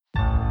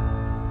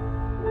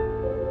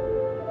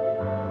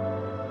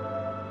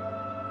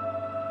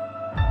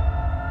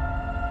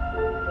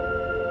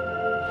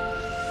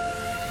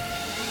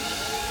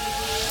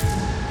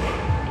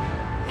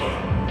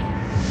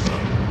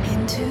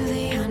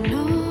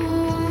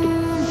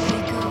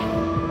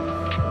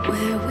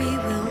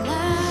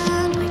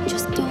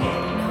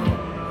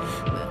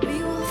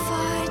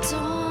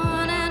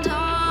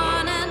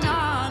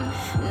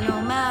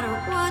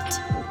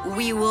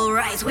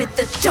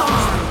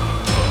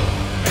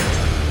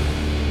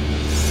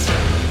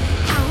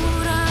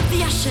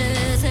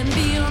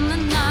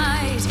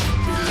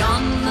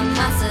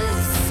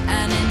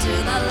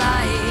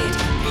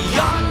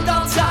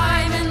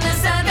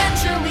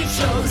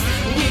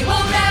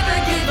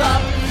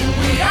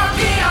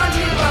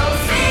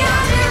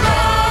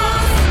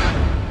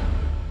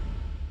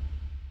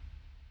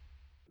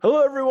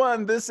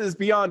everyone. This is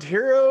Beyond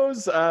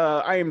Heroes.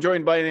 I am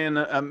joined by an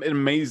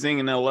amazing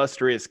and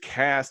illustrious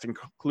cast,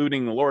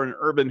 including Lauren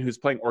Urban, who's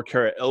playing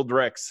Orkera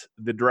Eldrex,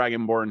 the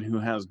Dragonborn who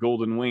has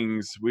golden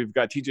wings. We've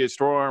got TJ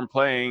Storm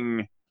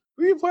playing...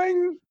 Who are you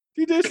playing,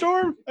 TJ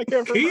Storm? I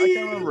can't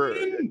remember.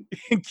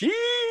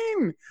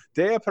 Keen!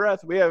 Dea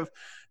Pereth. We have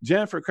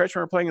Jennifer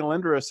Kretschmer playing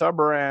Elendra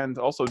Sabrand,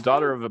 also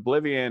Daughter of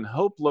Oblivion.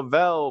 Hope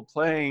Lavelle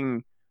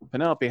playing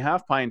Penelope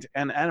Halfpint,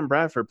 and Adam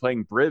Bradford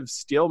playing Briv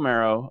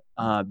Steelmarrow.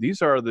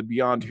 These are the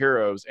Beyond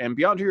Heroes. And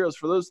Beyond Heroes,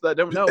 for those that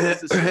don't know,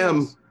 is this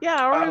him. Yeah,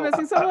 are we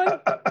missing someone?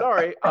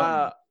 Sorry.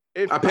 I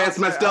passed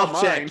my stealth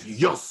check.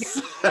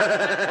 Yes.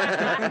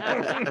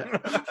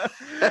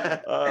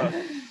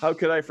 How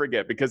could I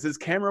forget? Because his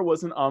camera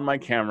wasn't on my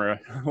camera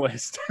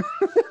list.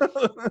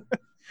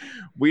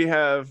 We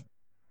have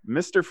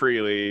Mr.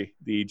 Freely,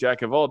 the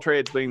jack of all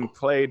trades, being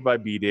played by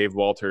B. Dave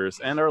Walters,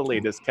 and our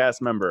latest cast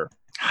member.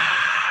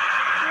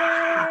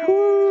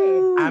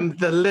 I'm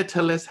the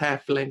littlest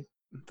halfling.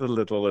 The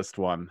littlest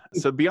one.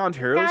 So Beyond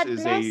Heroes God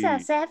is bless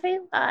us,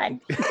 everyone.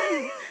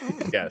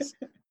 Yes.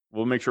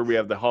 We'll make sure we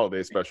have the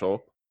holiday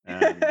special.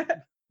 And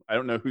I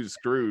don't know who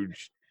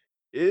Scrooge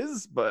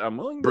is, but I'm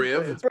willing to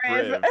Briv. say it's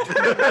Briv.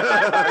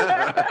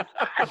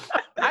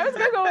 I was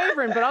gonna go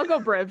Averin, but I'll go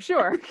Briv,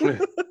 sure.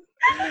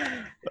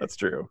 That's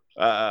true.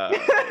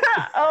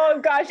 Oh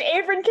gosh,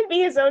 Averin can be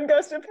his own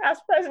ghost of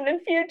past, present,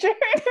 and future.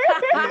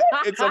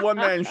 It's a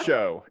one-man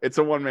show. It's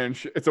a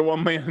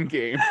one-man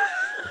game.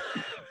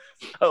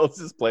 Let's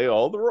just play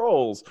all the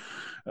roles.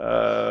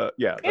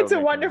 Yeah. It's a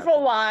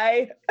wonderful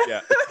lie. Yeah.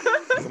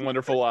 It's a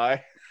wonderful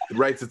lie. It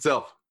writes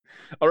itself.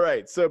 All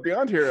right. So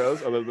Beyond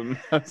Heroes, other than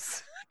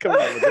us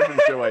coming up with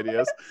different show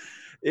ideas,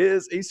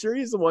 is a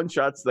series of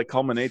one-shots that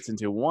culminates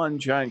into one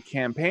giant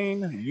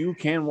campaign. You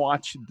can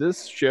watch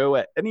this show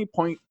at any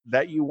point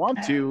that you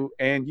want to,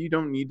 and you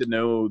don't need to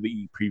know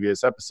the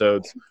previous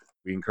episodes.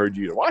 We encourage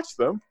you to watch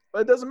them,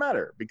 but it doesn't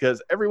matter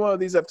because every one of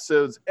these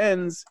episodes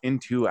ends in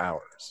 2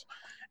 hours.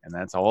 And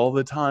that's all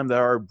the time that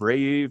our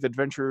brave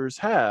adventurers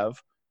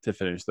have to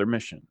finish their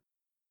mission.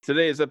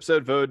 Today's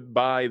episode voted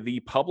by the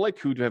public,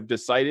 who have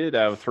decided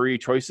out of 3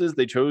 choices,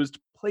 they chose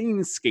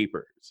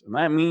Planescapers. And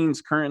that means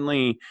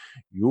currently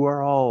you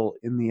are all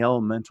in the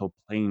elemental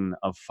plane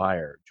of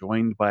fire,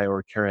 joined by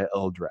Orkera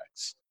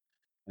Eldrex.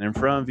 And in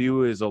front of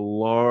you is a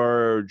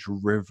large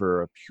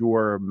river of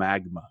pure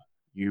magma.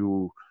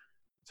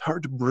 It's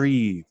hard to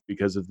breathe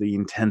because of the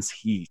intense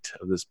heat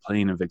of this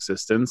plane of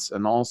existence,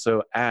 and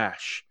also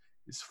ash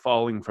is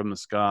falling from the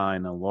sky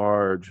in a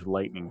large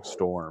lightning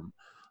storm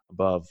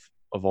above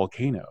a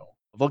volcano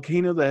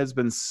that has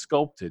been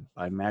sculpted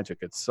by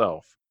magic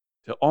itself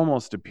to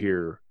almost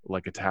appear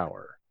like a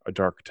tower, a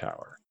dark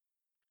tower.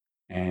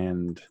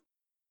 And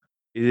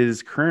it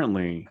is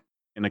currently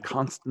in a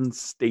constant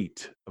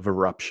state of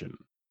eruption.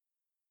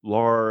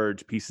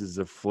 Large pieces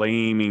of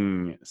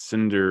flaming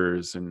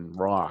cinders and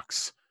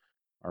rocks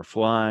are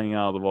flying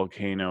out of the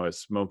volcano as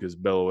smoke is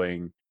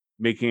billowing,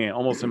 making it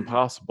almost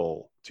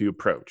impossible to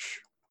approach.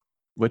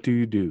 What do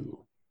you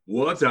do?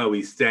 What are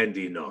we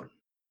standing on?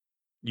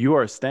 You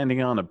are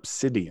standing on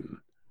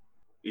obsidian.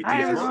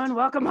 Hi, everyone.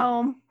 Welcome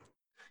home.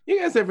 You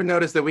guys ever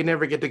notice that we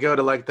never get to go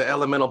to like the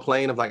elemental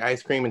plane of like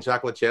ice cream and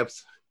chocolate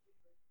chips?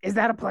 Is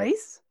that a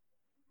place?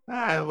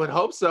 I would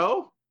hope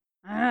so.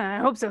 I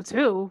hope so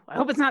too. I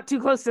hope it's not too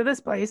close to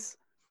this place.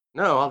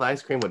 No, all the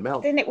ice cream would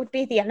melt. Then it would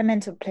be the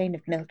elemental plane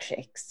of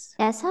milkshakes.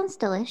 That sounds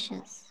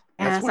delicious.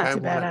 That's That's where not I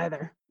too bad wanna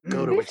either.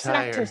 Go to We're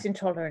retire. lactose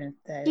intolerant,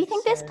 though. Do you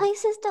think this so-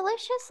 place is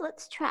delicious?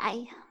 Let's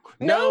try.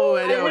 No,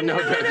 I don't know.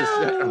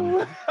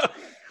 No.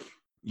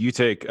 You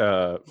take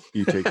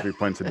 3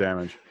 points of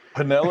damage.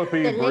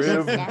 Penelope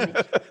Delicious Briv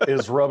damage.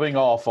 is rubbing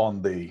off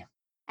on thee.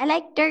 I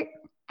like dirt.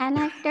 I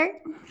like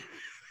dirt.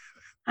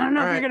 I don't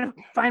know All if right. you're gonna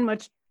find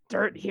much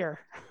dirt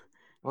here.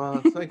 Well,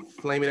 it's like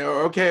flaming.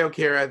 Okay,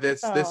 Okira,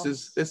 this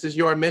is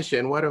your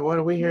mission. What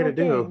are we here to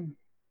do? Okay.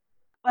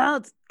 Well,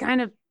 it's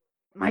kind of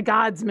my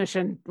god's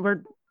mission.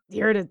 We're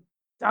here to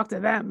talk to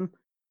them.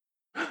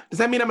 Does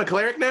that mean I'm a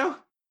cleric now?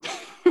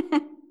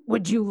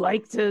 Would you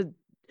like to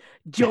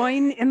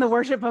join in the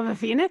worship of a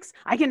phoenix?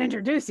 I can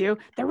introduce you.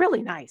 They're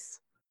really nice.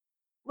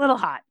 Little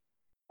hot.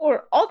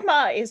 Or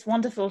Ogma is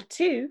wonderful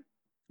too.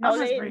 Oh,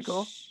 that's pretty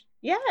cool.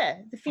 Yeah,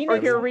 the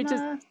phoenix.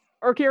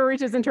 Orkira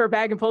reaches into her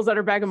bag and pulls out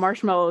her bag of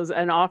marshmallows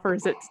and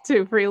offers it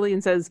to Freely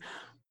and says,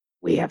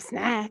 "We have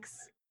snacks."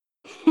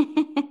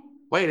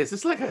 Wait, is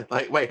this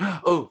wait?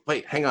 Oh,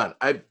 wait, hang on.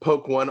 I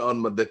poke one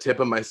on the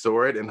tip of my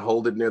sword and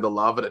hold it near the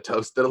lava to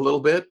toast it a little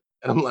bit.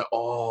 And I'm like,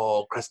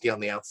 oh, crusty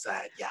on the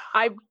outside. Yeah.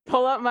 I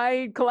pull out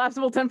my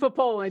collapsible 10-foot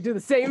pole and I do the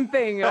same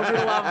thing over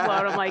the lava flow.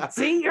 And I'm like,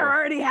 see, you're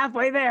already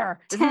halfway there.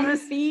 Isn't 10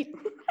 this feet.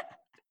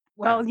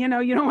 Well, you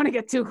don't want to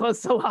get too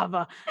close to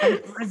lava. I'm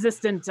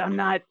resistant. I'm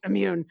not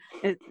immune.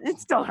 It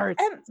still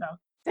hurts. So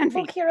 10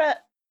 feet. Kira,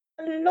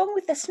 along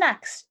with the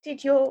snacks,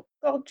 did your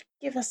god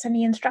give us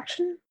any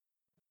instruction?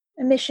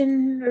 A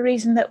mission, a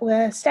reason that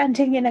we're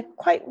standing in a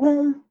quite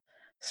warm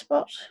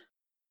spot?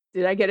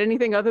 Did I get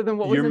anything other than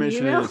what was Your in the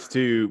mission email? is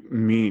to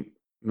meet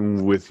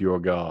with your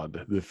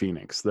god, the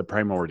Phoenix, the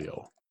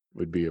primordial.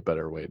 would be a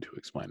better way to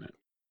explain it.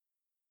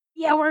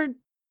 Yeah,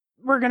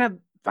 we're gonna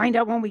find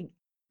out when we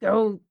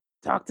go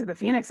talk to the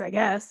Phoenix, I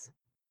guess.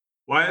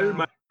 While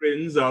my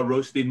friends are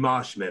roasting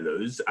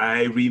marshmallows,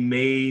 I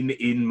remain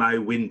in my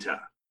winter.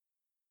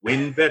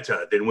 When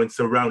better than when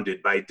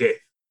surrounded by death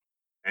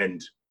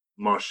and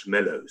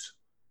marshmallows.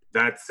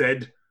 That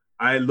said,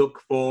 I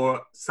look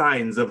for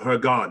signs of her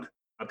god,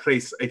 a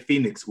place a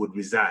phoenix would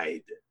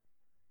reside.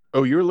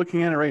 Oh, you're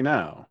looking at it right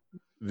now.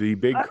 The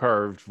big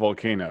carved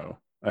volcano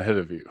ahead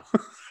of you.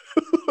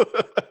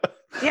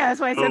 Yeah,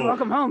 that's why I said Oh.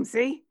 welcome home.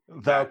 See,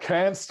 Thou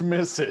canst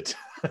miss it.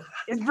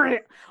 it's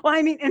pretty. Well,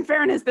 I mean, in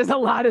fairness, there's a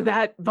lot of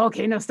that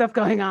volcano stuff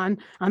going on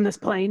this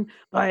plane,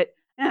 but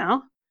you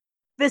know,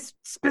 this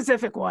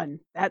specific one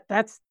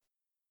that's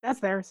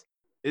theirs.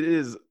 It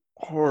is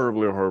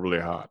horribly, horribly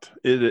hot.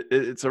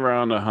 It's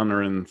around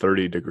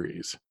 130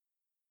 degrees.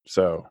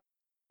 So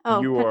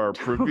Oh, you but- are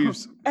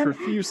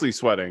profusely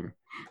sweating.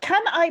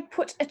 Can I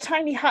put a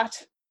tiny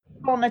hut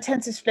on a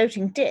Tensor's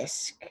floating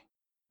disc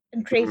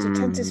and create a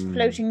Tensor's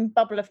floating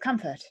bubble of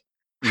comfort?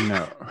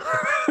 No.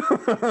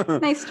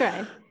 Nice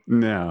try.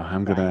 No,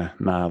 I'm gonna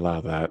not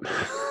allow that.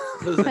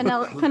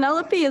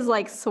 Penelope is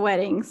like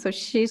sweating, so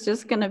she's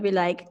just gonna be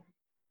like,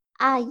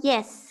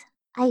 Yes,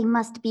 I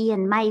must be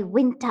in my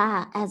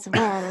winter as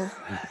well.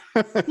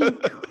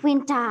 Pink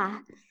winter,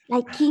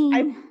 like King.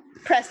 I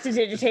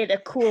prestidigitate a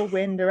cool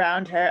wind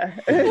around her.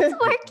 It's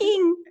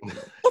working.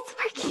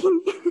 It's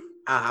working.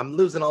 I'm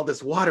losing all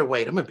this water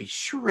weight. I'm gonna be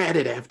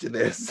shredded after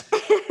this.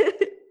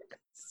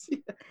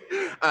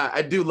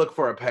 I do look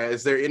for a path.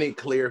 Is there any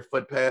clear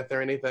footpath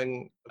or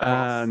anything?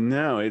 across?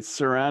 No, it's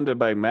surrounded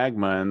by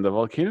magma and the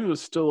volcano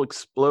is still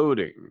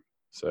exploding.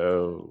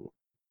 So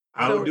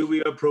How do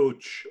we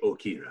approach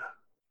Okira?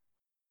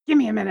 Give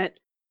me a minute.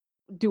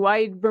 Do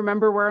I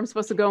remember where I'm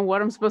supposed to go and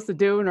what I'm supposed to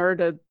do in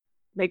order to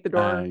make the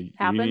door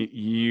happen?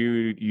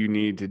 you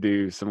need to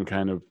do some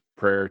kind of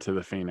prayer to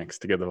the Phoenix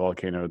to get the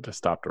volcano to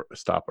stop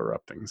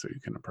erupting so you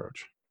can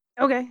approach.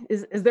 Okay.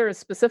 Is there a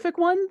specific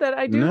one that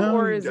I do,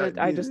 or is it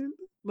I just?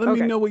 Let me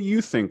okay. know what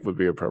you think would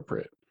be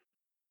appropriate.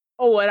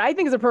 Oh, what I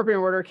think is appropriate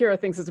and what Arkira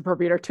thinks is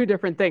appropriate are two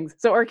different things.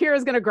 So Arkira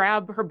is going to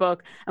grab her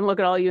book and look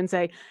at all of you and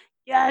say,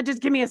 "Yeah,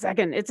 just give me a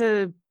second. It's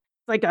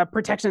like a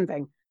protection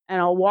thing,"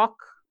 and I'll walk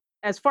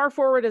as far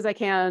forward as I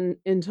can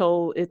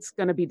until it's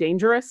going to be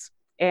dangerous.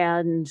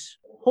 And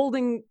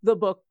holding the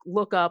book,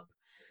 look up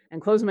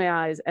and close my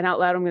eyes, and out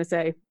loud I'm going to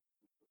say,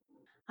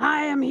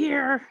 "I am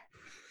here.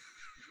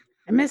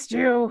 I missed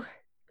you.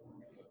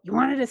 You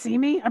wanted to see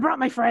me? I brought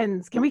my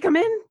friends. Can we come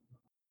in?"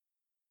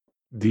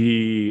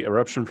 The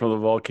eruption from the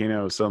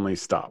volcano suddenly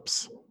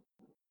stops.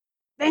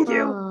 Thank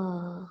you.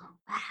 Oh,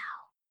 wow.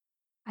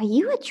 Are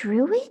you a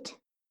druid?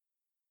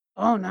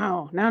 Oh,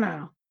 no. That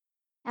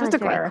Just was a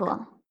very cleric.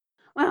 cool.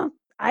 Well,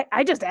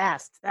 I just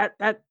asked.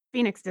 That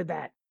Phoenix did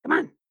that. Come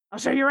on, I'll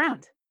show you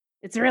around.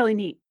 It's really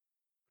neat.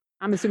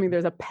 I'm assuming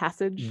there's a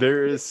passage.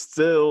 There is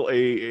still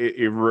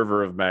a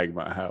river of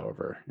magma,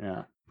 however.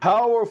 Yeah.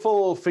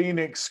 Powerful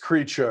Phoenix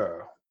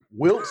creature,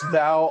 wilt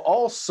thou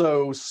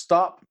also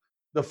stop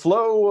the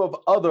flow of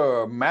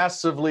other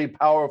massively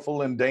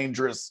powerful and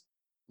dangerous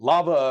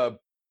lava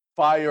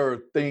fire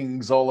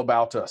things all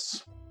about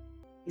us?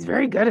 He's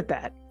very good at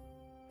that.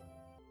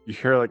 You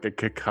hear like a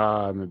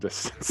caca in the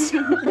distance.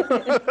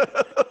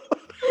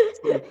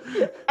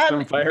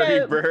 Some fiery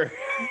no, bird.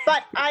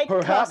 but I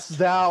Perhaps cast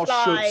thou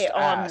fly shouldst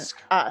on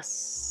ask.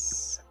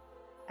 us,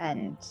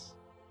 and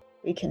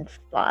we can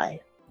fly.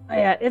 Oh,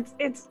 yeah,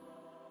 it's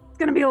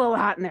gonna be a little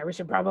hot in there. We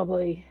should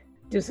probably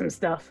do some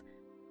stuff.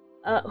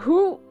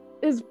 Who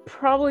is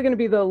probably gonna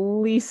be the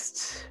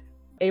least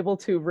able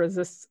to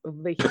resist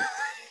the heat?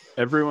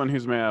 Everyone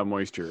who's made out of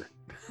moisture.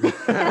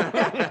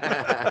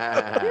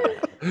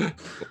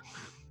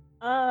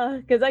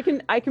 Because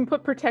I can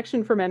put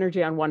protection from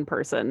energy on one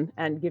person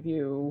and give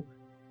you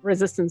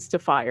resistance to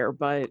fire,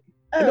 but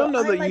I don't know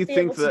I that might you be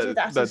think able to do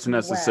that's as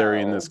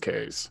necessary in this well.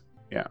 case.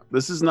 Yeah.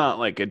 This is not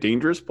like a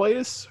dangerous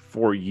place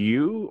for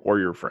you or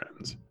your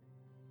friends.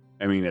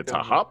 I mean, it's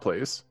a hot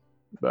place,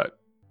 but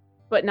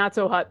not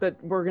so hot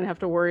that we're gonna have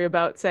to worry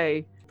about,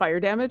 say, fire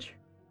damage.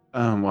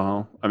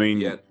 well, I mean,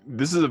 Yeah.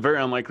 this is a very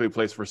unlikely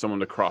place for someone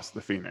to cross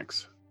the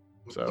Phoenix.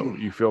 So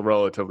you feel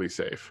relatively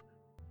safe.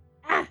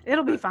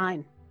 It'll be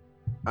fine.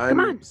 I'm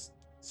on.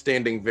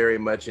 Standing very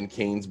much in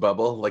Kane's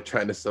bubble, like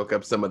trying to soak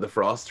up some of the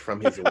frost from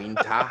his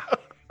winter.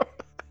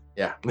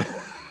 Yeah.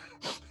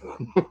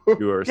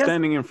 You are Just-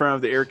 standing in front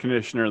of the air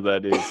conditioner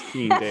that is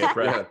Keen Day of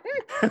Yeah.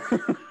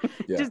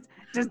 Yeah.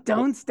 Just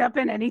don't step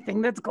in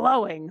anything that's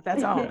glowing.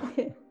 That's all.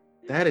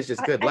 That is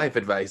just good life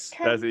advice.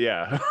 That's,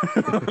 yeah.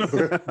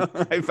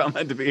 I found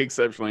that to be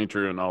exceptionally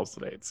true in all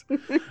states.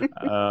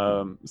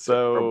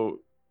 So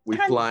We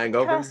Can flying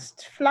over?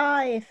 Cast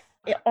fly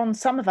on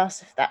some of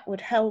us if that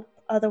would help.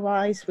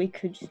 Otherwise, we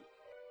could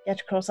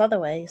get across other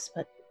ways.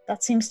 But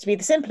that seems to be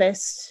the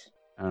simplest.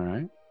 all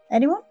right.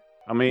 Anyone?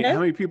 How many No? how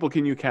many people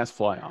can you cast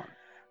fly on?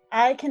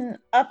 I can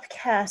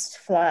upcast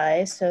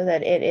fly so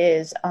that it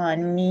is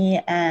on me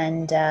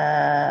and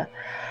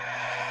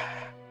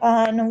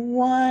on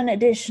one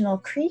additional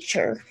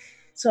creature.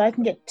 so I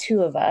can get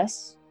 2 of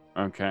us.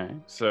 Okay,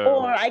 so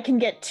Or I can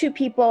get 2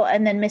 people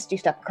and then Misty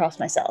step across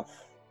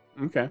myself.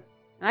 okay.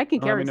 I can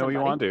Let carry me know what you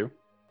somebody. want to do.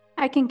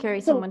 I can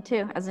carry So- someone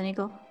too as an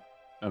eagle.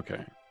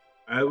 Okay.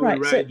 I will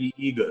Right, so- ride the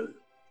eagle.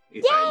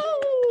 if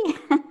I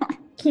Yay!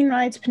 Keen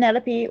rides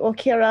Penelope or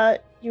Kira.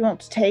 Do you want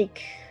to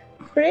take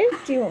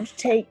Briv? Do you want to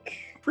take...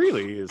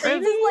 Freely is.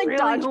 This is like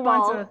Really, who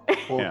wants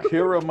dodgeball. Well, Yeah.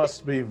 Kira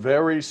must be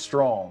very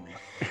strong.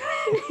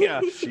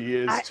 Yeah. She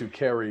is I- to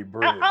carry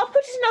Briv. I'll put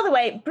it another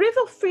way. Briv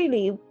or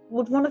Freely,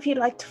 would one of you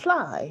like to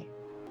fly?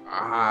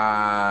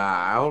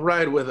 I'll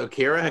ride with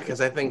Okira because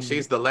I think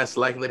she's the less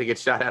likely to get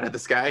shot out of the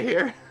sky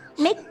here.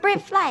 Make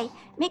Briv fly.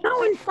 Make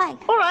Briv fly.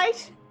 All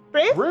right.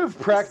 Briv? Briv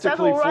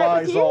practically all right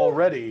with flies you?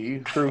 already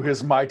through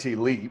his mighty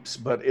leaps,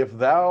 but if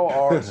thou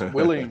art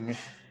willing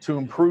to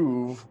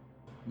improve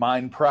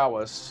mine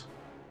prowess,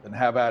 then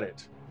have at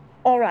it.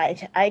 All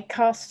right. I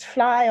cast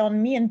fly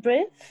on me and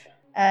Briv.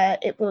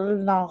 It will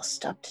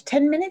last up to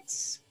 10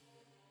 minutes,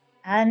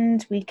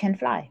 and we can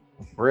fly.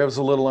 Briv's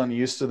a little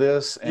unused to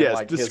this, and Yes,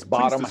 like please his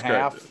bottom describe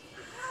half it.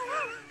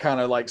 kind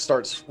of like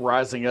starts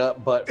rising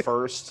up butt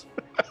first,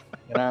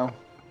 you know,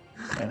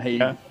 and he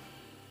Yeah.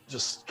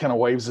 just kind of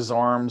waves his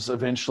arms,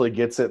 eventually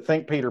gets it.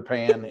 Think Peter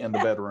Pan in the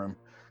bedroom.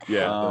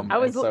 Yeah. I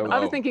was and so- I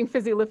was thinking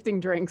fizzy lifting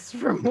drinks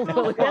from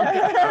Willy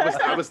Wonka.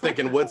 I was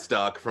thinking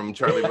Woodstock from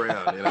Charlie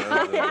Brown. You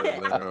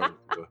know?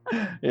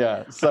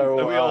 Yeah,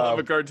 so we all have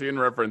a cartoon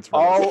reference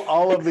for this.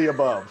 all of the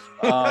above.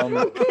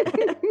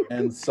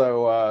 And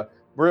so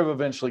Briv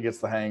eventually gets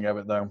the hang of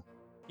it, though.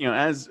 You know,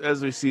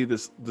 as we see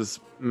this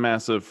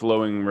massive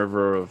flowing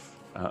river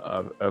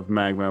of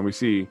magma, we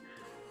see,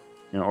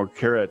 you know,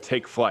 Orkira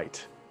take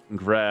flight and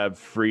grab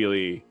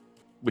Freely,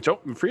 which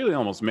Freely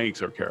almost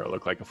makes Orkira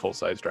look like a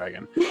full-size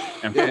dragon,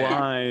 and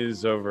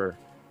flies over.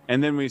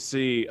 And then we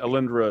see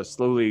Alindra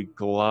slowly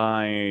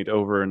glide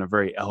over in a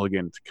very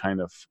elegant kind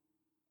of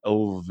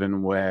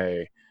elven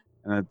way.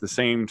 And at the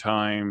same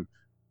time,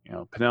 you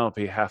know,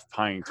 Penelope Half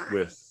Pint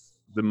with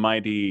the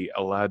mighty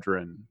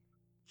Aladrin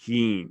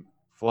Keen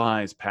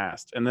flies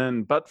past. And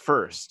then, but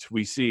first,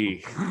 we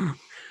see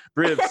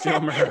Briv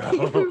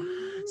Stilmero.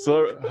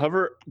 So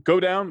hover, go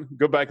down,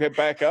 go back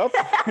up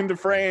into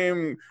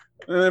frame,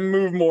 and then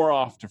move more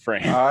off to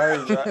frame.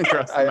 Across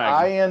the I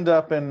magma. end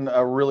up in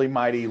a really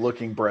mighty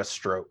looking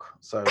breaststroke.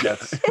 So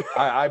that's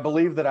I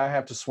believe that I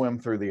have to swim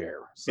through the air.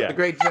 So Yeah.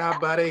 Great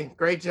job, buddy.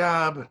 Great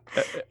job.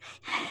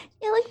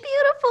 You look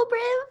beautiful,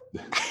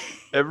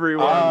 Briv.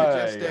 Everyone,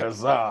 majestic.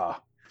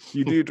 huzzah.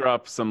 you do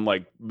drop some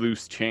like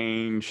loose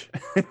change.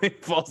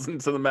 It falls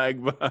into the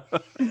magma,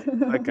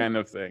 that kind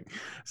of thing.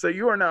 So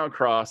you are now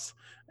across,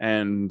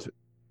 and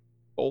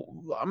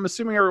I'm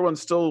assuming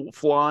everyone's still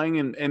flying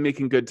and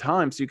making good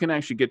time, so you can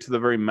actually get to the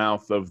very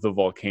mouth of the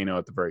volcano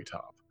at the very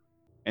top.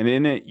 And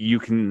in it, you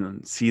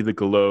can see the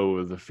glow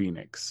of the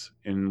phoenix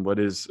in what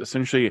is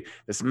essentially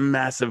this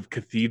massive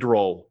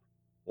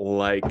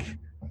cathedral-like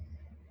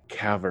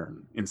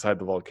cavern inside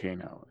the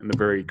volcano, in the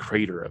very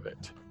crater of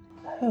it.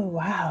 Oh,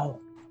 wow.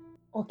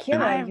 Well,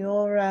 And I- Kira,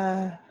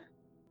 your,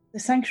 the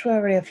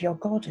sanctuary of your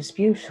god is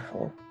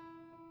beautiful.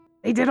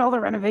 They did all the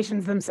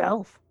renovations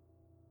themselves.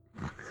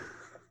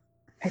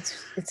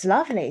 It's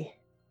lovely.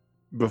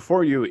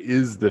 Before you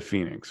is the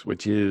phoenix,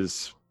 which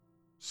is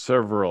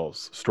several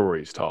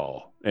stories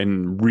tall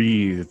and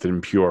wreathed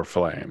in pure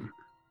flame.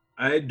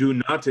 I do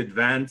not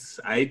advance.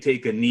 I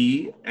take a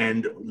knee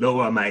and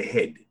lower my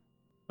head.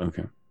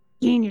 Okay.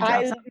 Keen, you dropped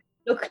I something.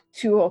 look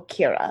to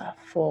Kira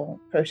for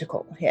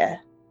protocol here.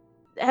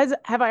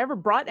 Have I ever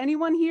brought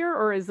anyone here,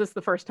 or is this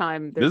the first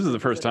time? This is the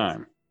first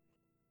time.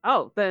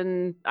 Oh,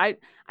 then I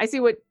see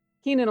what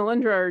Keen and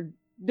Alindra are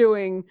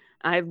doing.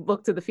 I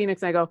look to the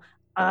Phoenix and I go,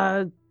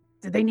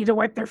 did they need to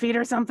wipe their feet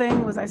or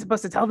something? Was I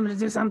supposed to tell them to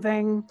do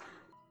something?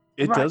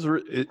 It Right. does.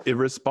 It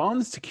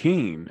responds to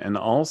Keen and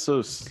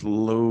also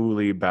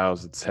slowly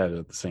bows its head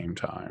at the same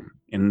time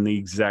in the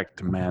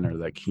exact manner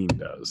that Keen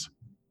does.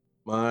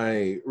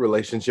 My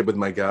relationship with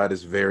my god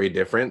is very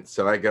different.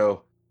 So I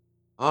go,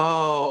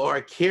 oh,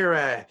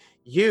 Orkira,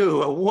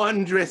 you, a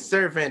wondrous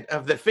servant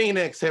of the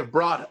Phoenix, have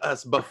brought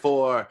us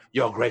before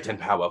your great and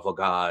powerful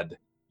god.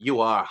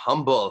 You are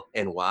humble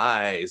and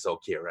wise,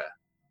 Orkira.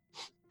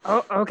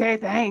 Oh, okay,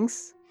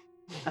 thanks.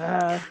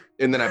 And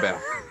then I bow.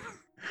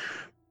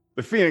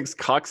 The Phoenix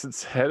cocks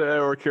its head at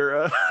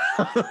Orkira,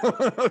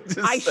 just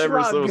I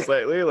ever so shrug.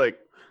 slightly, like.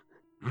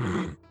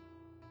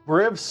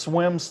 Briv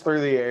swims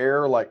through the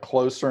air like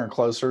closer and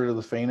closer to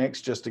the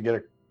Phoenix just to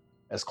get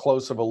as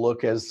close of a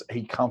look as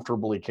he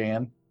comfortably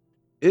can.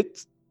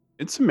 It's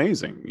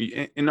amazing.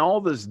 In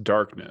all this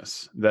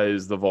darkness that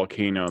is the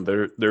volcano,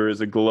 there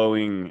is a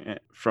glowing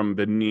from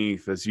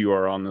beneath as you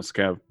are on this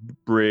kind of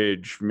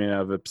bridge made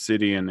of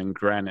obsidian and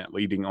granite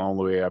leading all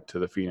the way up to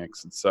the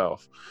Phoenix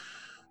itself.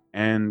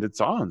 And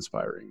it's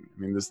awe-inspiring. I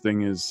mean, this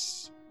thing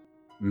is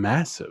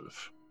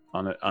massive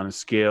on a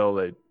scale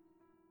that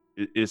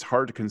is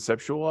hard to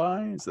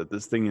conceptualize, that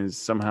this thing is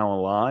somehow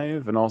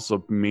alive and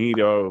also made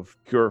of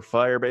pure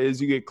fire. But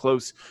as you get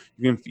close,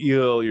 you can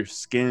feel your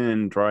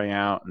skin dry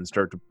out and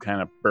start to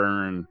kind of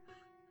burn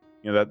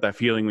You know, that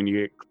feeling when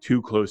you get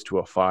too close to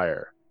a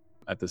fire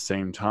at the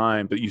same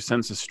time, but you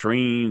sense a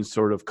strange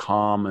sort of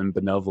calm and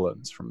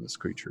benevolence from this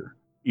creature,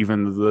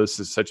 even though this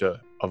is such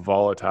a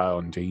volatile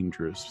and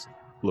dangerous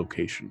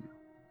location.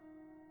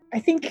 I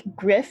think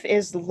Griff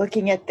is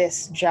looking at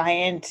this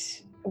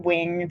giant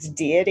winged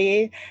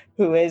deity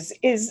who is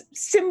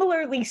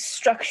similarly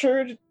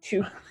structured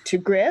to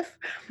Griff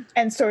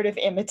and sort of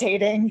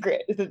imitating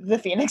the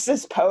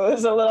Phoenix's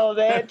pose a little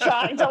bit,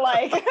 trying to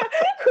like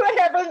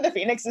whatever the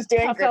Phoenix is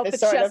doing. I Griff felt is the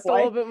sort chest of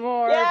like, a little bit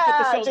more, yeah, put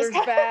the just shoulders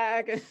kinda-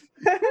 back.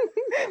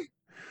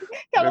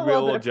 Got Maybe a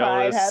little bit of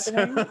pride jealous.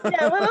 happening.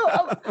 Yeah, a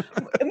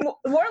little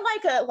more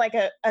like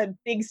a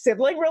big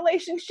sibling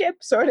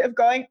relationship, sort of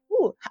going,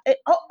 "Ooh,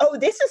 oh,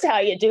 this is how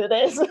you do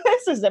this.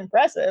 This is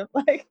impressive."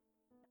 Like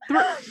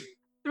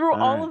Through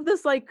all Alright. of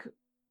this like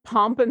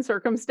pomp and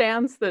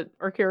circumstance that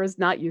Orkira's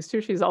not used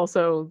to, she's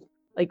also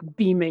like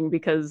beaming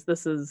because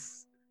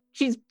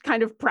she's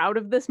kind of proud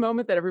of this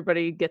moment that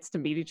everybody gets to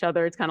meet each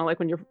other. It's kind of like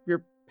when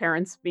your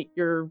parents meet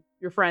your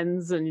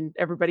friends and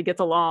everybody gets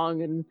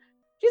along, and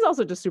she's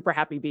also just super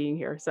happy being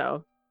here.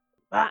 So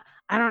I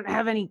don't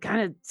have any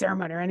kind of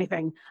ceremony or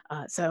anything.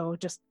 So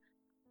just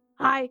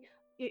hi.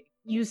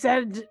 You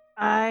said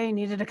I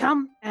needed to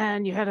come,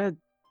 and you had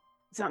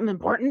something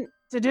important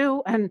to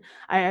do, and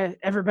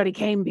everybody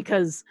came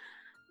because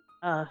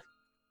they're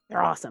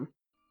awesome.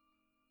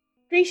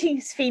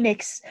 greetings,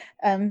 Phoenix.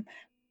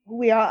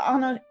 We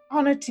are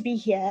honored to be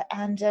here.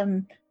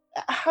 And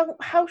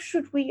how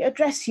should we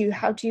address you?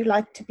 How do you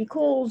like to be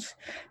called?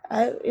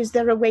 Is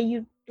there a way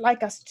you'd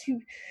like us to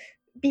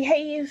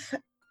behave?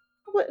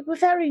 We're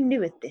very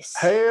new at this.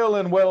 Hail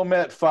and well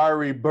met,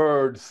 fiery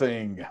bird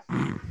thing.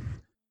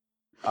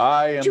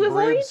 I am To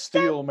avoid Briv that,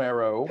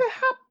 Steelmarrow.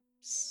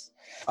 Perhaps.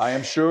 I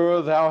am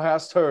sure thou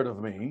hast heard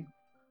of me.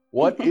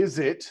 What is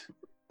it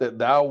that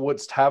thou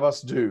wouldst have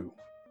us do?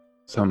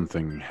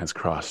 Something has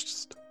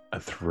crossed a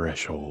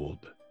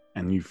threshold,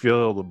 and you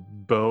feel the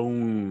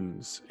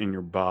bones in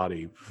your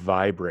body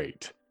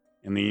vibrate,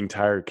 and the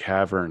entire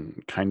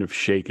cavern kind of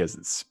shake as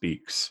it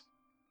speaks.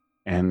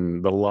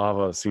 And the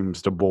lava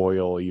seems to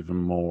boil even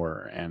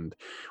more. And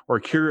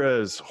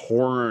Orkira's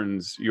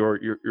horns,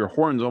 your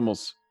horns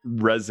almost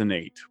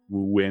resonate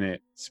when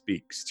it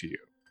speaks to you.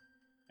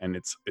 And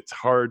it's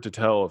hard to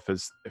tell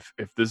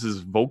if this is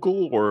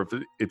vocal or if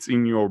it's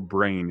in your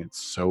brain. It's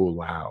so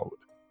loud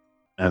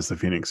as the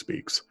Phoenix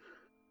speaks.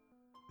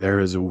 There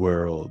is a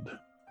world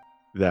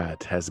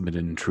that has been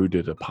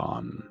intruded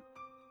upon.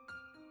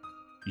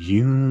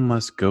 You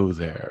must go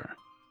there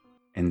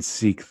and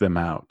seek them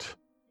out.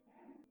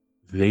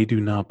 They do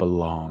not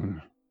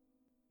belong,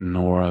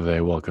 nor are they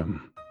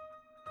welcome.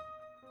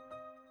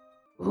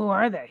 Who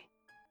are they?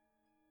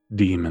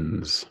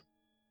 Demons.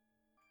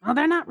 Well,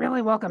 they're not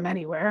really welcome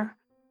anywhere.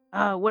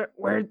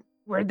 Where'd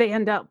they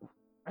end up?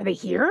 Are they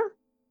here?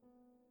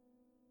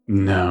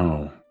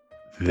 No,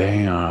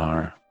 they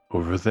are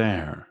over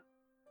there.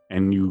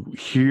 And you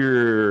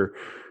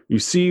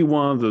see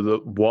one of the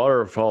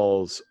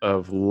waterfalls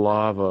of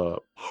lava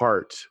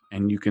part,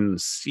 and you can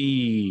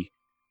see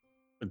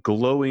a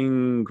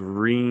glowing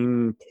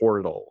green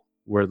portal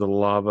where the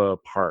lava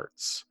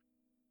parts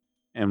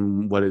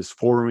and what is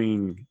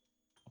forming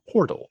a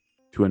portal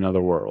to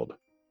another world.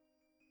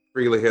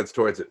 Freely heads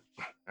towards it.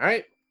 All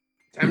right,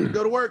 time to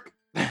go to work.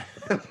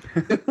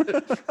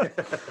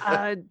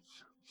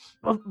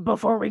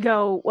 Before we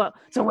go, well,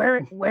 so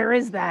where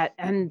is that?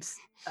 And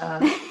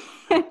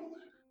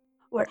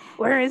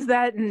where is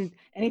that? And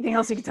anything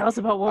else you can tell us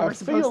about what I we're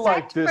supposed feel to?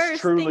 like this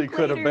first, truly think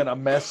could have later. been a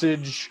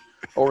message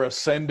or a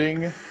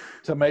sending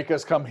to make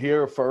us come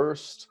here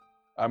first.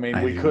 I mean,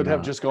 I we do could have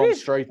not. just gone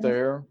straight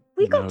there.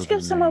 We got Know to go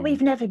the somewhere name.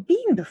 we've never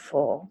been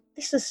before.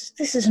 This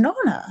is an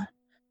honor.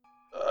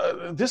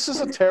 This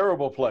is a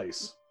terrible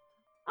place.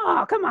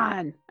 Oh, come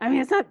on! I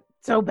mean, it's not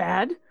so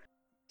bad.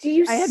 Do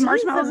you I had see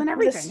marshmallows the, and the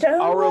everything.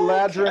 stonework Our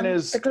Eladrin and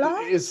is the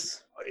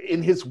glass?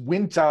 in his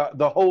winter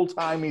the whole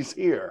time he's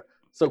here.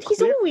 So He's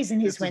clearly always in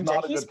his this is winter.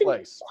 not a He's good been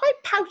place. quite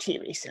pouty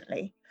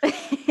recently.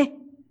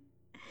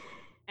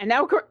 And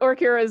now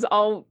Orkira is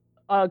all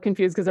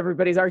confused because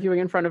everybody's arguing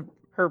in front of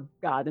her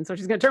god, and so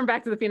she's gonna turn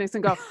back to the Phoenix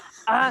and go,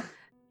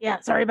 yeah,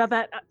 sorry about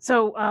that.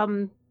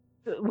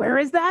 Where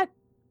is that?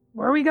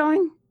 Where are we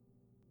going?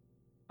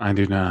 I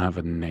do not have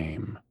a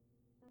name.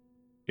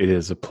 It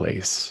is a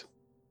place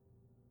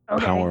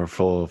Okay.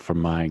 powerful for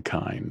my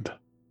kind.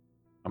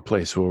 A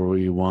place where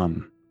we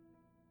won.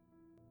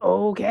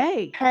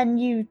 Okay. Can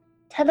you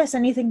tell us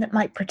anything that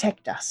might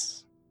protect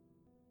us?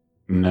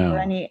 No. Or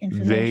any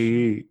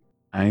information?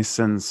 I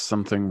sense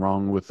something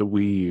wrong with the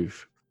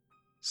weave.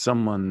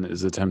 Someone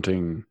is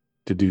attempting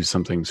to do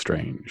something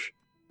strange.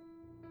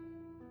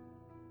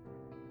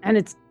 And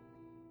it's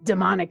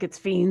demonic, it's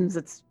fiends,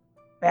 it's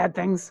bad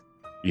things.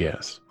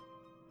 Yes.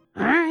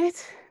 All right.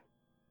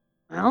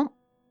 Well,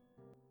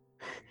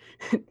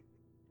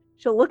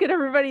 she'll look at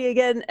everybody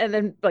again and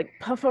then like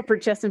puff up her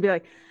chest and be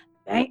like,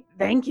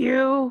 thank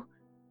you,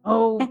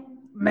 oh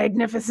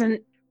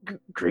magnificent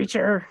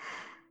creature,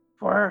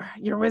 for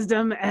your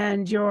wisdom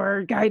and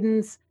your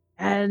guidance.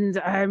 And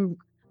I'm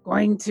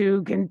going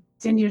to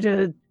continue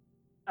to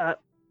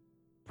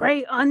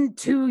pray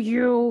unto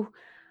you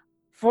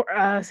for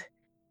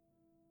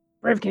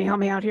Briv, can you help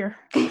me out here?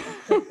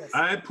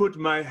 I put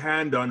my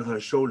hand on her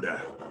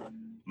shoulder.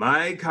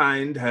 My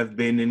kind have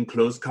been in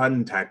close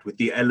contact with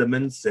the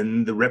elements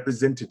and the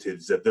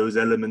representatives of those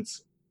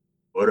elements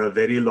for a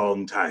very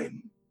long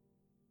time.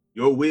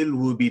 Your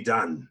will be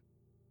done.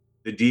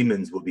 The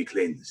demons will be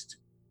cleansed.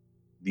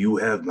 You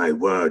have my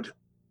word.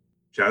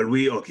 Shall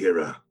we,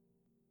 Okira?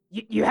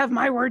 You have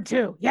my word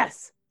too.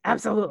 Yes,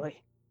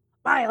 absolutely.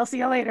 Bye, I'll see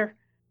you later.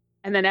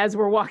 And then as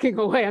we're walking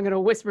away, I'm going to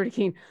whisper to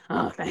Keen,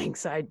 oh,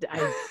 thanks. I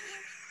don't.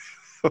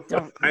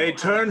 I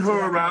turn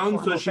her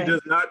around so she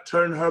does not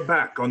turn her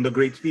back on the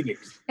Great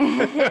Phoenix.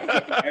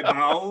 I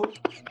bow.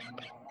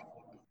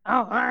 Oh,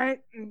 all right.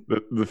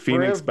 The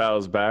Phoenix Briv-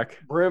 bows back.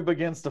 Briv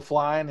begins to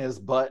fly, and his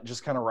butt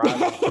just kind of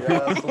rises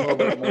just a little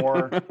bit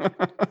more.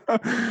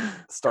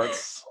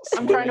 Starts.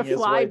 I'm trying to swinging his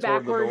fly way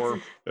toward the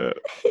backwards. door.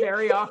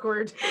 Very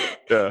awkward.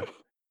 Yeah.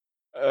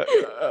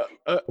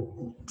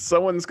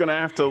 Someone's gonna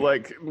have to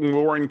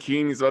warn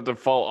Keen he's about to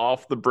fall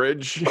off the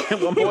bridge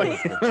at one point,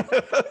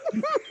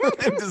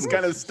 and just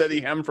kind of steady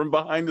him from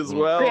behind as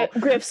well.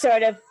 Griff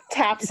sort of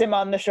taps him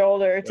on the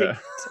shoulder to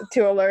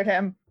alert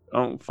him.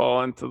 Don't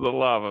fall into the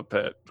lava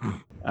pit.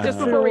 Just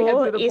before we head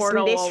through the Is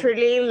portal,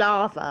 literally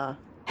lava.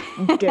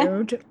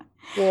 Don't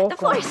walk The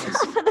floor on is it.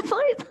 lava. The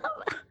floor is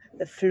lava.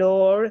 The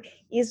floor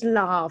is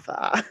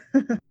lava.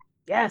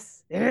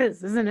 yes, it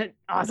is. Isn't it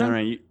awesome? All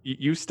right,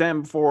 you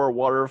stand before a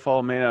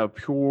waterfall made of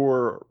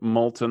pure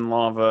molten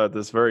lava at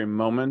this very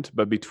moment,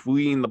 but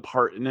between the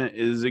part in it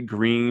is a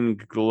green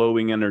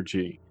glowing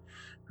energy.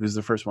 Who's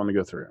the first one to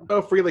go through?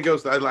 Oh, Freely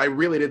goes. I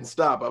really didn't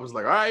stop. I was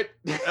like, all right.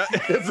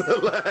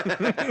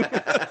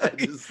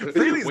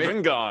 Freely's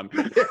been gone.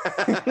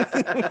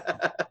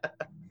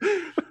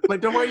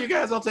 Like, don't worry, you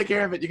guys. I'll take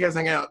care of it. You guys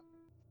hang out.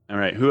 All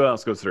right, who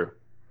else goes through?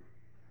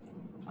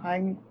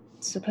 I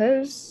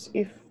suppose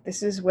if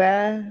this is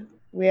where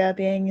we are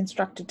being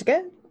instructed to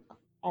go,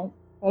 I'll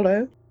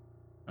follow.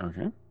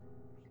 Okay.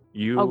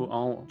 You I'll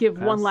all Give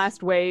one pass?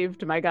 last wave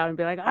to my god and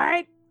be like, all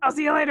right, I'll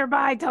see you later.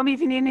 Bye. Tell me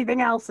if you need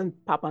anything else and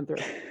pop on through.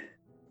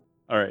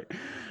 All right,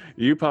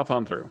 you pop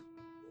on through.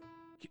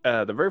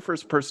 The very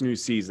first person who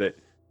sees it,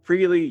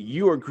 Freely,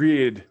 you are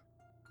greeted,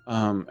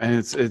 and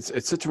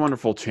it's such a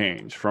wonderful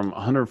change from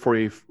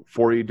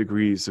 140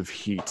 degrees of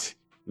heat,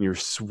 and you're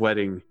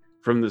sweating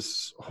from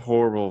this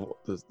horrible,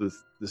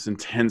 this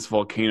intense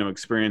volcano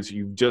experience.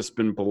 You've just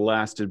been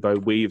blasted by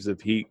waves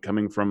of heat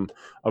coming from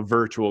a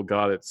virtual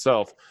god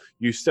itself.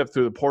 You step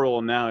through the portal,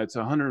 and now it's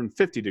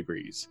 150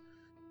 degrees.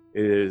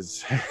 It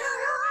is.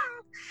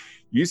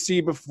 You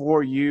see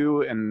before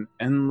you an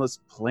endless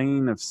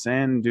plain of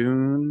sand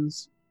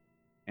dunes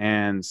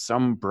and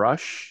some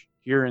brush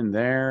here and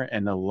there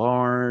and a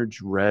large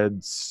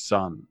red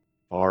sun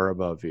far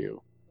above you.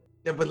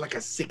 Yeah, but like a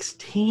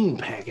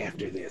 16-pack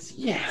after this.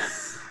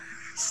 Yes.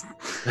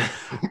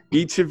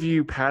 Each of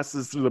you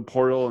passes through the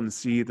portal and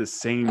see the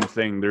same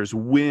thing. There's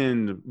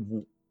wind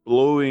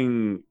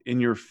blowing in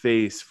your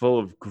face full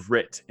of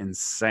grit and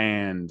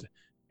sand,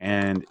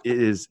 and it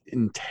is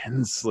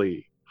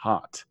intensely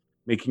hot,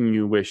 making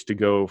you wish to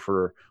go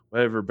for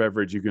whatever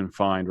beverage you can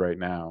find right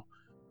now,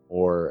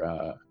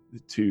 or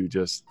to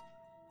just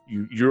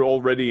you're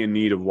already in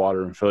need of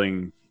water and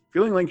feeling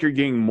like you're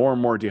getting more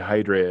and more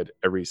dehydrated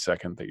every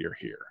second that you're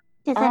here.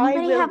 Does I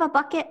anybody will- have a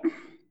bucket?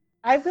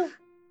 I will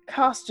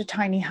cast a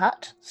tiny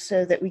hut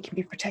so that we can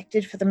be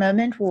protected for the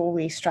moment while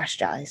we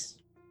strategize.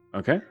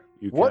 Okay.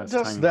 You What cast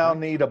dost Tiny thou Hut.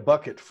 need a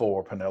bucket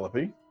for,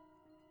 Penelope?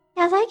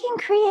 Because I can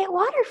create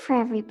water for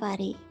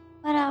everybody.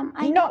 But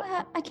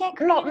I can't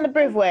create Not in the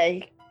Briv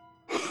way.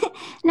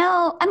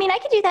 No, I mean I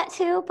could do that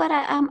too, but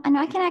I know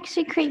I can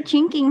actually create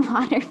drinking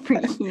water for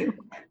you.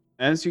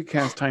 As you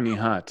cast Tiny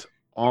Hut,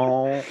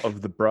 all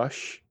of the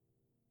brush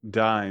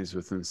dies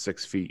within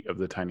 6 feet of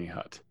the tiny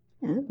hut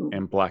Ooh.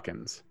 and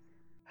blackens.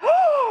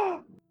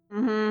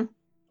 Mm-hmm.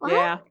 What?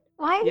 Yeah.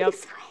 Why are Yep. you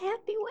so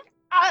happy? What?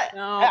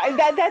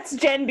 No. That's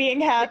Jen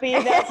being happy.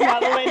 That's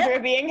not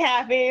Alindra being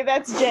happy.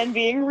 That's Jen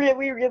being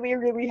really, really,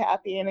 really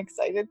happy and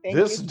excited. Thank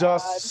This you,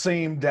 does God.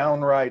 seem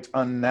downright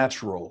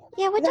unnatural.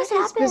 Yeah, what That just is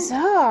happened?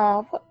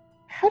 bizarre.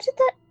 How did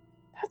that?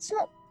 That's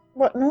not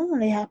what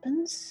normally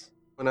happens.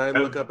 When I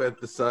look up at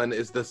the sun,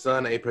 is the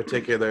sun a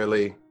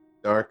particularly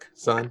dark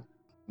sun?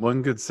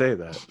 One could say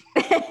that.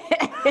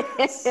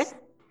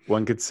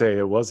 One could say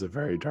it was a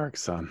very dark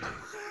sun.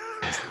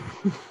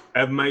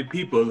 Have my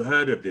people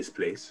heard of this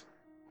place?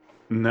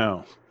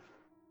 No,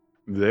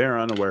 they're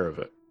unaware of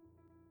it.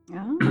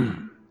 Oh.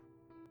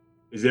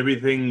 Is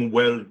everything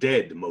well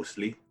dead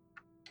mostly?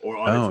 Or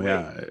on Oh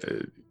its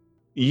way?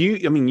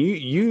 yeah,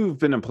 you've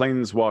been a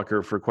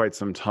planeswalker for quite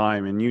some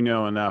time, and you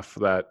know enough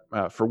that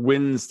for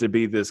winds to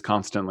be this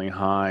constantly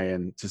high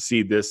and to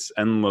see this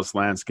endless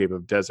landscape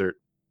of desert,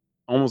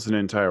 almost an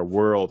entire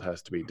world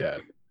has to be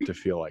dead to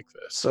feel like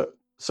this.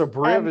 So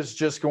Briv is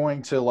just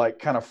going to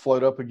kind of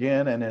float up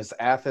again, and his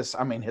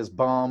his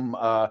bum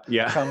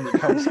Yeah,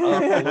 comes up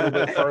a little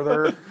bit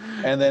further,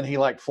 and then he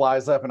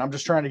flies up, and I'm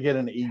just trying to get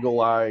an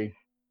eagle eye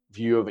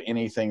view of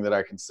anything that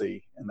I can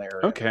see in the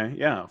area. Okay,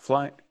 yeah.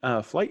 Flight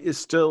is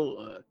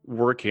still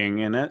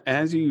working, and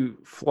as you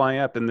fly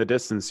up in the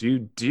distance, you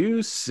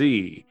do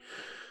see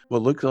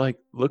what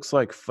looks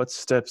like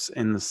footsteps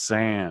in the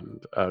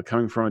sand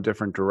coming from a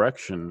different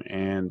direction,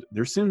 and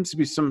there seems to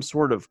be some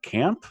sort of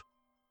camp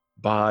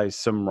by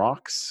some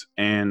rocks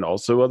and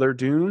also other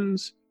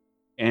dunes.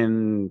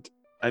 And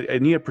I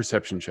need a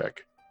perception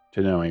check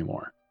to know any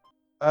more.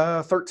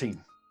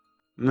 13.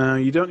 No,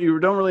 you don't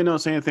really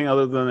notice anything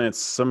other than it's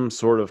some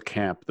sort of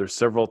camp. There's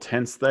several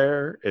tents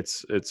there.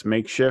 It's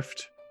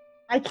makeshift.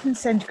 I can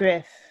send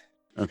Griff.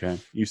 Okay,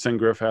 you send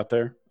Griff out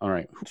there. All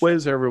right. What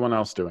is everyone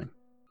else doing?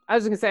 I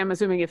was going to say, I'm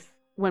assuming if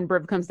when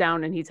Briv comes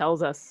down and he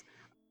tells us,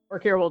 or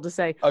Kira will just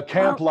say, A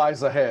camp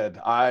lies ahead.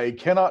 I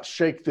cannot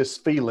shake this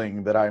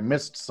feeling that I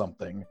missed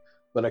something,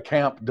 but a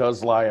camp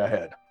does lie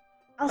ahead.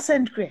 I'll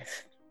send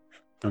Griff.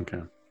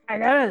 Okay. I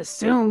gotta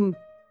assume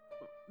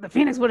the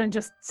Phoenix wouldn't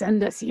just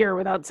send us here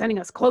without sending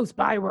us close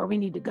by where we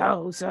need to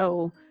go.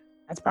 So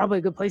that's probably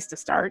a good place to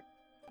start.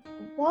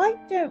 Why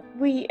don't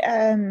we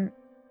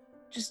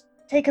just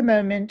take a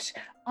moment?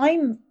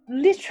 I'm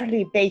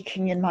literally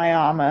baking in my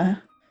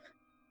armor.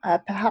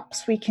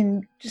 Perhaps we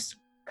can just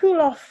cool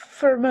off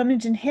for a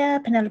moment in here.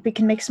 Penelope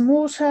can make some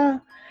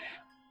water.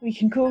 We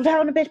can cool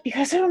down a bit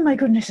because, oh my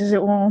goodness, is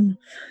it warm?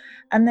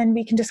 And then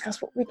we can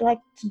discuss what we'd like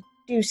to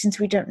do since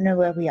we don't know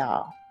where we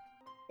are.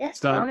 Yes?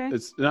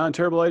 It's not a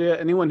terrible idea.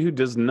 Anyone who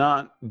does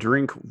not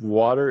drink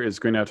water is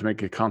going to have to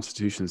make a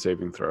Constitution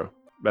saving throw.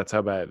 That's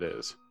how bad it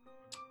is.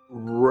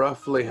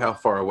 Roughly how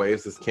far away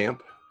is this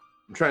camp?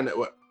 I'm trying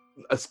to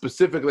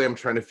specifically. I'm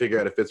trying to figure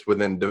out if it's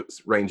within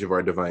range of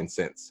our divine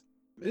sense.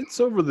 It's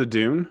over the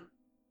dune.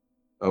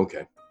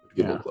 Okay, get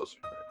a Yeah. little closer.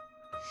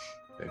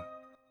 Okay.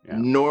 Yeah.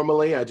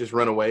 Normally, I just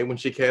run away when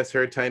she casts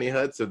her tiny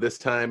hut. So this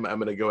time, I'm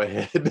gonna go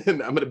ahead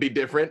and I'm gonna be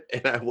different,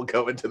 and I will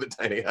go into the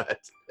tiny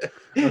hut.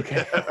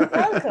 Okay.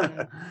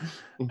 Welcome.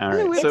 All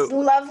right. It's So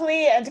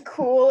lovely and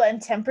cool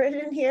and temperate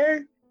in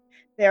here.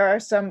 There are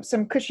some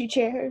cushy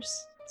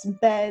chairs, some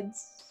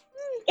beds.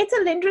 It's a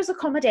Lindra's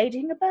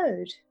accommodating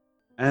abode.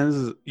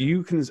 as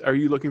you can, are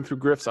you looking through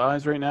Griff's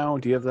eyes right now?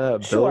 Do you have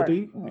that Sure.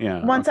 ability?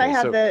 Yeah. Once I okay,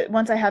 have so-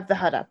 once I have the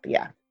hut up,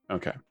 yeah.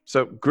 Okay.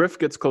 So Griff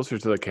gets closer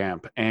to the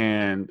camp,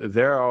 and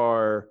there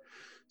are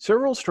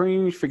several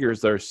strange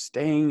figures that are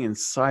staying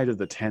inside of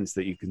the tents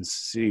that you can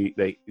see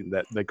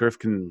that Griff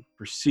can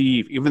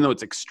perceive, even though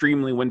it's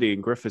extremely windy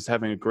and Griff is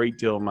having a great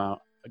deal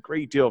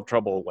of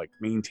trouble like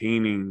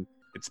maintaining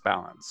its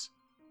balance.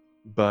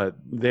 But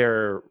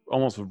they're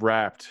almost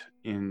wrapped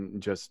in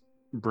just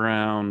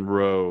brown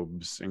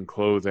robes and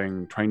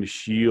clothing, trying to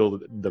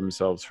shield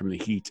themselves from the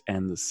heat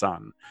and the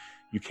sun.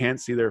 You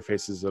can't see their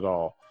faces at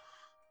all.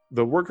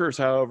 The workers,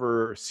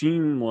 however,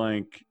 seem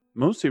like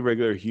mostly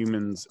regular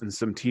humans and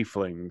some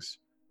tieflings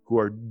who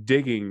are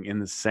digging in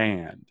the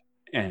sand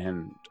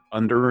and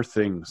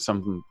unearthing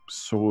some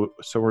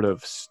sort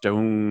of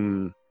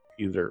stone,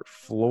 either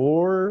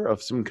floor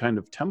of some kind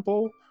of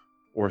temple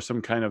or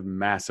some kind of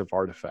massive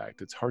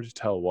artifact. It's hard to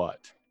tell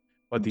what.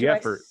 But the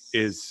effort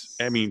is,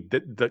 I mean,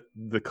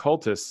 the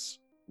cultists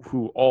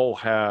who all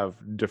have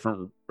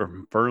different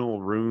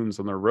infernal runes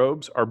on their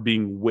robes are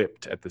being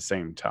whipped at the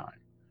same time.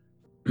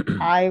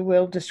 I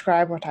will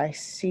describe what I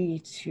see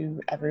to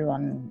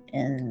everyone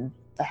in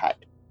the hut.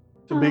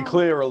 To be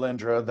clear,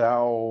 Alindra,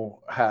 thou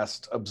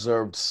hast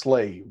observed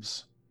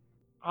slaves.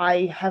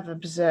 I have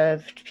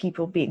observed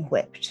people being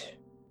whipped.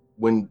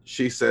 When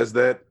she says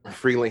that,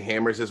 Freely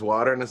hammers his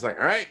water and is like,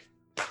 all right,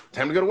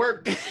 time to go to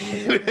work.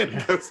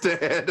 And goes to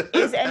head.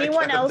 Is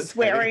anyone back out of else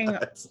the tiny wearing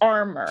hut.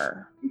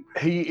 armor?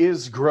 He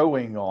is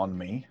growing on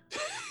me.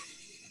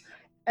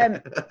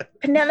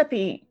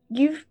 Penelope,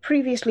 you've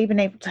previously been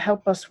able to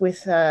help us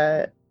with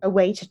a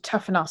way to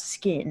toughen our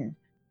skin.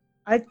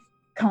 I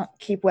can't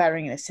keep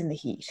wearing this in the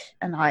heat,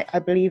 and I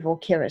believe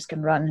Orkiris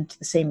can run into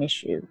the same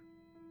issue.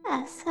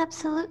 Yes,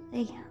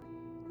 absolutely.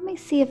 Let me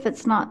see if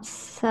it's not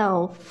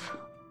self.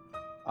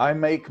 I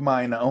make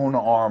mine own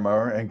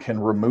armor and can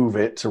remove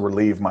it to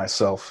relieve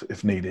myself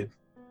if needed.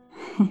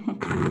 And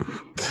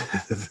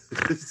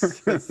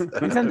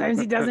sometimes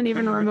he doesn't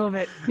even remove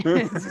it.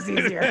 It's just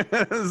easier.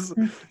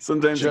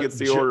 Sometimes he gets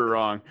the order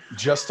wrong.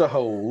 Just a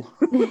hole.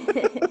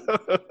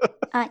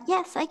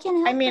 Yes, I can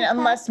help I mean, with that.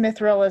 unless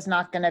Mithril is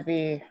not going to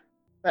be,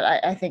 but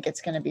I think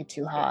it's going to be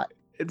too hot.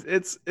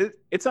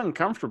 It's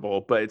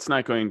uncomfortable, but it's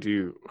not going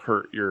to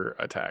hurt your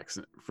attacks.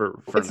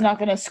 It's not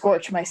going to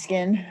scorch my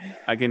skin.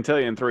 I can tell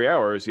you in 3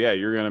 hours, yeah,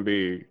 you're gonna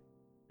be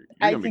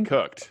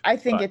cooked. I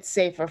think but- it's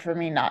safer for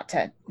me not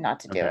to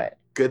do Okay. it.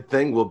 Good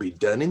thing we'll be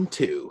done in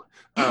 2.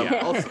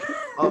 Yeah.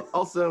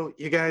 Also,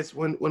 you guys,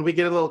 when we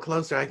get a little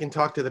closer, I can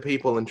talk to the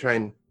people and try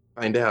and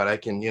find out. I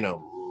can,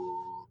 and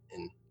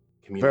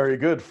communicate. Very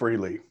good,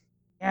 Freely.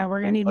 Yeah,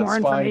 we're gonna need more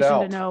Let's find information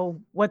to out. know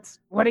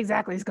what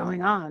exactly is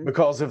going on.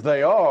 Because if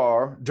they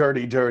are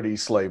dirty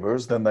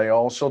slavers, then they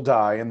all shall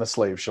die and the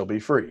slaves shall be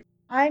free.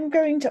 I'm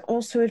going to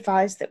also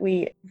advise that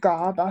we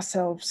garb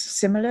ourselves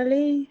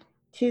similarly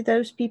to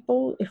those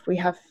people if we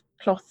have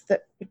cloth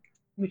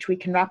which we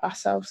can wrap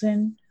ourselves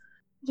in.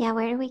 Yeah,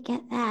 where do we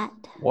get that?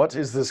 What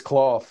is this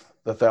cloth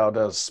that thou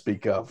dost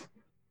speak of?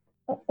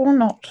 Or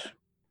not.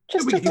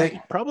 Just We a can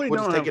take, Probably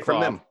we'll don't just take have it from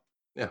cloth. them.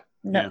 Yeah.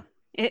 no,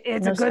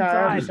 It's no a good thought.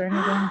 scarves or anything.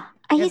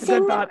 Are you It's a good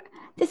saying that thought.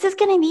 this is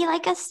going to be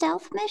like a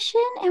stealth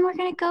mission and we're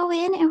going to go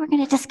in and we're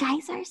going to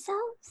disguise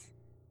ourselves?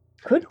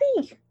 Could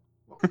be.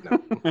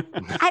 No.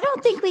 I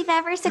don't think we've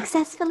ever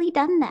successfully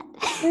done that.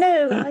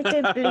 No, I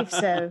don't believe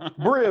so.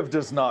 Briv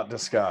does not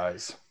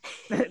disguise.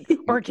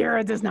 Or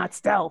Kira does not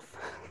stealth.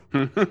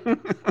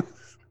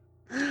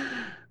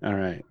 All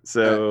right.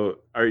 So,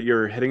 are you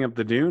heading up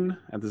the dune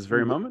at this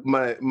very moment?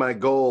 My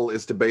goal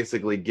is to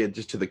basically get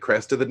just to the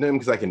crest of the dune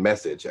because I can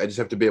message. I just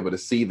have to be able to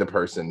see the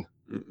person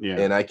Yeah.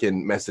 and I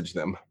can message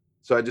them.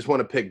 So I just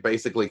want to pick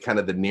basically kind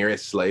of the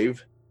nearest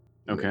slave.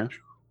 Okay.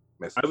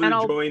 Message. I And will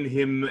I'll- join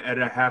him at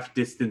a half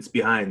distance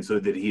behind so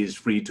that he is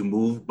free to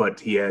move, but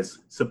he has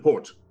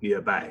support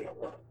nearby.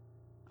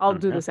 I'll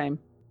do Okay. the same.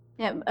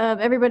 Yeah,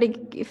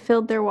 everybody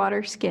filled their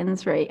water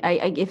skins, right?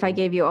 If I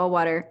gave you all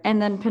water, and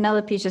then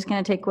Penelope's just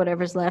gonna take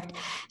whatever's left,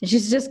 and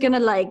she's just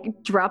gonna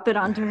like drop it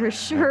onto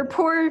her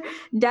poor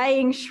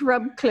dying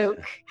shrub cloak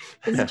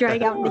that's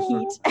drying out in the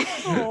heat.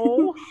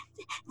 Oh,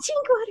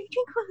 Drink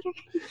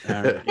water.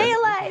 All right. Stay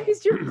alive.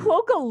 is your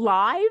cloak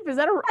alive? Is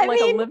that I a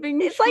mean,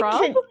 living It's shrub?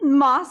 like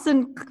moss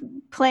and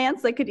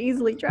plants that could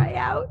easily dry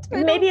out.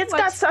 I Maybe don't it's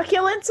got watch-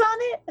 succulents on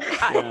it.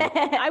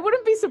 I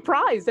wouldn't be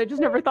surprised. I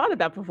just never thought of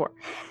that before.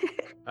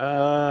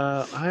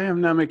 I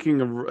am now making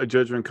a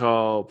judgment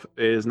call.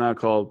 It is now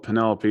called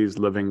Penelope's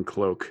living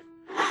cloak.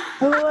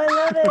 Oh, I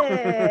love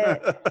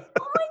it.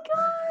 Oh my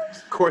gosh.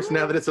 Of course,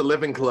 now that it's a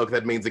living cloak,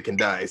 that means it can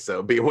die.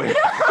 So beware.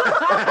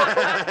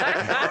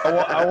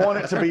 I want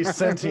it to be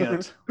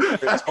sentient. It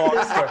talks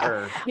to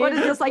her. What is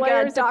Give this, like a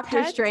players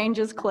Doctor pet?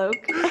 Strange's cloak?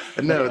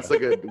 No, it's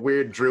like a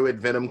weird druid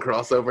venom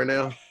crossover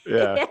now.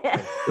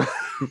 Yeah.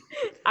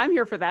 I'm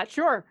here for that.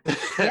 Sure.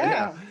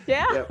 Yeah.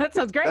 Yeah, Yep. that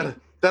sounds great.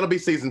 That'll be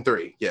season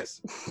 3.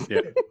 Yes.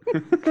 Yeah.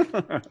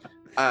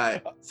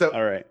 So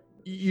All right.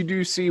 You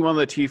do see one of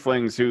the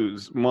tieflings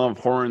whose one of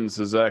horns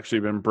has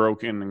actually been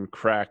broken and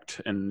cracked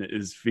and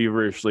is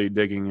feverishly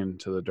digging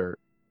into the dirt.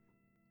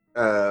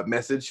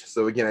 message.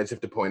 So again, I just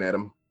have to point at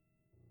him,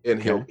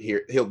 and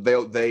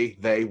Okay.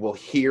 they will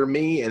hear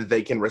me, and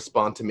they can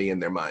respond to me in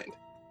their mind.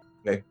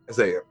 Okay, I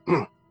say,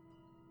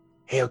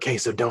 "Hey, okay,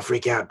 so don't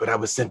freak out, but I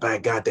was sent by a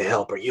god to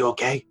help. Are you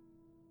okay?"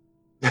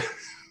 There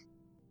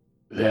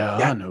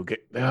Yeah.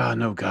 are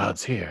no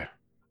gods here.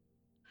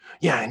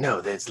 Yeah, I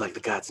know. That's like the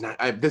god's not.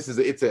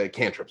 It's a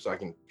cantrip, so I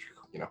can,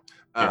 Yeah.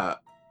 I'm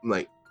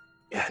like,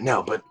 yeah,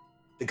 no, but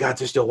the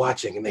gods are still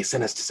watching, and they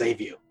sent us to save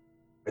you.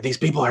 Are these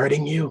people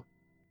hurting you?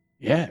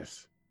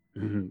 Yes.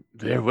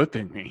 They're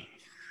whipping me.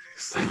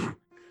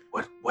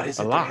 What is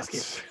A it? they're asking?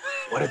 lot.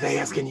 What are they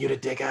asking you to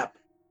dig up?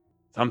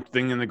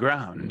 Something in the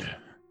ground,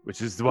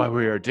 which is why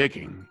we are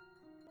digging.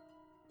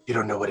 You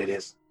don't know what it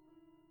is.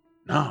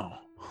 No.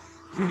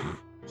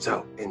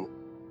 So, and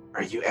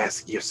are you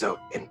asking you so?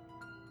 And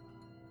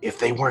if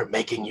they weren't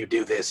making you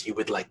do this, you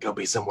would like go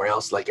be somewhere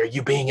else. Like, are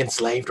you being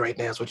enslaved right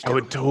now? Is what I you're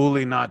would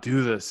totally not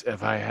do this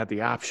if I had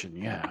the option.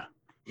 Yeah.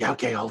 Yeah,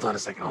 okay, hold on a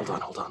second. Hold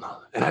on.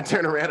 And I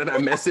turn around and I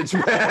message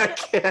back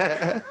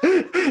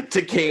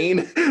to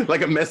Kane,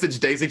 like a message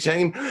daisy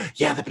chain.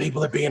 Yeah, the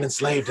people are being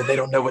enslaved and they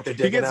don't know what they're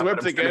He digging gets up.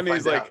 whipped I'm gonna again.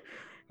 He's find like,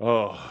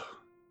 oh,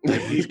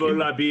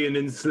 People are being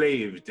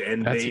enslaved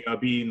and That's- they are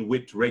being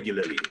whipped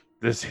regularly.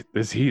 this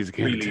he's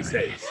getting Really to me.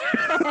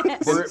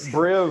 says.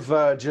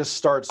 Briv just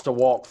starts to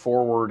walk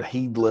forward,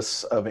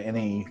 heedless of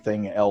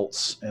anything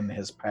else in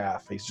his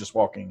path. He's just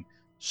walking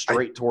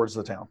straight towards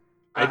the town.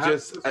 I I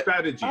just just- I-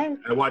 strategy.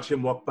 I watch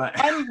him walk by.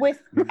 I'm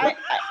with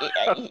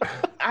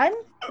I'm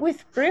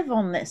with Briv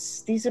on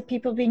this. These are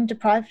people being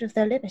deprived of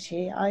their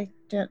liberty. I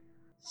don't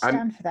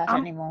stand for that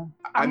anymore.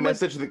 I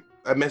message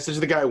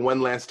the guy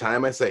one last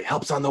time. I say,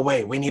 help's on the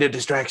way. We need a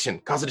distraction.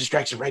 Cause a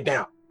distraction right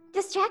now.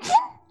 Distraction?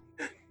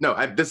 No,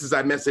 I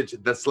message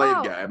the slave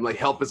Oh. guy. I'm like,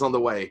 help is on the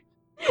way.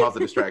 Cause a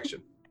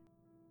distraction.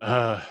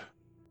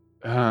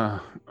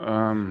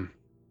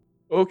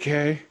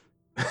 Okay.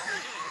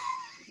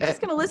 You're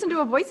just gonna listen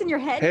to a voice in your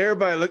head. Hey,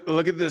 everybody,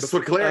 look at this. That's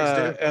what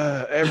clerics do.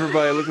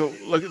 Everybody,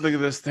 look at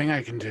this thing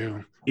I can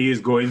do. He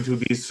is going to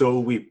be so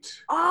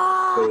whipped.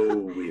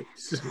 Oh,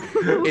 So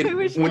whipped. I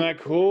wish- Isn't that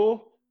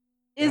cool?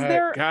 Is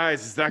there?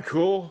 Guys? Is that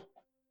cool?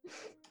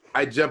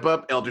 I jump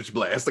up, Eldritch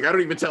Blast. Like, I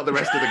don't even tell the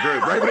rest of the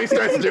group. Right when he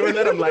starts doing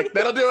that, I'm like,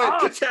 that'll do it.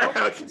 Ka-chow,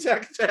 ka-chow,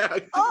 ka-chow.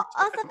 Oh,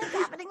 something's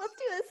happening. Let's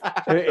do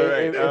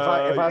this.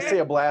 If I see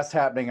a blast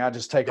happening, I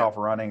just take off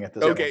running at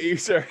this Okay, point. you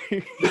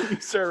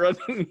start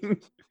running.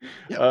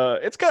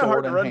 It's kind of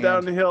hard Sword to in run hand.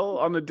 down the hill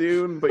on the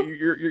dune, but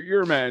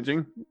you're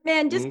managing.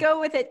 Man, just go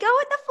with it. Go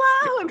with the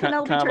flow. And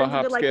Penelope Kind of a turns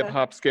hop, into like skip, a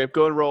hop, skip.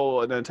 Go and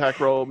roll an attack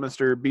roll,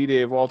 Mr. B.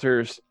 Dave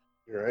Walters.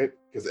 You're right.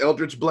 Because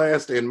Eldritch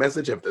Blast and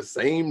Message have the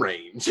same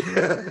range.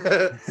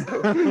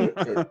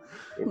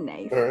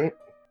 nice. All right.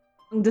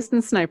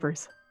 Distant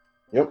snipers.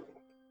 Yep.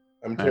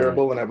 I'm All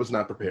terrible and I was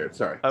not prepared.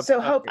 Sorry. So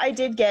Hope, I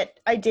did get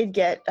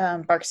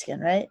Barkskin,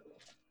 right?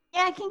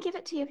 Yeah, I can give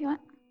it to you if you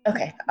want.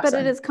 Okay, But awesome.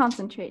 it is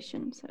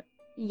concentration. So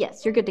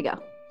Yes, you're good to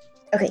go.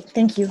 Okay,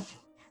 thank you.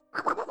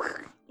 Are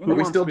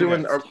we still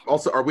doing?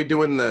 Are we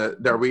doing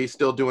Are we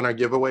still doing our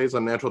giveaways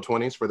on natural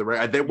 20s for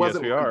the? There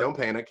wasn't. we are. Don't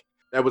panic.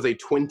 That was a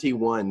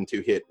 21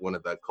 to hit one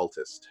of the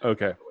cultists.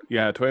 Okay.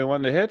 Yeah,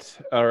 21 to hit.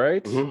 All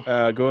right.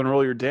 Go and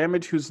roll your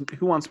damage.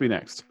 Who wants to be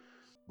next?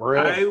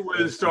 I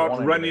will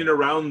start running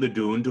around the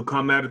dune to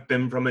come at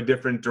them from a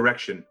different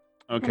direction.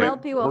 Okay.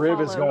 Penelope will Riv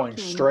is follow going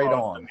Keen. straight The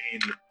on. main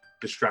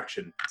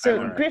distraction.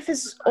 So Griff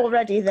is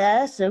already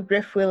there, so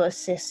Griff will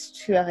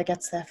assist whoever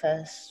gets there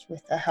first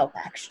with the help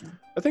action.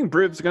 I think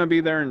Briv's going to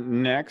be there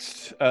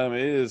next. It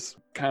is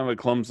kind of a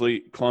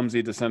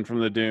clumsy descent from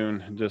the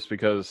dune, just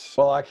because.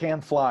 Well, I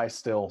can fly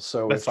still,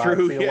 so That's if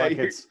true, I feel yeah, like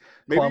you're- it's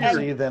maybe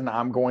clumsy, then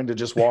I'm going to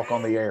just walk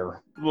on the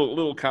air.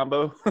 Little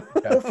combo.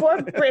 Before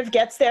Briv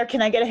gets there,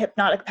 can I get a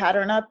hypnotic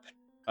pattern up?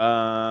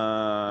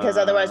 Because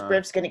otherwise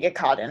Briv's going to get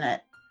caught in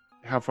it.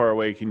 How far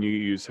away can you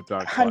use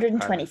hypnotic?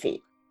 120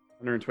 feet.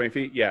 120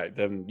 feet? Yeah,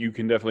 then you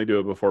can definitely do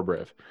it before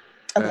Briv.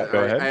 Okay.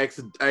 Go ahead. I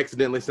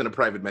accidentally sent a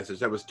private message.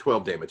 That was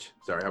 12 damage.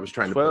 Sorry, I was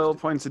trying to. 12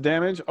 points of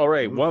damage. All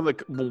right, one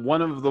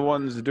of the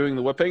ones doing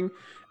the whipping,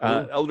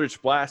 Eldritch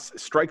Blast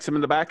strikes him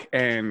in the back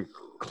and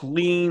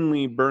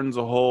cleanly burns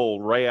a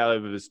hole right out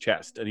of his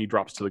chest, and he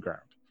drops to the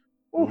ground.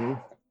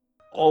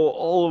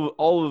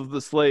 All of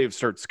the slaves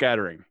start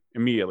scattering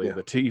immediately. Yeah.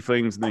 The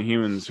tieflings and the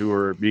humans who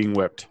are being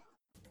whipped.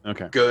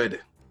 Okay. Good.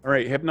 All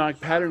right,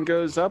 hypnotic pattern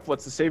goes up.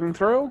 What's the saving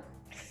throw?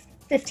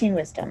 15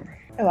 wisdom.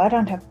 Oh, I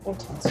don't have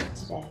portents for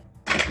today.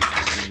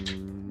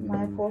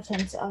 My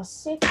portents are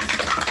 6,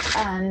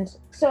 and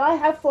so I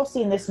have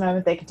foreseen this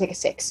moment they could take a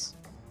 6.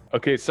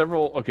 Okay,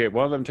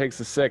 one of them takes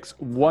a 6.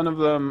 One of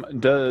them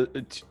does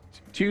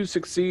 2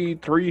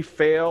 succeed, 3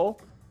 fail.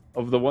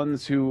 Of the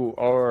ones who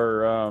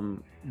are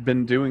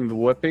been doing the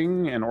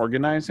whipping and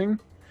organizing,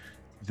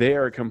 they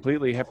are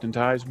completely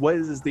hypnotized. What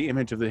is the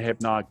image of the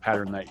hypnotic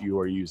pattern that you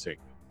are using?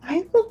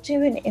 I will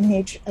do an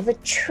image of a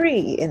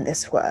tree in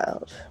this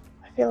world.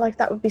 I feel like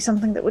that would be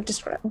something that would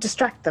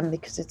distract them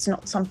because it's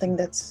not something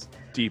that's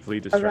Deeply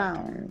distracting.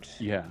 around.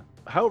 Yeah.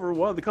 However,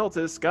 one of the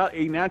cultists got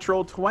a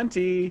natural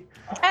 20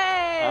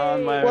 Hey!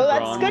 on my Well, that's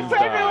bronze good for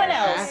die. everyone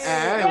else.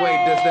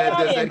 Wait, does that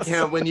Audience.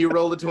 count when you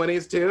roll the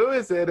 20s too?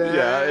 Is it?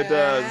 Yeah, it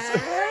does.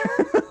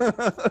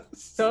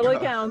 Totally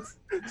counts.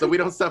 So we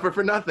don't suffer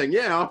for nothing.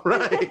 Yeah, all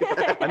right.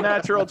 A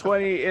natural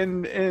 20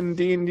 in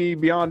D&D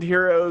Beyond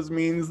Heroes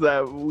means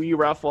that we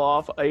raffle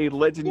off a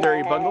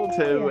legendary bundle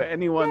to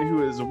anyone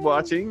who is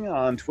watching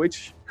on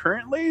Twitch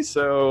currently.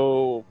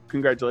 So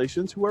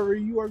congratulations, whoever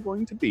you are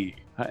going to be.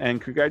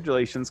 And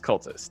congratulations,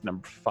 cultist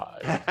number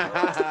 5.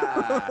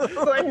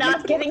 For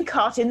not getting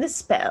caught in the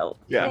spell.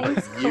 Yeah.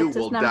 Thanks, You cultist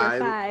will number die.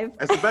 5.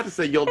 I was about to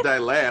say you'll die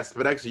last,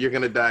 but actually you're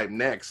going to die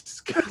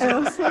next.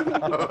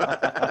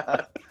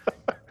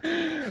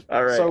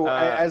 All right. So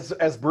as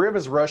Briv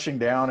is rushing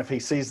down, if he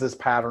sees this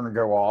pattern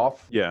go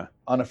off, yeah.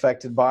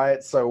 unaffected by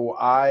it, so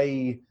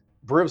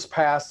Briv's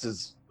past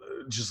is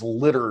just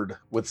littered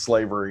with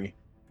slavery,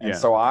 and Yeah.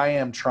 so I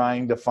am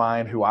trying to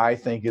find who I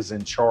think is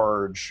in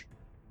charge,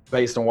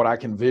 based on what I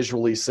can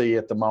visually see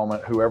at the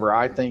moment. Whoever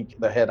I think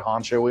the head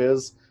honcho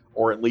is,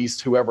 or at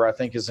least whoever I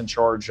think is in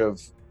charge of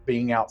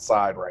being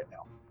outside right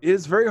now. It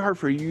is very hard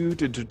for you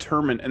to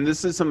determine, and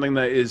this is something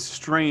that is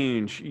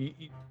strange.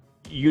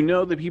 You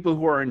know, the people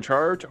who are in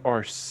charge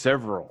are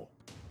several.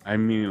 I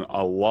mean,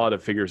 a lot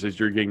of figures as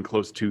you're getting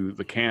close to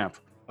the camp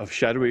of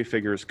shadowy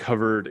figures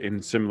covered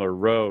in similar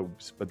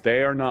robes, but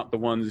they are not the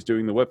ones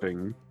doing the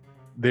whipping.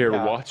 They're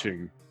Yeah.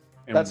 watching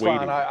and That's waiting.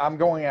 fine. I'm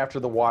going after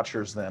the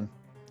watchers then.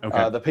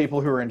 Okay. The people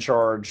who are in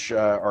charge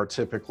are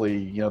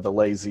typically, the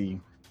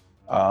lazy,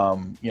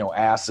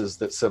 asses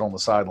that sit on the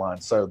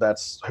sidelines. So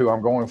that's who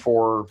I'm going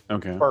for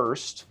Okay.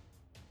 first.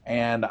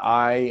 And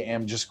I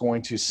am just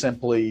going to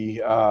simply,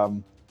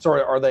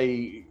 sorry, are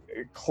they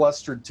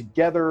clustered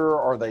together?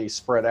 Are they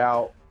spread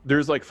out?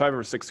 There's like 5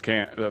 or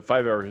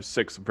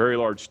 6 very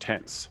large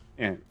tents,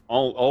 and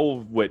all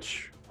of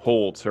which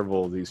hold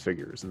several of these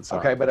figures inside.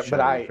 Okay, but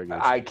shadowy figures.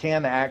 I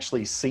can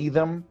actually see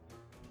them,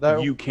 though.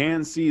 You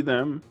can see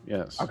them,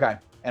 yes. Okay,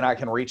 and I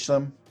can reach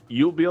them.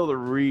 You'll be able to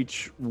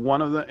reach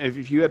one of them.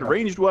 If you had a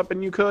ranged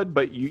weapon, you could,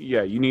 but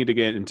you need to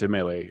get into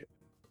melee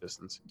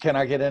distance. Can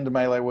I get into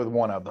melee with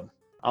one of them?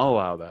 I'll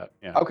allow that.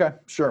 Yeah. Okay,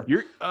 sure.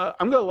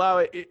 I'm gonna allow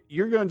it.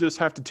 You're gonna just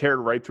have to tear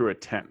right through a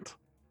tent.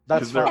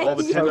 That's 'Cause they're fine. all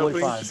the That's tent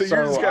totally openings, fine. So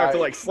you're just gonna have to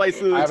like slice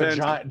through the I have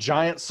tent. a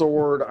giant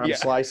sword. I'm Yeah.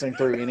 slicing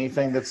through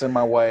anything that's in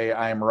my way.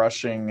 I am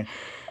rushing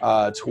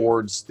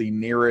towards the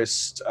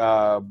nearest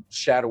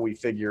shadowy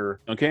figure.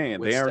 Okay, and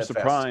with they are steadfast.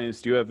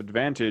 surprised. You have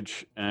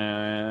advantage,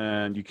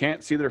 and you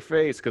can't see their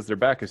face because their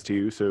back is to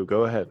you. So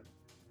go ahead.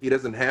 He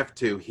doesn't have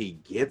to. He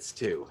gets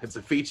to. It's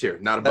a feature,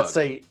 not a bug.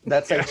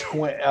 That's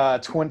a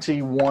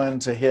 21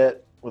 to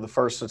hit with the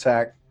first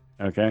attack.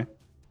 Okay,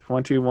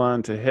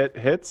 21 to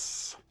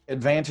hits.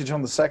 Advantage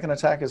on the second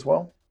attack as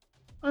well.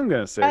 I'm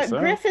gonna say so.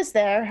 Griff is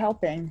there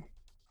helping.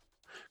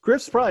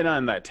 Griff's probably not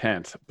in that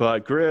tent,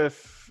 but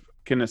Griff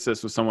can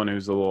assist with someone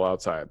who's a little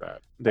outside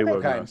that. They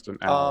would have Okay. missed an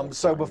hour.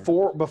 So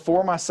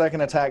before my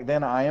second attack,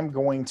 then I am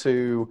going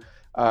to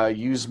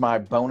use my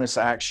bonus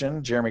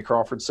action. Jeremy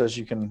Crawford says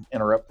you can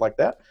interrupt like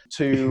that.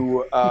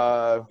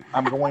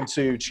 I'm going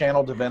to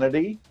channel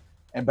divinity,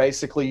 and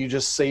basically you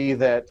just see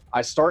that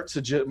I start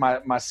to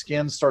my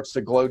skin starts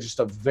to glow just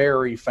a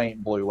very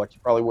faint blue, like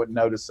you probably wouldn't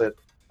notice it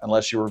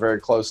unless you were very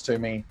close to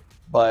me.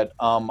 But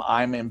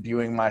I'm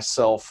imbuing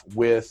myself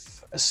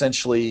with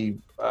essentially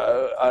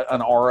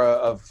an aura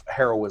of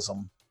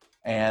heroism,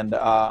 and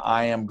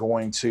I am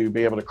going to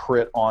be able to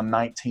crit on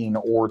 19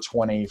 or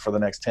 20 for the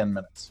next 10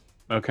 minutes.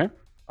 Okay.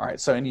 All right.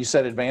 So, and you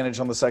said advantage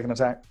on the second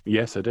attack?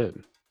 Yes, I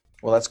did.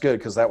 Well, that's good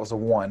because that was a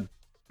 1.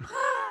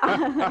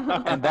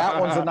 And that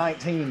one's a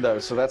 19, though,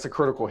 so that's a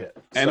critical hit.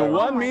 And So- a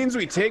 1 means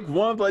we take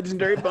one of the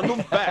legendary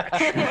bundles back.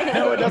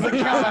 No, it doesn't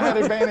count. I had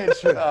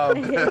advantage. All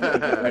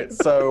right,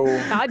 so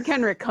Todd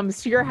Kenrick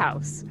comes to your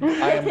house.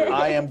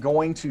 I am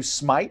going to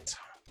smite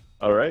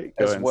All right.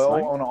 Go as ahead and well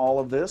smite. on all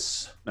of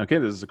this. Okay,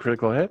 this is a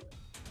critical hit.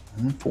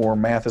 For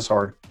math is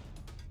hard.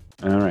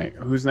 All right.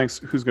 Who's next?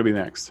 Who's going to be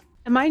next?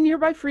 Am I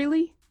nearby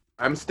freely?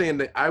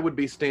 I would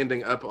be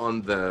standing up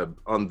on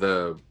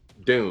the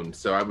dune,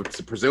 so I would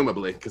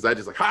presumably, because I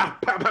just like ha,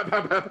 pow, pow,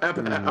 pow, pow,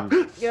 pow,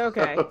 pow. Yeah,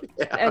 okay. So,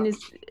 yeah.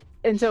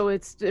 And so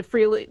it's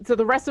freely. So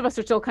the rest of us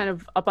are still kind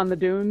of up on the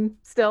dune.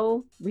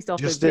 Still, we still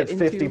have Just to did get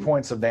 50 into...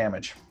 points of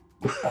damage.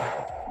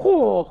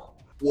 Oh,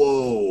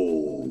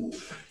 Whoa.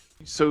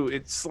 So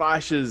it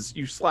slashes,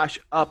 you slash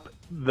up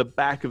the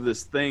back of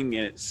this thing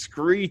and it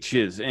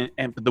screeches, and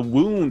but the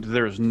wound,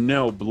 there's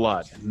no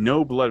blood.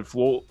 No blood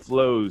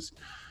flows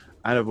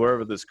out of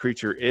wherever this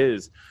creature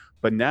is.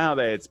 But now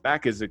that its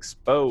back is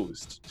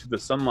exposed to the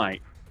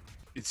sunlight,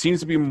 it seems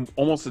to be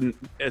almost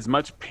as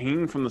much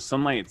pain from the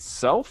sunlight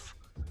itself.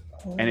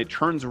 And it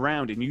turns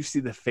around and you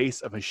see the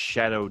face of a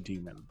shadow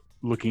demon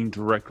looking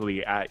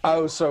directly at you.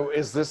 Oh, so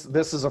is this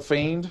is a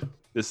fiend?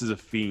 This is a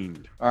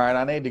fiend. All right,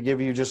 I need to give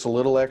you just a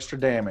little extra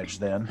damage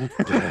then.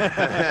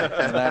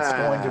 And that's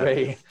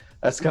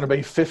going to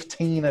be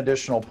 15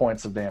 additional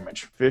points of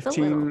damage.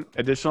 15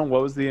 additional.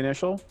 What was the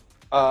initial?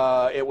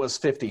 It was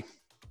 50.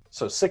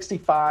 So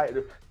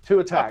 65, 2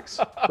 attacks,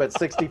 but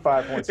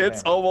 65 points of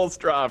It's damage. almost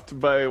dropped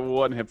by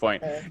 1 hit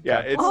point. Yeah,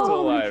 it's Oh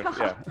still my alive.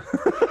 God.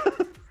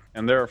 Yeah.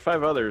 And there are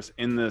 5 others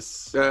in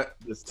this tent.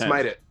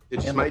 Smite it.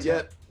 Did you In smite the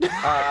yet?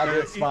 I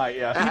did smite,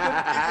 yeah.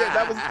 Yeah,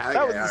 that was Okay, the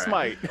all right.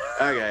 smite.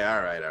 Okay,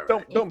 all right.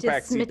 Don't just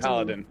backseat smitten.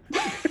 paladin.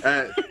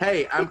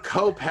 Hey, I'm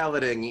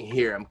co-palading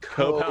here. I'm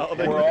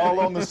Co-paladin. We're all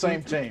on the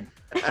same team.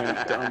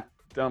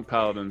 Don't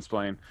paladins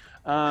playing.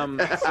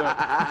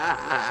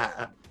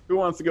 So who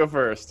wants to go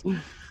first?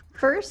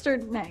 First or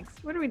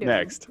next? What are we doing?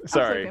 Next. I'll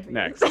Sorry, take it.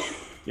 next.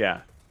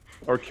 Yeah.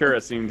 Or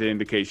Kira seemed to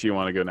indicate she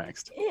want to go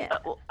next. Yeah.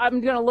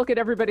 I'm gonna look at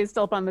everybody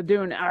still up on the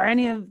dune. Are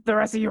any of the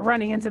rest of you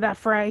running into that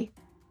fray?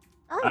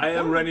 Oh, I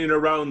am running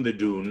around the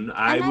dune.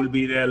 I will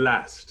be there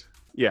last.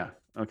 Yeah.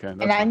 Okay.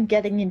 That's And I'm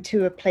getting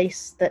into a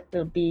place that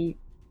will be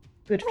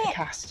good for Wait,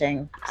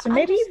 casting. So I'm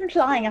maybe just- even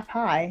flying up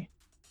high.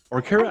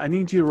 Or Kira, I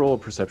need you to roll a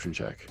perception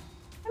check.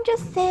 I'm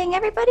just saying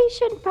everybody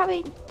should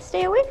probably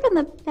stay away from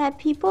the bad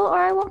people or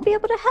I won't be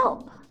able to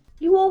help.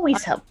 You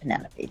always help,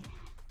 Penelope.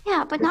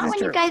 Yeah, but This not is when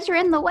you true. guys are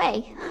in the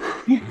way.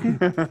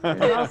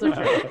 That's also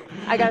true.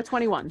 I got a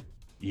 21.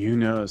 You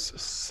notice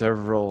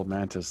several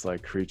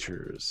mantis-like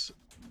creatures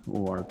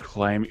who have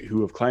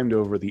climbed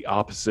over the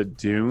opposite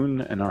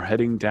dune and are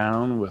heading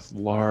down with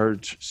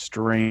large,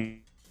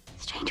 strange.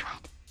 Strange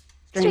what?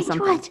 Strange Strange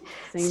something. what?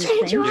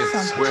 Strange what?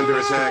 Yes, we're under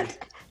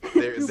attack.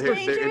 Stranger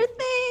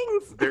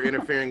things. They're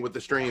interfering with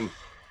the stream.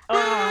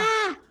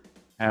 Ah!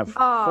 Have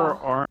Oh. 4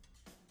 arms.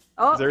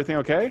 Oh, Is everything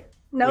okay?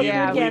 no,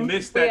 Yeah, We again.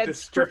 missed We that had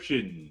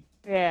description.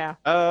 Yeah.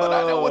 Oh, But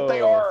I know what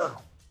they are.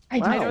 I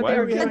Wow, do know why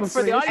they're are we good. having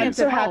For the this I'm audience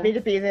so at home. happy to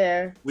be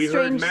there. We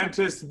Strange- heard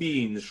mantis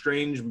beings,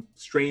 strange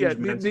Yeah,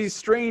 mantis. these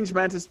strange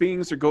mantis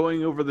beings are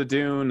going over the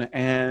dune,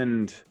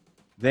 and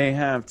they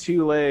have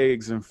 2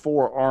 legs and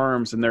 4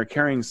 arms, and they're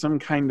carrying some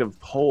kind of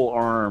pole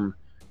arm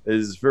that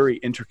is very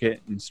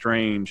intricate and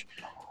strange.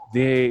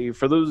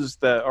 For those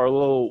that are a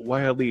little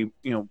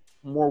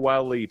more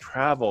wildly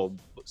traveled,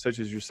 such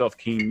as yourself,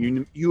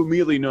 Keen, you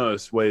immediately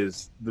notice what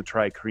is the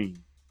tricrine.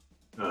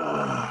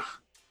 Ugh.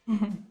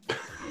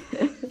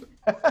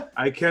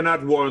 I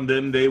cannot warn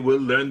them. They will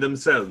learn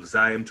themselves.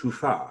 I am too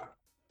far.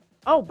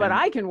 Oh, but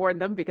I can warn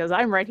them because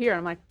I'm right here.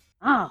 I'm like,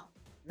 oh,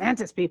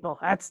 mantis people.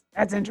 That's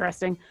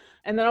interesting.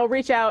 And then I'll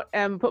reach out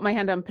and put my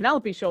hand on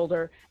Penelope's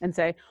shoulder and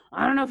say,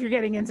 I don't know if you're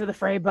getting into the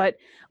fray, but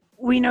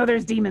we know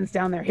there's demons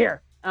down there.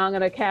 Here, I'm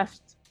going to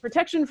cast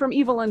protection from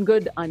evil and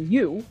good on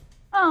you.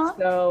 Aw.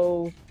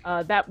 So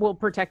that will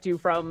protect you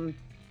from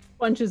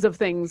bunches of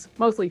things,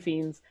 mostly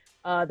fiends.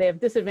 They have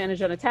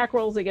disadvantage on attack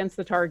rolls against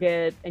the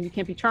target, and you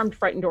can't be charmed,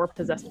 frightened, or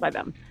possessed by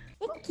them.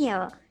 Thank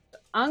you.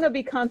 I'm going to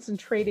be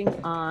concentrating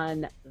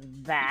on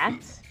that.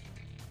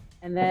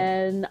 And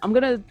then I'm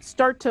going to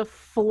start to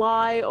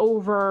fly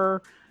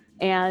over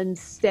and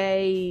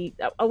stay.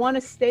 I want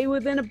to stay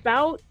within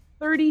about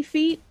 30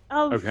 feet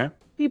of Okay.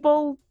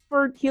 people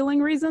for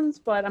healing reasons,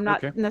 but I'm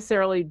not Okay.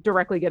 necessarily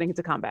directly getting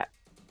into combat.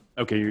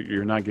 Okay,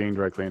 you're not getting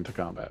directly into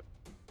combat.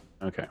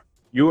 Okay.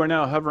 You are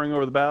now hovering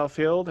over the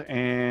battlefield,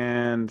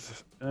 and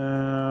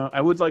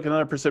I would like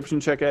another perception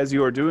check as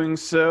you are doing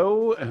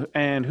so.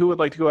 And who would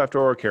like to go after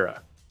Orkira?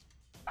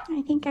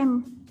 I think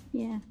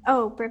yeah.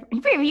 Oh, Briv,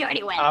 you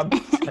already went.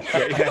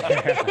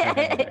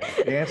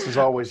 The answer is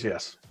always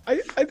yes.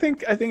 I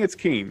think it's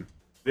Keen.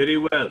 Very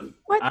well.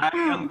 What? I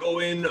am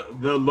going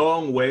the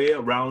long way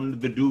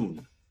around the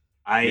dune.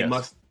 I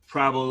must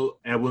travel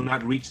and will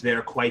not reach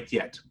there quite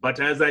yet.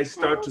 But as I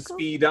start to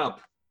speed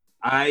up,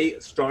 I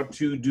start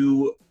to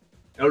do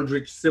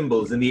eldritch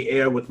symbols in the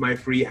air with my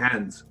free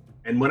hands.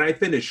 And when I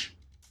finish,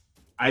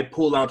 I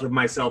pull out of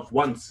myself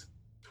once,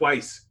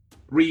 twice,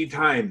 3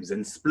 times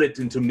and split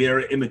into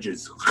mirror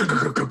images.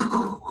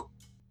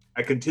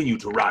 I continue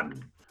to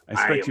run. I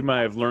expect you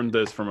might have learned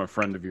this from a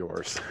friend of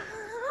yours.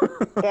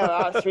 There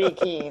are 3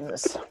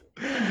 Keens.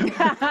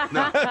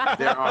 No,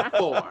 there are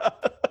 4.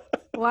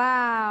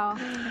 Wow.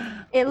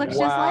 It looks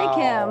just like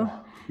him.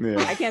 Yeah.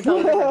 I can't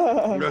tell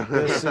the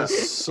difference. This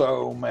is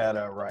so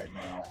meta right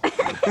now.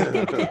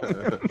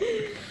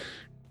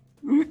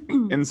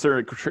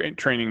 Insert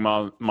training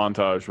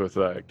montage with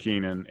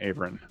Keen and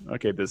Averin.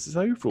 Okay, this is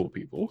how you fool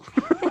people.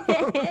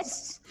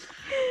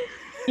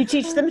 You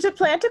teach them to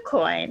plant a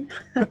coin.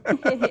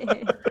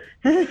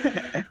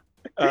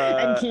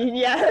 And Keen,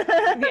 yeah.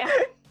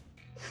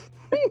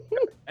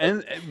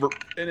 And But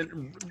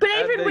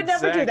Averin would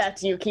never do that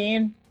to you,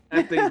 Keen.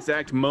 At the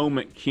exact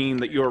moment, Keen,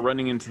 that you are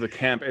running into the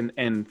camp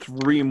and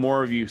 3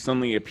 more of you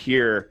suddenly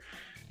appear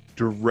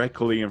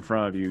directly in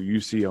front of you,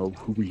 you see a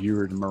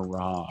weird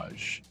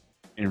mirage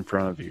in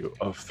front of you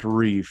of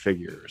 3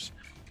 figures.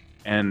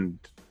 And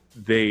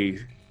they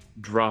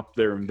drop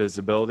their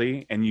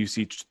invisibility, and you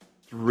see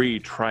 3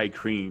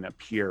 Tri-Kreen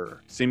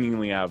appear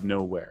seemingly out of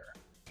nowhere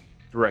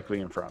directly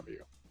in front of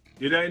you.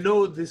 Did I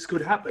know this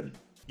could happen?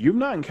 You've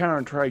not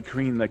encountered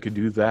Tri-Kreen that could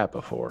do that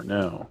before,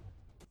 no.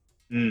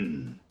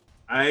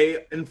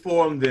 I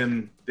informed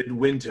them that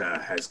winter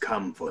has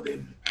come for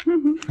them.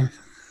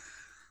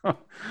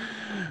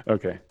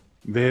 Okay.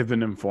 They have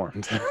been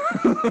informed.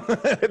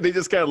 They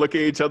just kind of look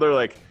at each other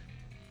like,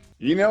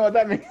 you know what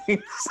that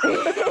means?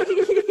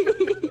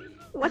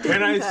 What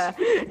does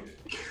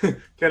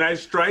Can I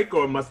strike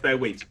or must I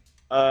wait?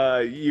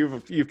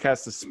 You've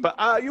cast a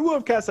spell. You would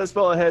have cast that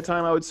spell ahead of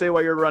time, I would say,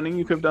 while you're running.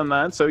 You could have done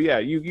that. So yeah,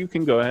 you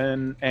can go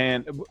ahead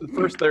and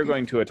first they're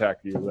going to attack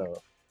you though,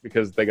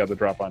 because they got the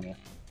drop on you.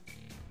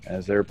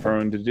 As they're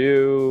prone to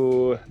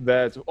do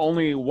that,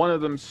 only one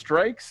of them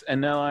strikes, and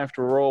now I have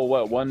to roll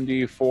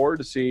 1d4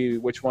 to see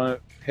which one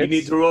hits. You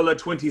need to roll a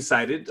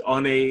 20-sided.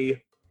 On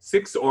a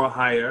 6 or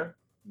higher,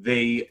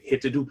 they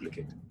hit a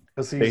duplicate.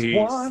 Because he's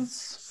once,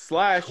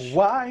 slash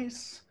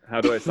twice, how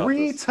do I stop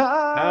 3 this?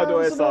 times. How do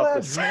I stop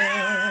this?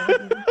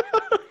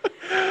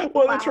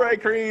 Well, the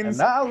Tri-Kreens.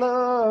 And I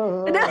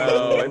love.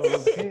 Oh,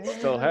 it's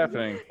still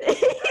happening.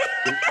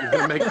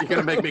 You're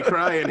gonna make me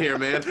cry in here,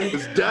 man.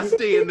 It's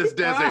dusty in this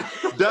desert.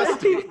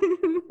 Dusty.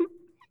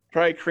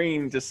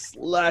 Tri-Kreen just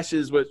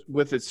slashes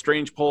with its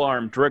strange pole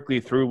arm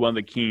directly through one of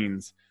the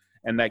Keens,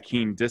 and that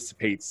Keen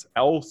dissipates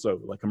also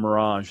like a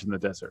mirage in the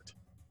desert.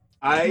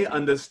 I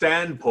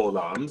understand pole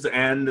arms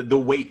and the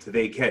weight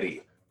they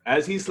carry.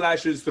 As he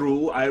slashes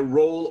through, I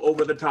roll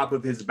over the top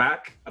of his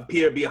back,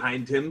 appear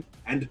behind him,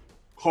 and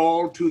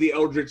call to the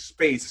eldritch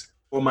space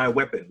for my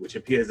weapon, which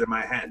appears in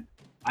my hand.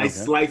 I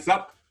slice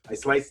up, I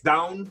slice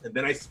down, and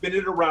then I spin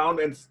it around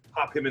and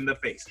pop him in the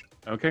face.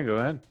 Okay, go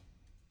ahead.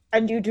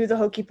 And you do the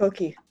hokey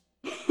pokey.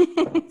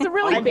 It's a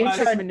really I'm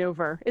basic class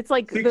maneuver. It's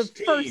like 16.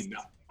 the first.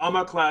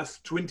 Armor class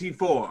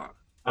 24.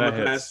 That Armor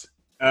hits.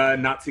 class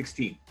not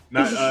 16.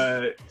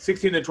 Not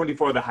 16 and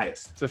 24 are the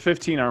highest. It's a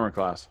 15 armor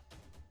class.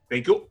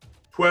 Thank you.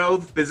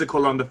 12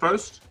 physical on the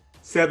first,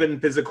 7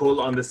 physical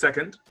on the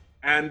second,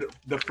 and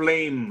the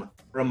flame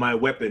from my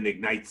weapon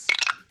ignites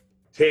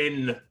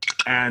 10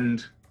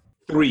 and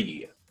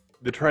 3.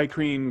 The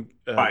Tri-Kreen,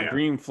 the Fire.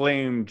 green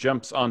flame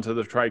jumps onto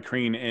the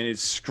Tri-Kreen and it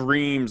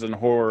screams in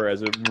horror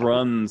as it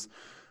runs,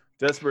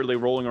 desperately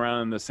rolling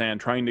around in the sand,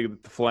 trying to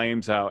get the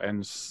flames out, and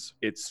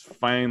it's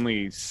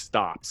finally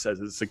stops as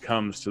it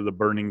succumbs to the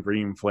burning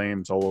green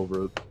flames all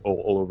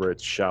over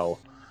its shell.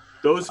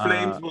 Those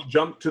flames will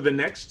jump to the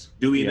next,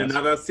 doing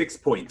another 6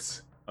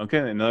 points.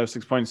 Okay, another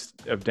 6 points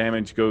of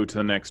damage go to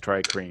the next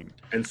Tri-Kreen.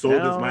 And so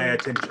does my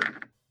attention.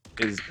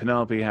 Is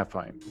Penelope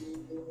Halfine?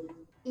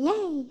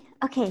 Yay!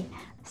 Okay,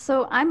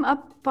 so I'm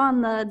up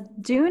on the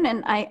dune,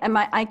 and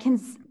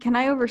can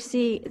I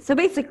oversee? So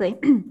basically,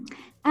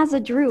 as a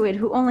druid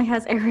who only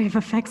has area of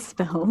effect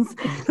spells,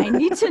 I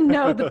need to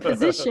know the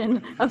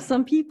position of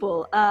some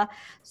people.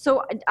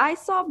 So I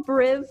saw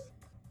Briv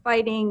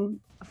fighting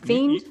a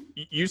fiend.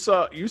 You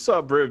saw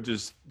Briv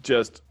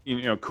just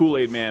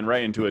Kool-Aid Man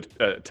right into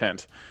a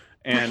tent.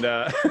 And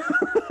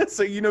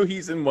so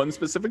he's in one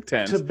specific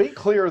tent. To be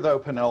clear, though,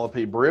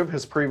 Penelope, Briv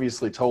has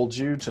previously told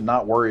you to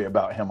not worry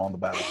about him on the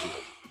battlefield.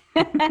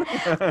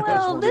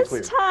 Well,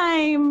 this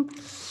time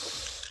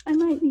I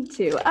might need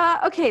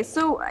to. Okay,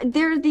 so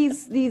there are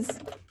these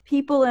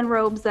people in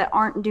robes that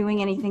aren't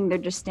doing anything; they're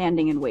just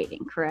standing and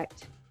waiting.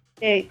 Correct?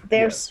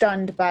 They're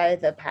stunned by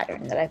the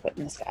pattern that I put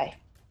in the sky.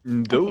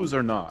 Those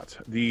are not.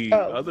 The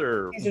Oh,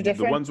 other, these are the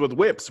different? ones with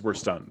whips were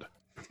stunned.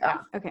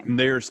 Okay. And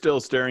they're still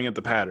staring at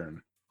the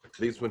pattern.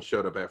 These ones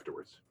showed up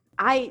afterwards.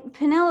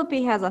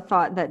 Penelope has a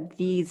thought that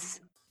these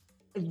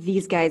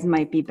guys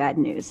might be bad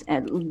news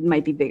and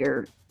might be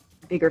bigger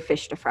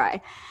fish to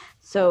fry.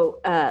 So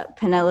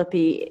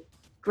Penelope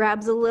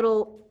grabs a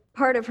little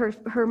part of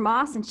her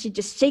moss and she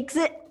just shakes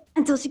it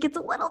until she gets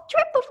a little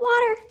drip of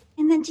water.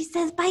 And then she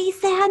says, Paise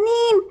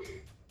Hanin.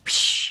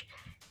 Psh.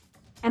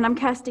 And I'm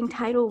casting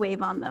Tidal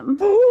Wave on them.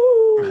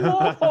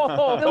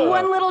 The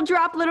one little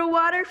droplet of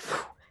water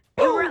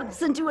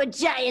erupts into a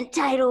giant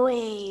tidal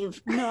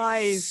wave.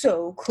 Nice.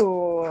 So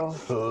cool.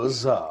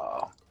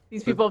 Huzzah.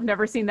 These people have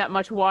never seen that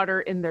much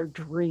water in their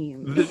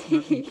dreams.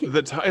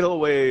 The tidal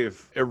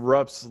wave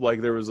erupts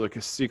like there was like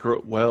a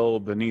secret well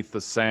beneath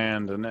the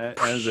sand, and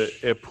as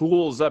it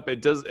pools up,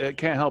 it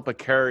can't help but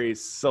carry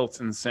silt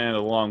and sand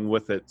along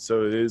with it.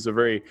 So it is a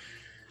very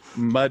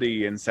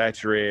muddy and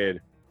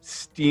saturated,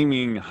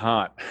 steaming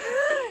hot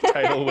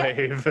tidal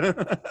wave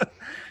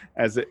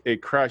as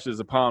it crashes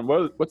upon.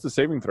 What's the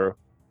saving throw?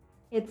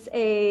 It's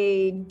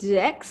a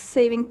Dex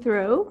saving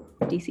throw,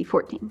 DC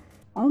 14.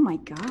 Oh my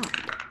god.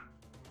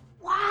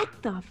 What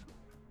the?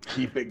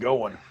 Keep it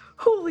going.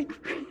 Holy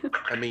crap.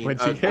 I mean,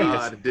 What'd you get?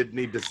 God did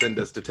need to send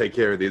us to take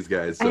care of these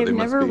guys. So I have they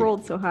must never be.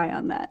 rolled so high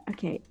on that.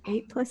 Okay,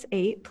 8 plus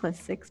 8 plus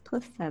 6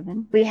 plus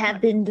 7. We have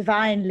been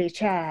divinely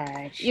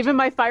charged. Even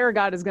my fire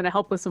god is going to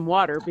help with some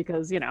water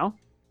because,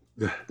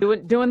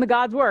 doing the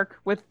god's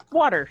work with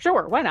water.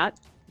 Sure, why not?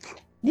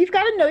 You've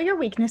got to know your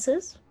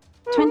weaknesses.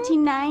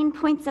 29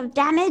 points of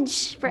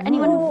damage for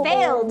anyone who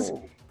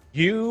failed.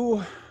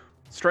 You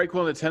strike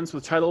one of the tents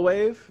with tidal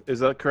wave. Is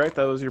that correct?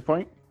 That was your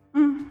point?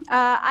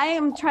 I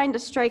am trying to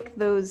strike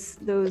those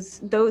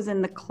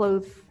in the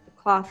cloth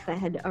that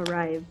had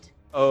arrived.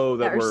 Oh,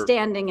 That that are were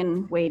standing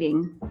and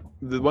waiting.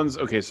 the ones.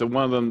 Okay, so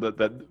one of them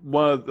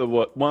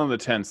one of the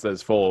tents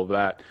that's full of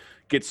that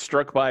gets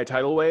struck by a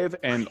tidal wave,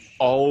 and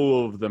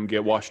all of them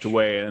get washed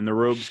away, and the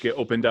robes get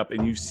opened up,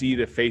 and you see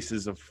the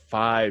faces of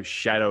 5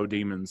 shadow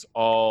demons,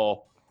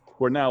 all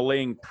who are now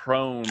laying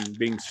prone,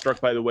 being struck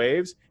by the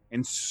waves,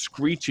 and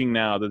screeching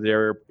now that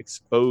they're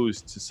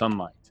exposed to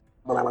sunlight.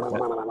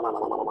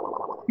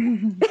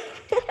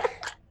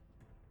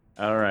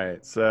 All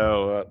right,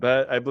 so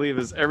that I believe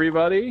is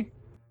everybody.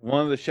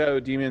 One of the shadow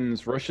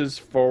demons rushes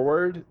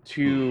forward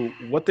to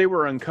what they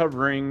were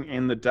uncovering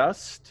in the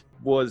dust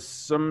was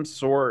some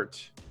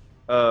sort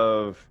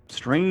of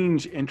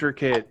strange,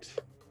 intricate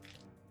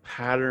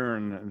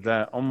pattern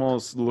that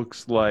almost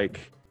looks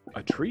like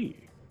a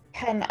tree.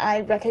 Can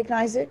I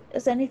recognize it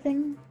as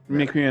anything?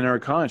 Make me an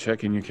Arcana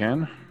check, and you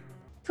can.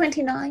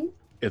 29.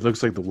 It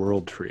looks like the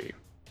world tree.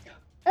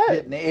 Oh,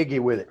 Getting eggy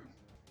with it.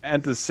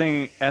 At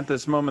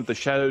this moment, the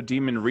shadow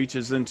demon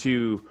reaches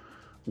into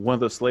one of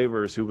the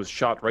slavers who was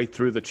shot right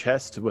through the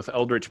chest with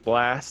Eldritch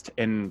Blast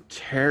and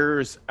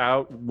tears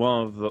out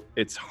one of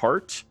its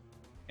heart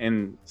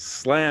and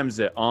slams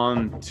it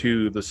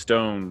onto the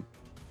stone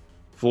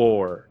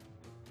floor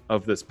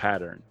of this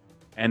pattern.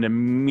 And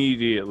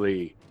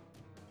immediately,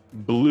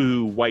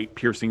 blue, white,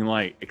 piercing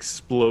light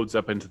explodes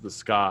up into the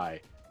sky,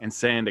 and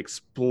sand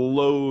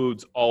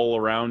explodes all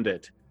around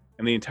it.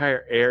 And the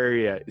entire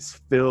area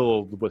is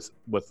filled with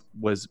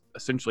was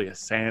essentially a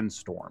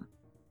sandstorm.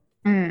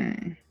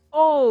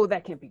 Oh,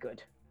 that can't be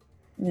good.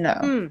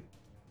 No.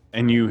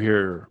 And you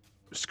hear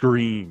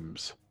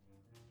screams,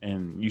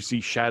 and you see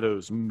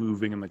shadows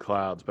moving in the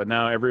clouds. But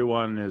now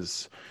everyone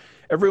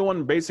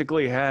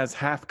basically has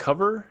half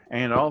cover,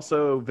 and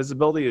also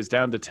visibility is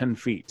down to 10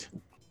 feet.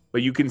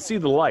 But you can see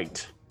the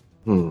light.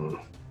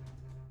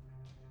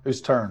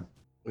 Whose turn?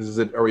 Is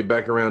it? Are we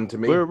back around to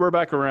me? We're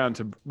back around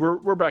to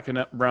we're back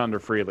around to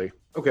Freely.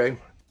 Okay.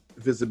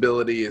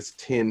 Visibility is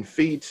 10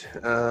 feet. They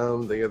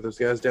got those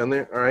guys down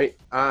there. All right.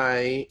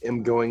 I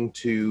am going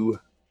to.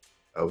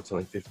 Oh, it's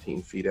only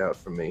 15 feet out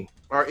from me.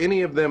 Are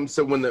any of them?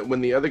 So when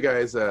the other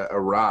guys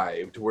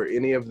arrived, were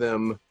any of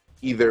them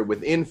either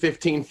within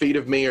 15 feet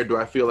of me, or do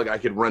I feel like I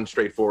could run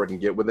straight forward and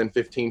get within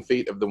 15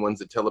 feet of the ones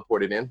that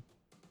teleported in?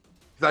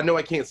 Because I know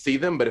I can't see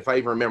them, but if I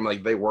even remember,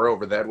 like they were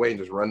over that way and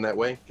just run that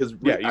way. Because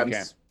Yeah, you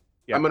can.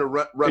 Yeah. I'm gonna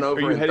run over.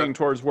 Are you and heading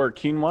towards where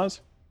Keen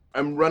was?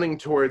 I'm running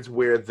towards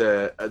where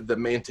the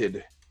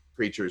manted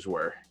creatures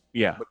were.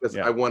 Yeah. Because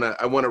yeah. I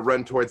wanna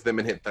run towards them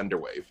and hit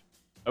Thunderwave.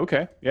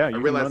 Okay. Yeah. I You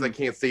realize can I run.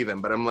 can't see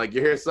them, but I'm like,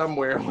 you're here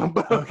somewhere.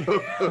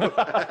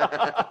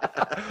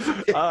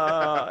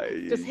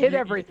 Just hit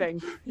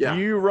everything. Yeah.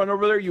 You run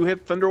over there, you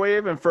hit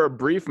Thunderwave, and for a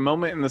brief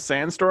moment in the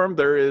sandstorm,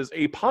 there is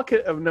a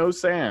pocket of no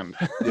sand.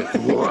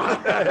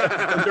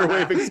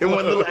 Thunderwave and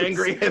one little explodes.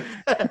 angry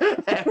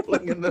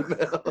halfling in the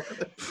middle.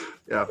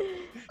 Yeah.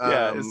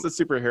 Yeah, it's the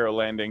superhero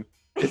landing.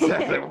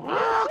 exactly.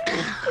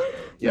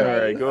 Yeah. All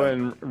right, go ahead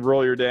and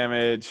roll your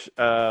damage.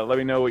 Let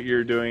me know what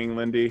you're doing,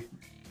 Lindy.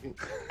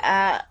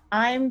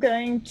 I'm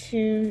going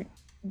to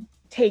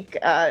take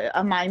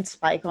a mind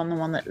spike on the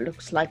one that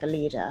looks like a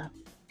leader.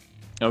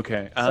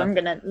 Okay. So I'm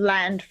going to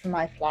land for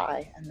my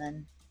fly and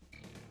then.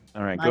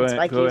 All right, Mind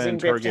Spike go ahead using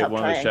and Grip to target help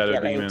one of the shadow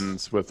triangulate.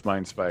 demons with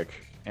Mind Spike.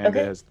 and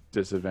Okay. it has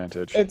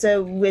disadvantage. It's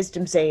a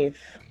wisdom save.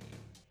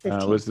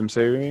 15. Wisdom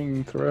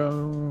saving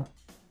throw.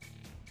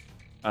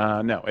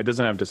 No, it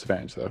doesn't have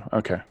disadvantage though.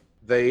 Okay.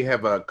 They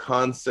have a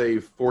con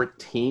save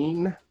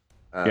 14.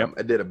 Yep.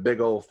 I did a big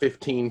old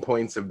 15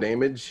 points of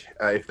damage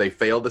if they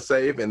fail to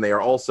save, and they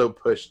are also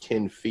pushed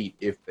 10 feet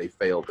if they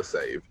fail to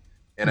save.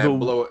 And I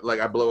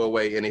blow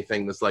away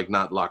anything that's like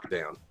not locked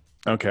down.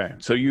 Okay.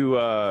 So you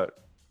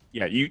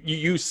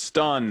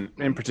stun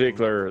in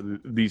particular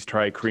these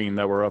Tri-Kreen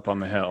that were up on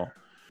the hill.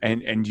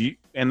 And you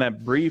in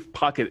that brief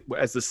pocket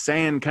as the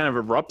sand kind of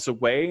erupts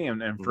away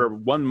and for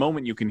one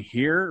moment you can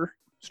hear,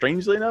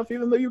 strangely enough,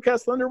 even though you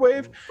cast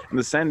Thunderwave and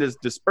the sand is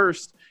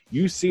dispersed,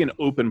 you see an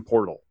open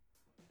portal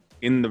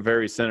in the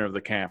very center of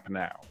the camp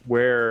now,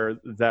 where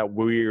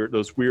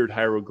those weird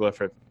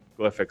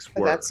hieroglyphics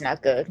were. That's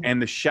not good.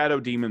 And the shadow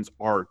demons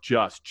are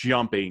just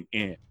jumping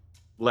in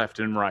left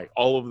and right.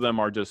 All of them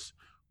are just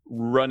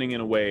running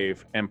in a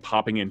wave and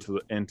popping into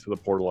the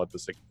portal at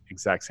the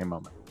exact same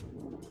moment.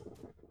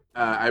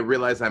 I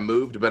realize I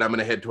moved, but I'm going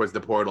to head towards the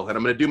portal, and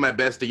I'm going to do my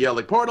best to yell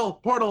like, portal,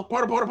 portal,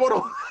 portal, portal,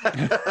 portal.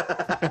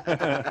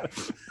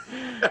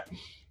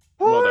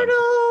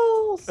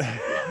 Portals!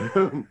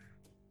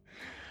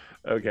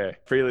 Okay,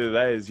 Freely,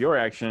 that is your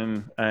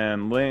action.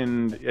 And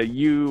Lynn,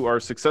 you are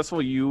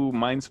successful. You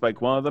mind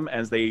spike one of them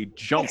as they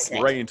jump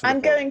Excellent. right into the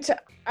I'm portal. going to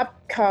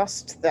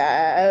upcast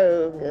that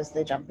as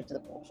they jump into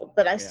the portal,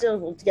 but I still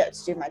will get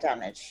to do my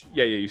damage.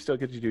 Yeah, you still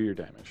get to do your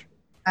damage.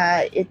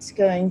 It's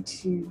going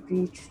to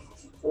be...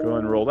 Go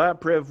and roll that.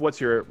 Priv,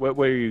 what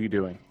are you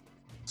doing?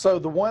 So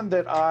the one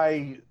that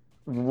I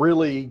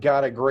really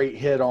got a great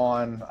hit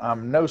on,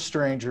 I'm no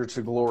stranger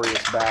to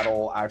glorious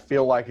battle. I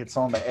feel like it's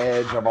on the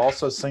edge. I've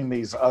also seen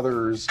these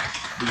others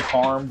be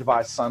harmed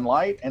by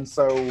sunlight. And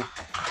so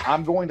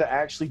I'm going to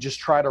actually just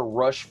try to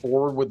rush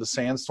forward with the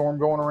sandstorm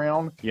going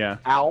around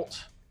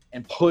out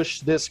and push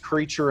this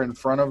creature in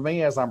front of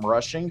me as I'm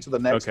rushing to the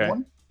next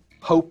one,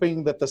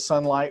 hoping that the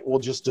sunlight will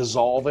just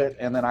dissolve it.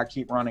 And then I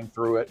keep running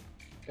through it.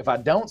 If I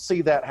don't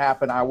see that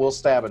happen, I will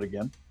stab it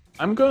again.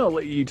 I'm going to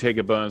let you take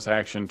a bonus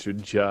action to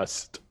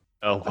just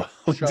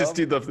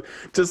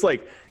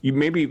like you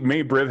maybe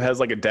Briv has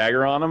like a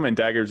dagger on him and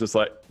dagger's just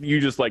like you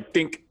just like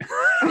think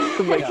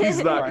like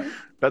he's not right.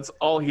 That's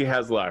all he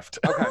has left.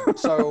 Okay,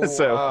 so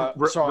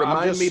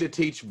remind me to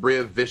teach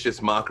Briv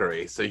vicious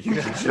mockery so you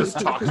can just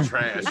talk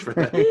trash for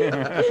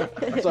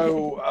that.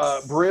 So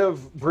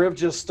Briv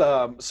just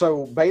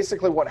so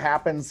basically what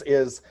happens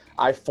is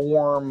I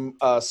form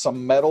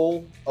some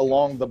metal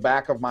along the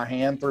back of my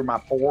hand through my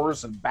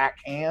pores and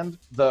backhand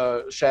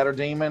the Shadow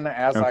Demon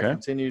as I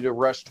continue to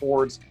rush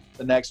towards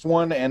the next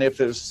one. And if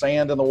there's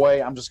sand in the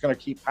way, I'm just going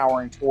to keep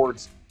powering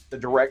towards the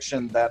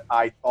direction that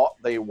I thought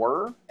they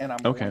were. And I'm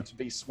going to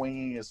be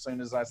swinging as soon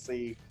as I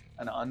see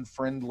an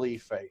unfriendly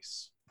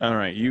face. All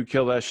right, you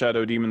kill that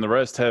Shadow Demon. The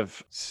rest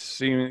have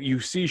seen, you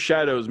see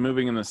shadows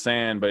moving in the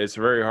sand, but it's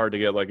very hard to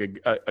get like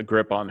a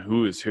grip on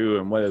who is who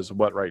and what is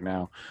what right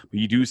now. But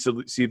you do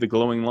see the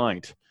glowing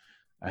light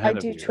ahead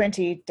of you.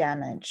 20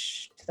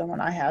 damage to the one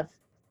I have.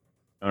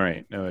 All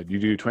right, you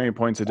do 20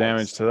 points of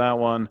damage to that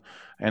one.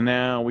 And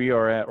now we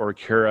are at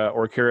Orkira.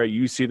 Orkira,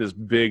 you see this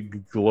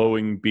big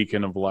glowing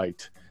beacon of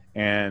light.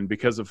 And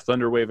because of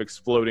Thunderwave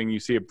exploding, you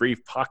see a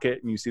brief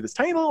pocket and you see this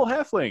tiny little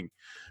halfling.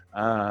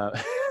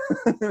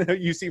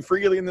 You see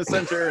Freely in the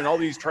center and all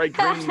these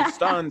Tri-Kreen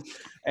stunned,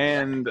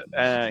 and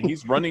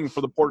he's running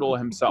for the portal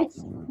himself.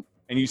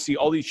 And you see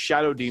all these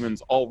shadow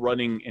demons all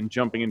running and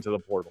jumping into the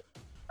portal.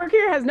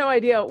 Orkira has no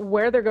idea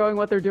where they're going,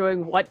 what they're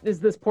doing, what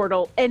is this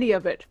portal, any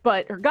of it.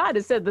 But her god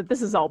has said that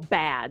this is all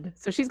bad.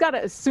 So she's got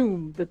to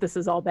assume that this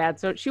is all bad.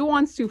 So she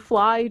wants to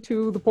fly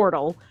to the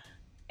portal,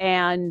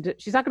 and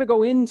she's not going to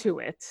go into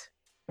it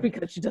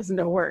because she doesn't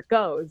know where it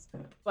goes.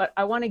 But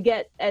I want to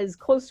get as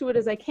close to it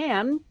as I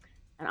can,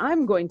 and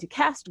I'm going to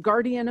cast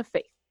Guardian of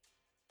Faith.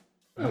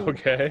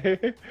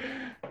 Okay.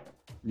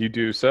 You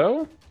do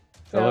so?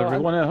 Tell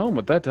everyone at home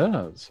what that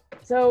does.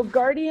 So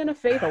Guardian of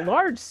Faith, a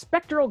large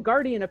spectral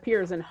guardian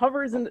appears and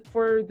hovers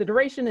for the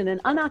duration in an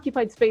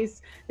unoccupied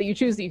space that you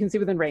choose that you can see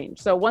within range.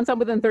 So once I'm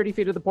within 30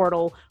 feet of the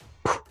portal,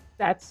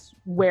 that's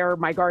where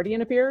my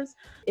guardian appears.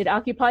 It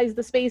occupies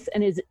the space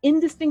and is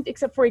indistinct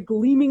except for a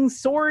gleaming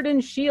sword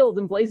and shield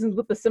emblazoned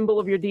with the symbol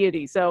of your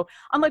deity. So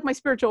unlike my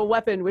spiritual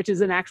weapon, which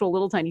is an actual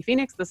little tiny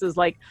phoenix, this is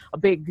like a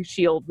big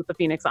shield with the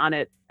phoenix on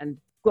it and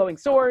glowing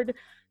sword.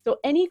 So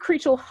any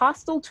creature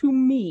hostile to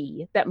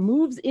me that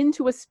moves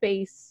into a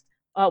space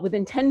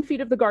within 10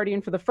 feet of the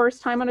guardian for the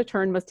first time on a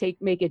turn must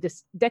make a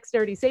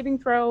dexterity saving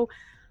throw.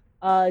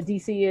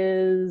 DC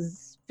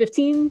is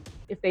 15.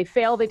 If they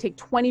fail, they take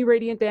 20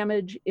 radiant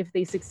damage. If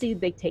they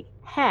succeed, they take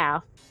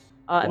half.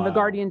 And the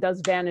guardian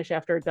does vanish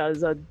after it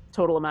does a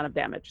total amount of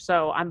damage.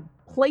 So I'm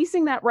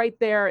placing that right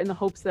there in the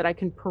hopes that I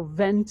can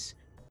prevent...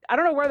 I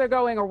don't know where they're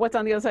going or what's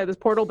on the other side of this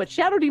portal, but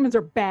shadow demons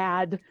are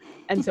bad.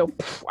 And so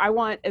I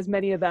want as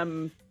many of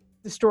them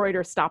destroyed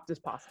or stopped as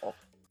possible.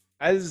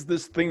 As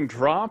this thing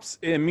drops,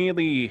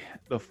 immediately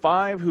the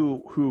 5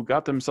 who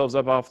got themselves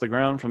up off the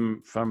ground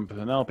from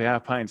Penelope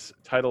Half-Pint's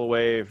tidal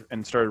wave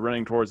and started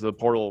running towards the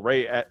portal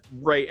right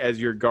as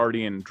your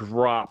guardian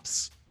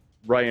drops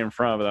right in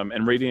front of them,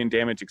 and radiant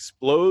damage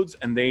explodes,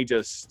 and they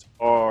just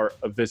are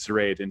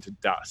eviscerated into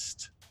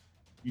dust.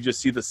 You just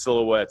see the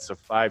silhouettes of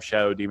 5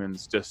 shadow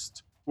demons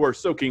just who are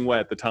soaking wet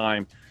at the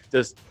time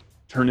just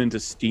turn into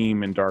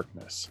steam and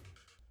darkness.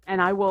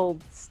 And I will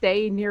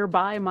stay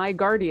nearby my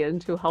guardian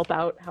to help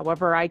out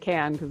however I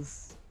can,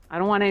 because I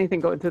don't want anything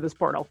going through this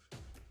portal.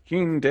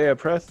 King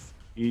Deapreth,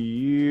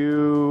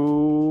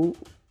 you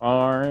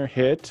are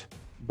hit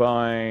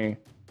by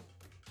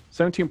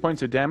 17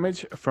 points of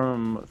damage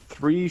from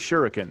 3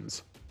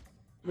 shurikens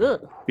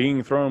Ugh.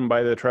 being thrown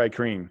by the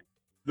Trikreen.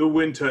 The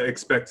winter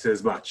expects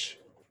as much.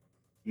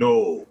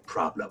 No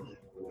problem.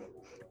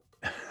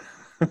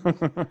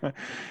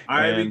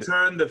 I And-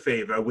 return the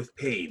favor with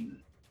pain.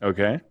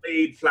 Okay.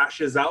 Blade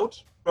flashes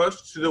out,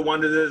 first to the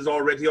one that is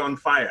already on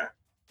fire.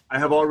 I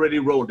have already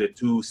rolled it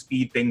to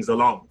speed things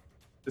along.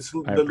 The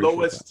appreciate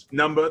lowest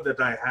number that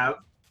I have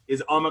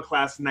is armor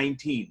class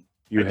 19.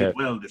 You I did hit.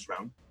 well this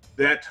round.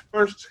 That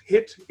first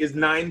hit is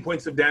 9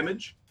 points of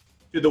damage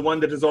to the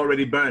one that is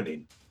already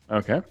burning.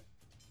 Okay.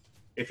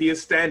 If he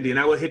is standing,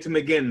 I will hit him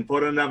again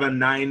for another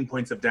 9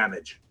 points of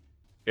damage.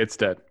 It's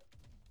dead.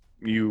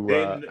 You.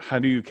 Then- How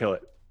do you kill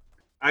it?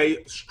 I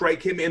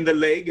strike him in the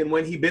leg, and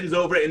when he bends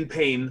over in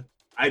pain,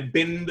 I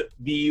bend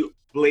the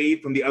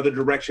blade from the other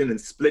direction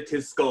and split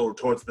his skull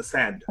towards the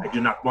sand. I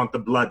do not want the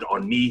blood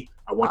on me.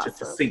 I want it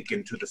to Awesome. sink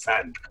into the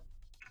sand.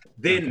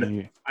 Then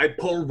Okay. I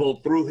pole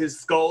vault through his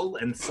skull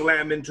and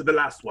slam into the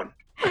last one.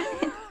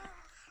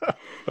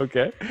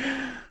 Okay.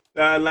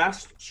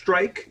 Last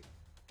strike,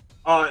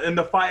 and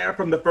the fire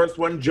from the first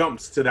one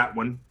jumps to that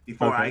one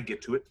before Okay. I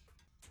get to it.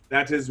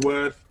 That is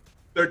worth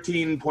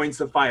 13 points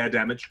of fire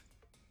damage.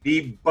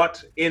 The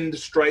butt end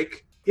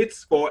strike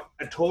hits for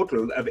a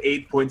total of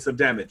 8 points of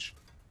damage.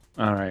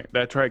 All right.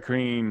 That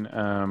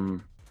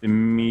Trikreen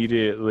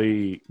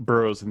immediately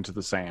burrows into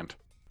the sand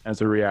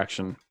as a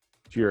reaction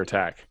to your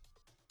attack.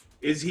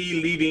 Is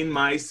he leaving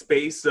my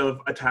space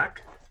of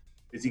attack?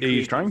 Is he He's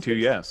creating trying to,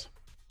 space? yes.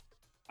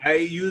 I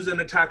use an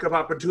attack of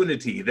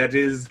opportunity. That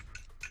is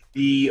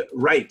the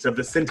right of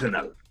the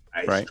Sentinel.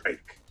 I Right.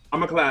 strike.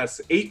 Armor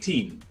class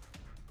 18.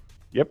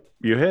 Yep.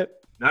 You hit.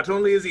 Not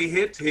only is he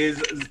hit,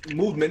 his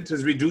movement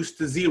is reduced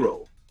to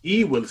 0.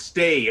 He will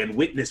stay and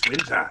witness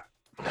winter.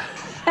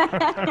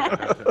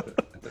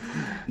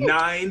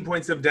 9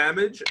 points of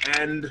damage,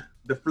 and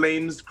the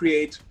flames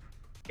create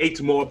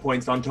 8 more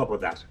points on top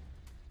of that.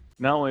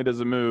 Not only does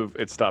it move,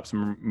 it stops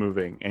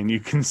moving, and you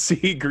can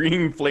see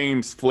green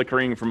flames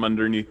flickering from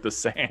underneath the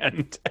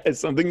sand as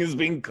something is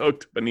being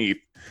cooked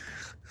beneath.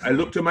 I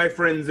look to my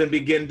friends and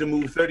begin to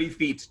move 30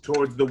 feet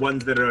towards the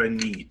ones that are in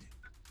need.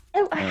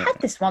 Oh, I had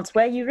this once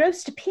where you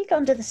roast a pig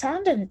under the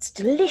sand and it's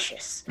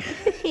delicious.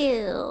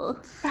 Ew.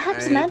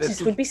 Perhaps Hey, Mantis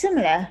this- would be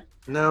similar.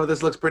 No,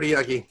 this looks pretty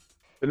yucky.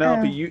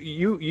 Penelope,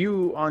 Oh.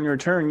 you on your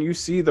turn, you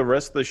see the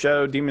rest of the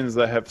shadow demons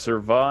that have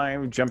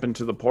survived jump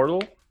into the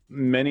portal.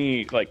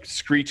 Many like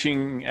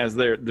screeching as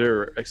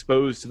they're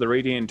exposed to the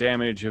radiant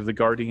damage of the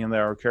guardian that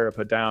Arkara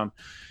put down,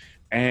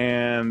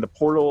 and the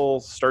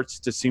portal starts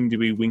to seem to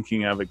be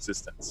winking out of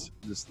existence.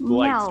 This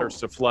light No. starts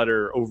to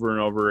flutter over and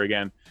over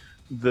again.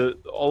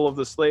 All of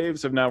the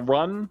slaves have now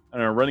run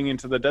and are running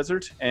into the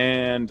desert,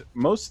 and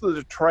most of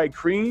the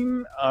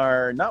Trikreen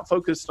are not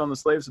focused on the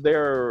slaves. They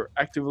are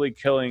actively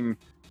killing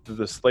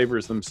the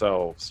slavers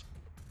themselves,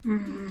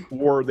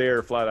 or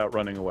they're flat out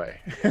running away.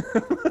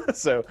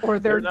 So Or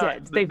they're not,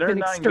 dead. They've they're been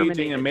not engaging in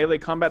exterminated. melee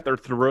combat. They're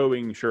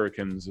throwing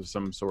shurikens of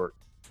some sort.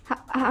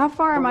 How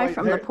far am I Wait,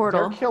 from the they're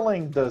portal?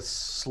 killing the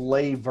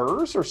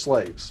slavers or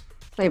slaves?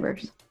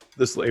 Flavors.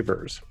 The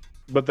slavers,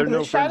 but they're the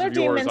no friends shadow of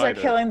yours demons are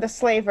either. killing the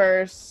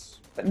slavers,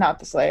 but not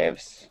the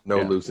slaves. No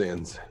Yeah. loose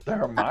ends.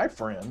 They're my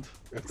friend.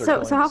 if they're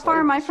So killing how the far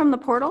am I slaves. from the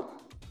portal?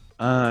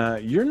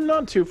 You're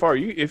not too far.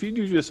 If you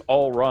do just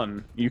all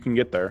run, you can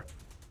get there.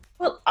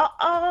 Well,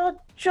 our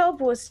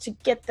job was to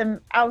get them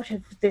out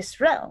of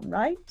this realm,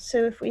 right?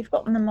 So if we've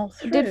gotten them all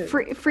through. Did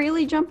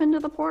Freely jump into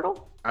the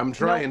portal? I'm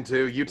trying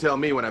to. You tell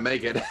me when I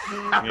make it.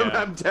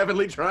 I'm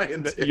definitely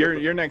trying to.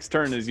 Your next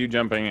turn is you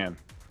jumping in.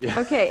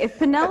 Okay, if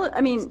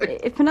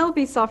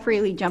Penelope saw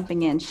Freely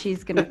jumping in,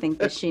 she's gonna think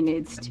that she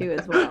needs to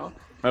as well.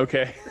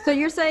 Okay. So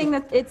you're saying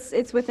that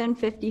it's within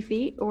 50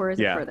 feet, or is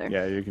it Yeah. further?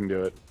 Yeah, you can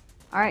do it.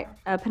 All right,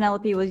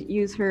 Penelope will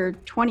use her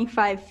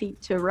 25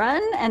 feet to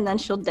run, and then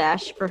she'll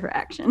dash for her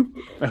action.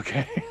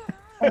 Okay.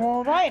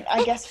 All right,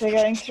 I guess we're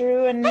going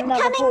through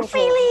another Coming portal.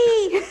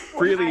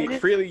 freely.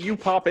 Freely, you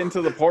pop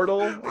into the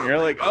portal. And you're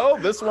like, oh,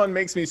 this one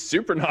makes me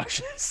super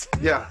nauseous.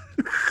 Yeah.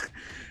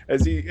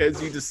 As you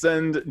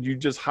descend, you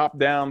just hop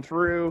down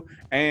through,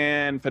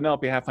 and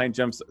Penelope Halfpint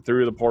jumps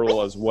through the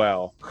portal as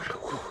well.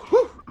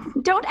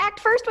 Don't act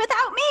first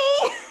without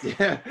me.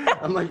 Yeah.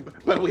 I'm like,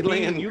 but we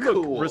land You cool.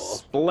 look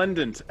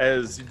resplendent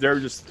as there are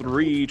just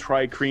 3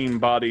 Trikreen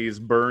bodies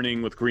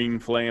burning with green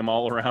flame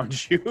all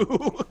around you.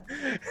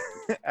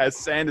 as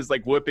sand is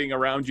like whipping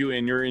around you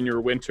and you're in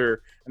your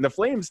winter, and the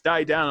flames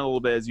die down a little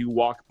bit as you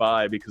walk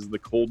by because of the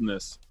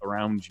coldness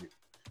around you.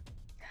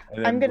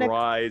 And I'm then gonna-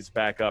 rise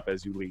back up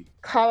as you leave.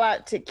 Call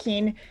out to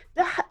Keen.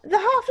 The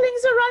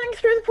halflings are running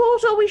through the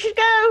portal. We should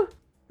go.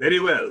 Very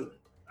well.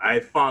 I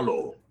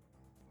follow.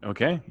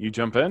 Okay, you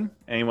jump in.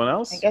 Anyone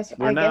else? I guess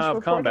we're now out we're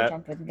of combat.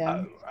 jumping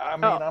again. I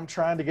mean, I'm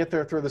trying to get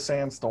there through the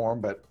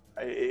sandstorm, but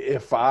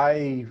if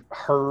I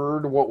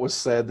heard what was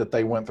said that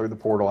they went through the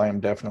portal, I am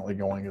definitely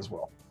going as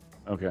well.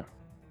 Okay.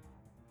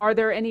 Are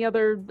there any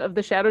other of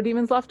the shadow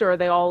demons left, or are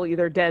they all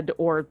either dead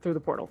or through the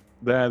portal?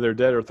 They're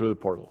dead or through the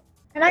portal.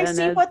 Can I And see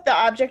then- what the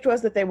object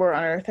was that they were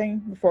unearthing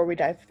before we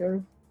dive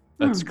through?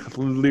 That's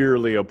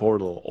clearly a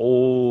portal.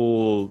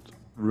 Old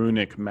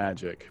runic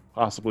magic,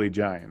 possibly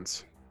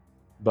giants.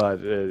 But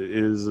it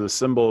is a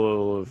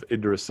symbol of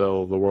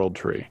Yggdrasil, the world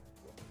tree.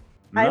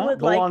 I Not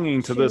would like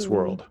belonging to this to-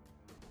 world.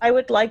 I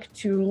would like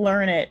to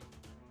learn it,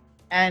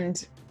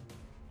 and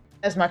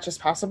as much as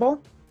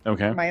possible,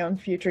 Okay. for my own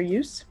future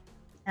use.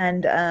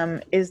 And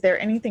is there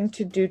anything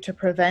to do to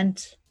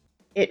prevent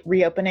it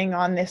reopening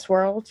on this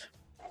world?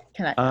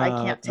 I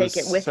can't take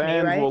it with me,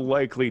 Sand right? will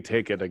likely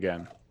take it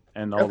again,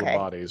 and all the Okay.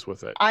 bodies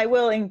with it. I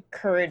will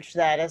encourage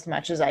that as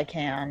much as I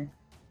can.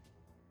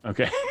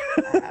 Okay.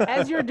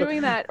 As you're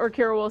doing that,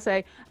 Orkira will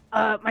say,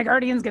 my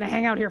guardian's going to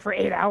hang out here for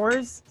 8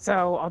 hours,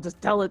 so I'll just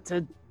tell it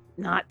to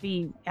not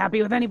be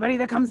happy with anybody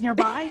that comes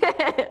nearby.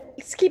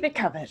 Let's keep it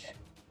covered.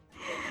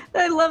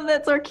 I love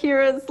that's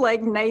Orkira's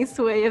like nice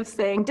way of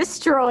saying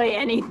destroy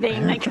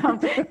anything that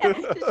comes.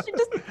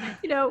 just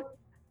you know,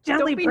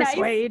 Gently don't be nice.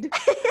 persuade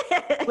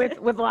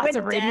with lots With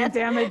of radiant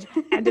death. damage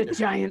and a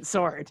giant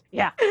sword.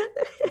 Yeah.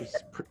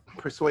 Just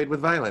persuade with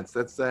violence.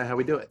 That's how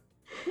we do it.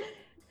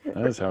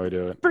 That's how we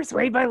do it.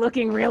 Persuade by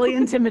looking really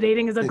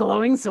intimidating as a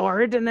glowing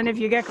sword, and then if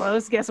you get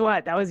close, guess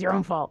what? That was your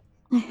own fault.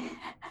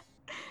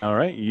 All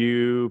right.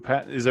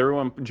 Is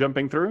everyone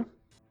jumping through?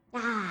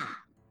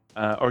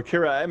 Ah, Or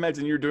Kira, I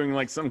imagine you're doing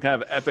like some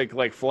kind of epic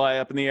like fly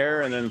up in the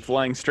air and then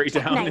flying straight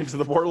down Nice. into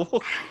the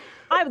portal.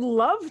 I'd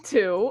love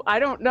to. I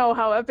don't know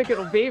how epic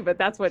it'll be, but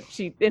that's what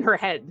in her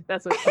head.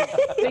 That's what she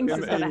thinks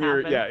is going to your,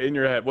 happen. yeah, in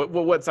your head.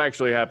 What's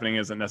actually happening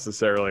isn't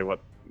necessarily what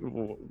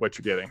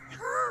you're getting.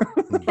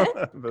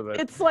 But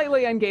It's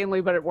slightly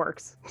ungainly, but it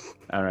works.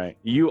 all right.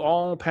 You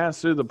all pass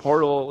through the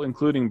portal,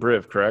 including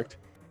Briv, correct?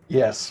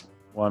 Yes.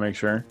 Want to make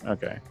sure?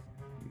 Okay.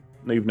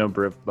 Leave no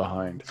Briv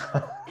behind.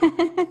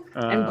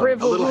 And Briv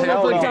will little rule hand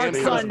over comes Dark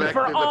Sun back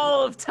for to the-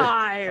 all of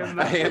time.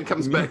 A hand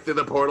comes back through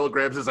the portal,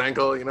 grabs his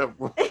ankle, you know.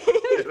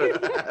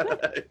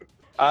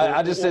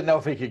 I just didn't know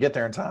if he could get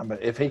there in time,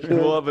 but if he could,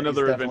 We'll have he's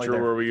another definitely adventure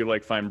there. where we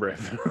like find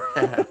Briv.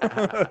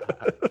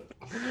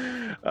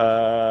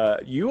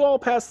 You all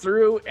pass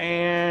through,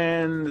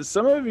 and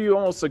some of you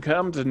almost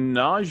succumb to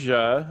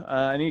nausea.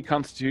 I need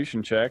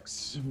Constitution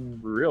checks,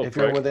 real If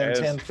quick. you're within as-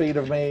 10 feet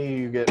of me,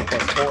 you get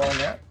 +4 on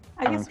that.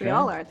 I guess we Okay.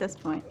 all are at this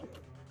point.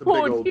 The big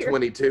Oh, old dear.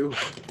 22.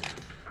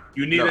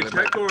 You need No, a no,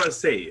 check or a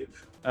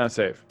save?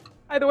 Save.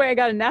 By the way, I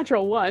got a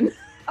natural 1.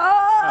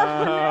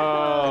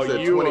 Oh, It's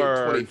a you 20,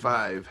 are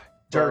 25.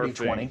 Dirty barfing.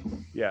 20.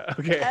 Yeah.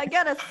 Okay. I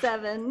got a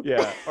 7.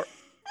 Yeah.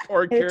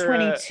 Or Hit Kira,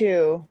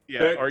 22.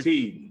 Yeah. Or,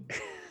 13.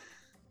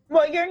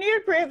 Well, you're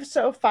near Briv,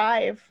 so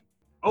 5.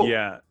 Oh,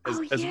 yeah. As,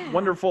 Oh, as yeah.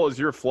 wonderful as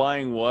your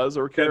flying was,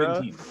 or Kira,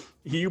 17.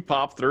 you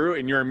pop through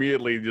and you're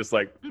immediately just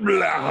like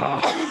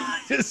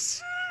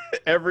just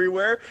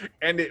everywhere,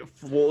 and it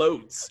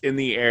floats in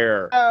the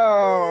air.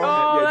 Oh.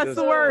 Oh, Yeah, that's just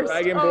the worst.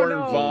 Dragonborn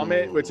Oh, no.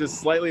 vomit, which is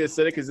slightly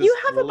acidic, is You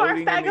have a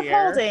floating barf bag in of the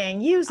air.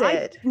 holding. Use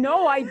it.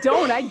 No, I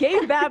don't. I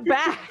gave that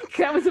back.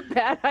 That was a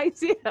bad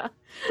idea.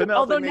 Penelope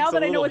Although makes now a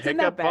that I know little what's in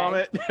that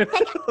hiccup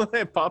vomit.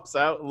 It pops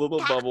out a little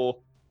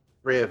bubble.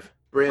 Briv,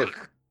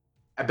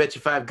 I bet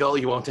you 5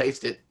 gold you won't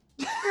taste it.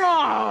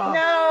 Oh,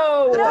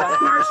 No.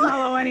 that's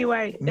marshmallow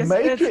anyway.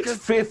 Make it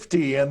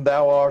 50 and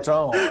thou art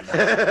on.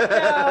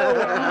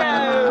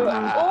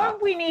 No. All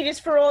we need is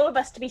for all of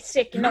us to be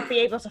sick and not be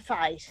able to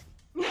fight.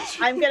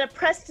 I'm gonna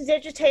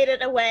prestidigitate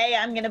it away.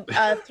 I'm gonna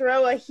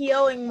throw a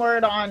healing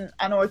word on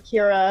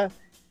Orkira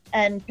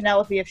and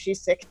Penelope if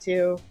she's sick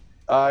too.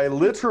 I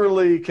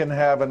literally can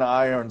have an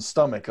iron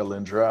stomach,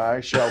 Alindra.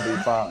 I shall be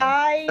fine.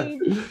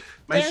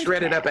 My There's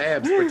shredded up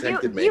abs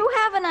protected me. you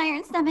have an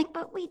iron stomach,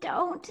 but we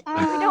don't. We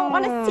don't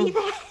want to see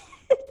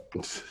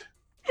that.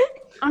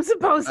 I'm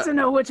supposed to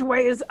know which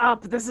way is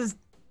up. This is.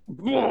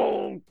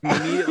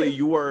 Immediately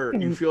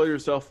you feel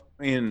yourself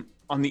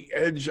on the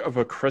edge of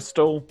a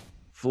crystal,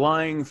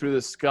 flying through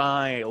the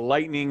sky.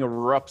 Lightning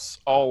erupts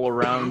all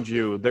around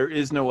you. There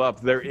is no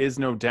up, there is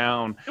no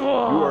down. You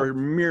are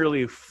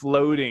merely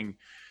floating.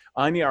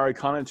 I need our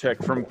Arcana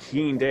check from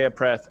Keen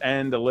Deapreth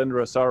and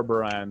Alindra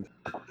Sarbarand.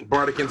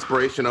 Bardic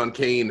inspiration on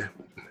Kane.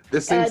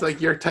 This seems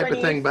like your type of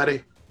 20. thing,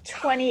 buddy.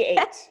 28.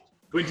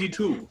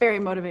 22. Very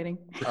motivating.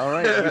 All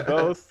right, you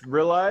both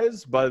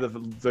realize by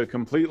the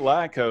complete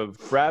lack of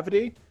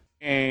gravity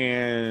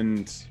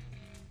and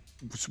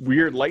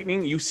weird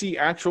lightning, you see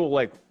actual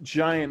like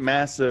giant,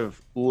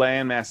 massive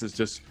land masses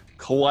just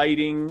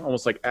colliding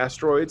almost like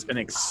asteroids and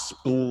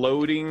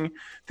exploding.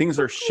 Things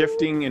are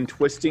shifting and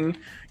twisting.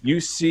 You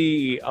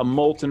see a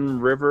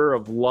molten river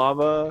of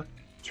lava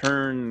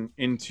turn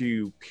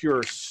into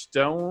pure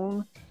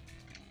stone.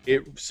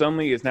 It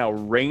suddenly is now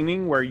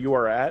raining where you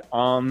are at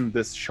on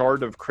this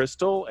shard of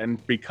crystal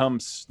and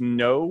becomes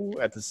snow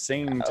at the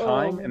same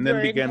time, and then we're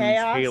in begins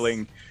chaos?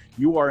 hailing.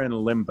 You are in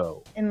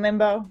limbo. In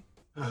limbo.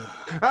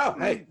 Oh,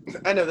 hey,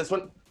 I know this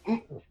one.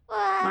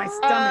 My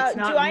stomach's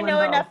not do I in know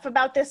limbo. enough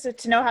about this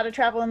to know how to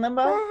travel in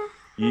limbo?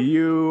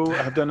 You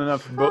have done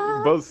enough.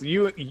 Both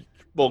you,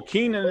 well,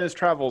 Keen in his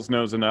travels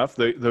knows enough,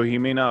 though he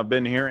may not have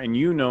been here, and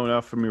you know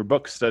enough from your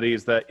book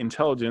studies that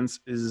intelligence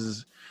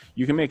is.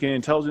 You can make an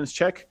intelligence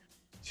check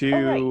to.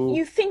 All right,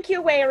 you think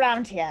your way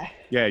around here.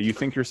 Yeah, you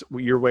think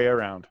your way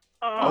around.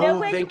 No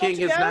way thinking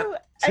you want is to not. go?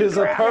 Tis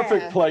a I'd go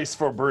perfect there. place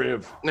for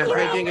Briv. No,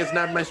 thinking is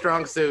not my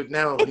strong suit.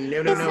 No.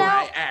 It's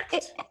I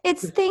act.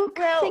 It's think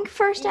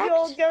first, act.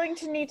 You're going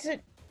to need to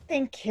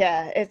think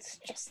here. It's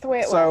just the way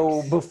it So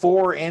works.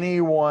 before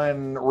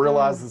anyone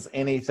realizes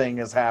anything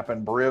has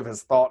happened, Briv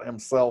has thought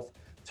himself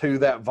to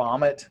that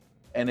vomit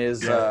and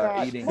is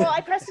God. eating. Well,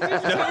 I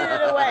prestidigitated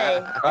it away.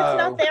 It's Oh.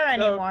 not there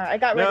anymore. I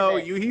got rid No,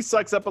 of it. he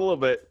sucks up a little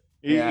bit.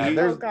 Yeah,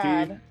 there's- Oh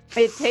God.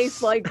 It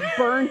tastes like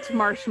burnt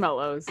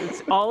marshmallows.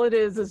 It's all it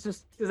is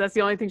just because that's the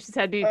only thing she's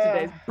had to eat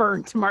today is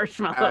burnt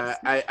marshmallows.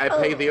 I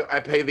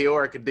pay the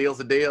orc. A deal's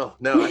a deal.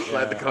 No, I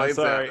slide the I'm coins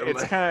sorry. out.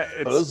 It's kind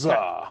of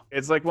Huzzah.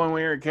 it's like when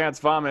your cat's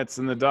vomits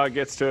and the dog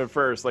gets to it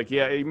first. Like,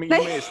 yeah, you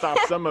may stop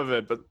some of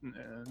it, but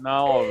not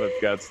all of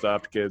it got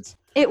stopped, kids.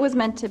 It was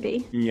meant to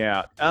be.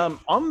 Yeah.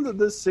 On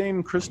the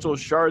same crystal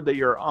shard that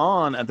you're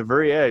on at the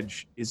very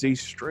edge is a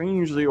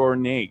strangely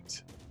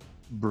ornate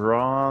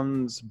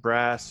bronze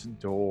brass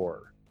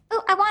door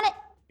Oh, I want it.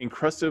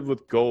 encrusted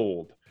with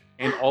gold,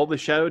 and all the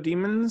shadow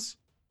demons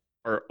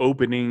are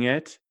opening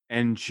it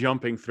and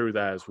jumping through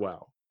that as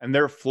well. And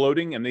they're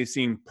floating, and they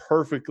seem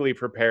perfectly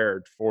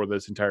prepared for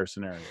this entire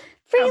scenario.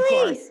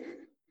 Freely.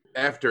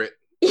 After it.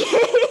 All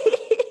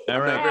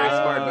I'm not very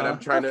smart, but I'm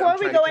trying Before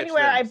to. we go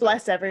anywhere, I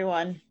bless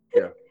everyone.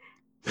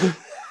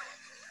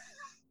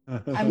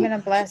 I'm gonna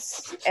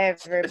bless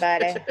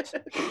everybody.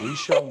 We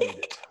shall need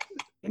it.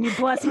 Can you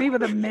bless me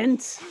with a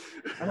mint?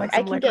 Or like I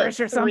some can licorice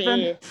get or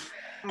something?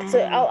 3. So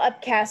I'll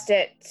upcast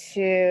it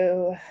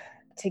to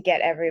get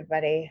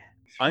everybody.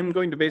 I'm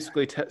going to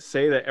basically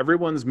say that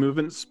everyone's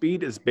movement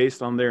speed is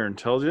based on their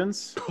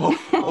intelligence. We're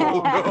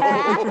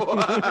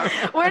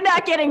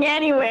not getting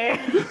anywhere.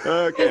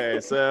 Okay,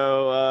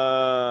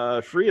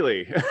 so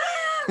Freely,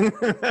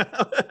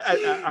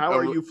 how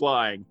are you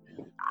flying?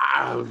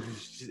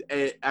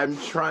 I'm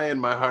trying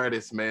my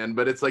hardest, man,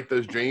 but it's like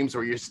those dreams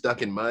where you're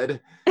stuck in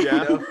mud.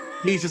 Yeah. You know?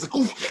 He's just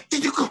like,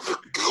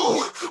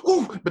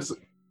 but it's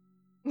like,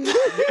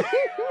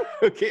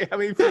 Okay, how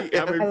many feet?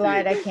 How many I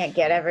lied. feet? I can't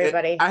get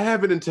everybody. I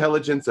have an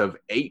intelligence of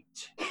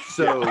 8,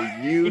 so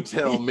you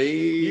tell me.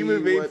 You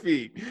move 8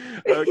 feet.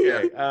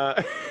 Okay.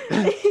 But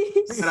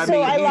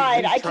So I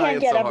lied. I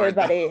can't get so hard.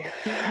 everybody.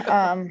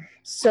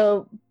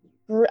 So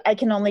I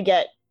can only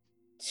get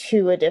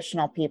 2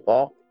 additional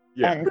people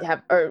Yeah. and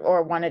have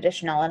or 1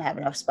 additional and have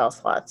no spell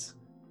slots.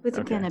 Who's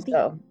it Okay. gonna be?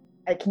 So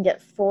I can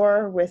get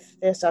 4 with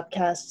this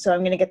upcast. So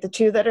I'm gonna get the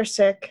 2 that are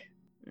sick.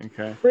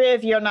 Okay.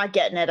 Riv, you're not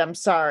getting it. I'm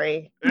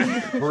sorry.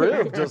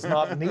 Briv does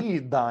not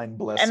need thine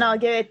blessing. And I'll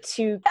give it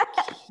to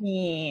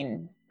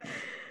Keen.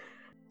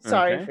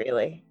 Sorry, Okay.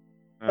 Freely.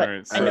 All But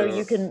right. I know so-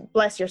 you can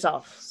bless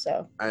yourself.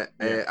 So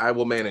I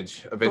will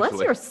manage Bless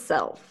eventually.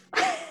 yourself.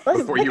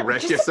 Before you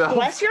wreck just yourself.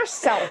 Bless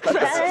yourself.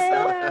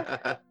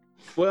 Okay?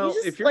 Well, You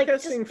just, if you're like,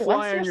 just casting bless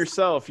fly on yourself.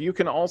 yourself, you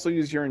can also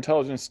use your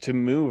intelligence to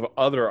move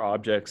other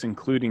objects,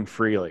 including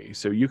freely.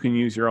 So you can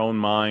use your own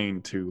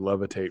mind to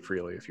levitate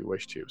freely if you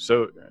wish to.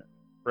 So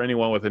for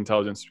anyone with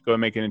intelligence, go and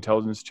make an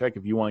intelligence check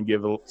if you want to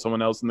give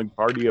someone else in the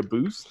party a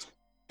boost.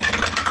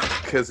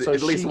 Because So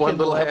at least she one can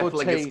little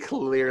halfling is levitate-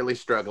 clearly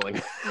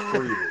struggling.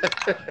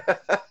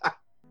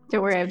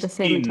 Don't worry, I have the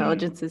same In-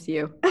 intelligence as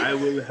you. I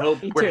will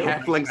help. Me We're too.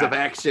 halflings of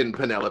action,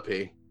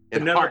 Penelope.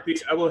 And Penelope.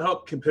 heart. I will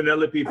help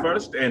Penelope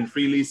first and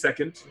Freely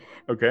second.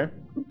 Okay.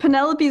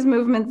 Penelope's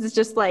movements is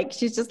just like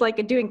she's just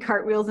like doing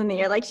cartwheels in the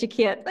air, like she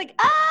can't. Like,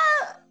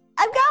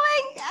 I'm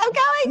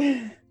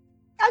going.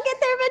 I'll get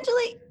there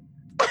eventually.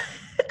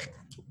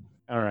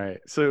 All right.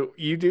 So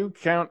you do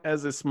count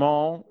as a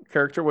small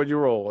character. What'd you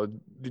roll?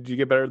 Did you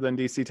get better than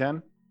DC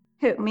 10?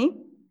 Who, me?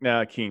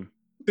 Keen.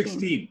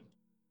 16.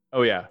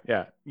 Oh yeah,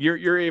 yeah.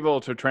 You're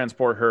able to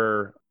transport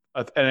her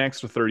an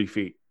extra 30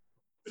 feet.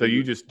 So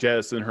you just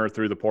jettison her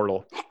through the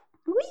portal.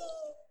 Whee!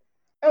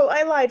 Oh,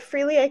 I lied.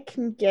 Freely, I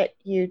can get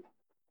you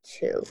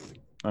 2.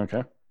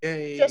 Okay.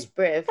 Yay. Just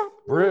Briv.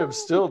 Briv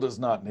still does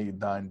not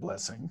need thine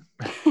blessing.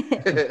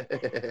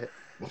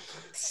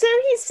 So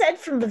he said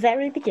from the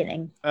very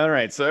beginning. All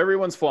right. So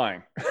everyone's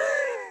flying.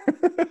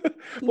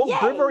 Well,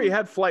 Briv already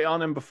had flight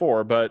on him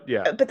before, but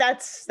yeah. But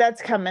that's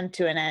coming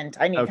to an end.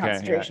 I need Okay, yeah,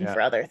 concentration yeah.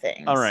 for other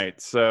things. All right.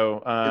 So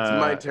It's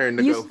my turn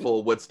to you go s-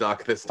 full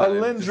Woodstock this time.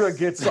 Alindra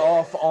gets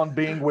off on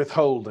being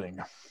withholding.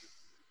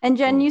 And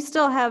Jen, you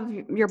still have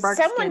your bark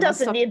skin. Someone I'm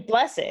doesn't still- need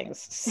blessings,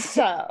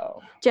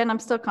 so Jen, I'm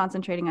still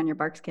concentrating on your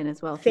bark skin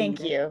as well. if thank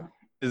need it. you.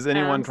 Is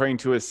anyone Um, trying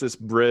to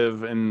assist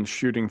Briv in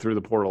shooting through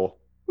the portal?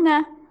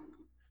 Nah.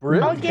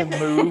 Briv I'll can give-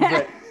 move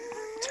at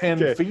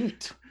 10 Okay.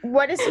 feet.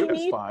 What does he Briv is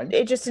need?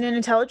 fine. Just an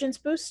intelligence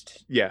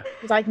boost? Yeah.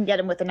 Because I can get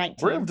him with a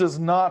 19. Briv does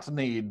not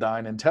need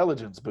thine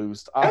intelligence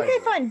boost. Okay,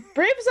 either. fine.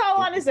 Briv's all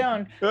on his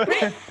own.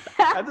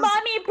 At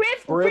Mommy,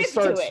 this- Briv Briv do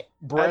starts it.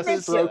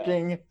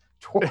 breaststroking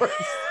towards.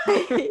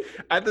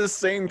 At the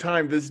same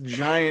time, this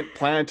giant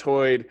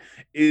planetoid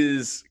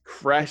is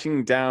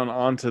crashing down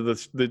onto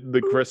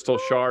the crystal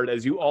shard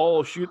as you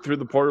all shoot through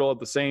the portal at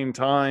the same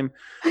time.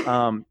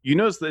 You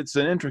notice that it's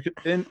an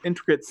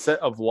intricate set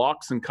of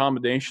locks and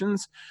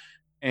combinations,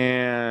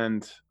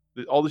 and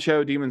all the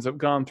shadow demons have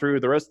gone through.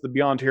 The rest of the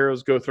Beyond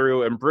Heroes go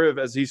through, and Briv,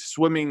 as he's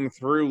swimming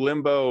through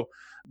limbo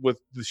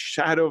with the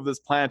shadow of this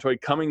planetoid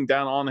coming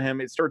down on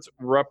him, it starts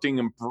erupting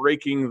and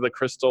breaking the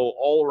crystal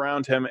all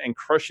around him and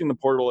crushing the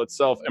portal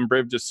itself, and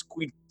Briv just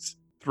squeaks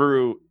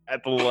through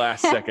at the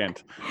last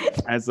second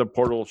as the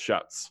portal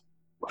shuts.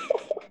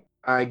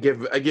 I give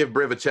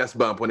Briv a chest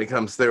bump when he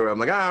comes through. I'm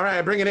like, all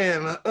right, bring it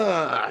in.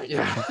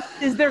 Yeah.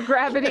 Is there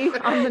gravity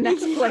on the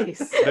next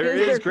place? There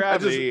is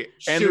gravity,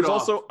 and shoot there's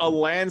off. also a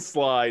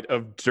landslide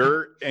of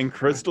dirt and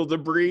crystal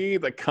debris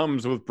that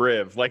comes with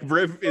Briv. Like,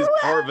 Briv is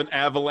part of an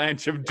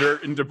avalanche of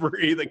dirt and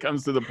debris that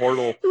comes to the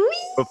portal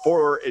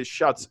before it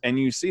shuts, and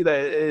you see that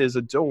it is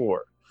a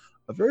door,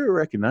 a very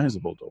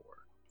recognizable door,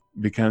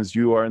 because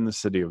you are in the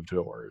city of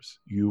doors.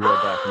 You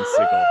are back in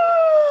Sigil.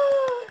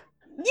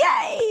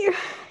 Yay!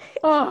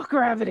 Oh,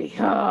 gravity.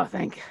 Oh,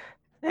 thank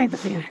the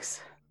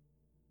Phoenix.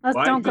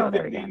 Why Don't did go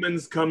there the again.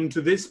 demons come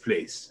to this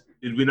place?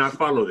 Did we not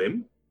follow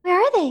them? Where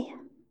are they?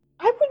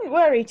 I wouldn't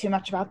worry too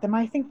much about them.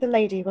 I think the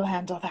lady will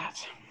handle that.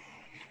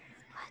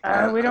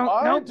 We don't.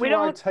 Why Nope, do we I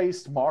don't.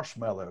 taste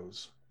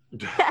marshmallows?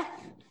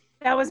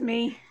 That was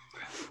me.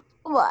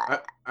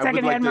 What? I would like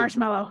Secondhand to,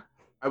 marshmallow.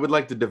 I would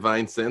like to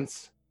divine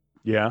sense.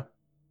 Yeah.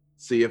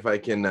 See if I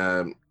can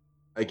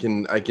I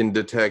can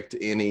detect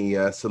any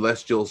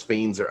celestials,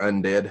 fiends, or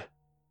undead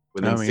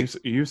within I mean, six.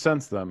 you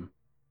sense them.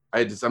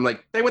 I'm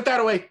like, they went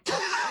that way.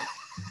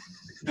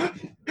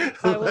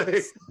 I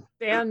will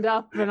stand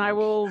up and I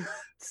will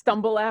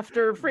stumble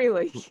after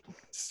freely.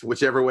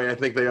 Whichever way I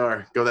think they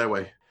are, go that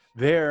way.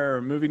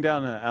 They're moving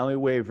down an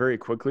alleyway very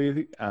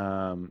quickly,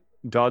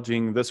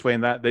 dodging this way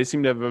and that. They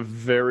seem to have a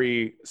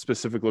very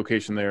specific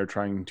location they are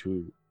trying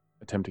to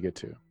attempt to get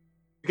to.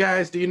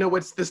 Guys, do you know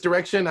what's this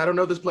direction? I don't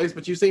know this place,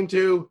 but you seem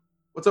to.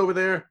 What's over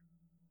there?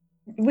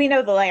 We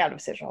know the layout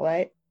of Sigil,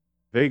 right?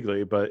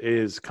 Vaguely, but it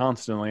is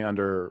constantly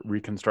under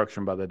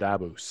reconstruction by the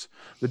Dabus.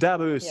 The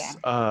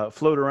Dabus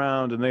float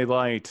around and they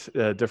light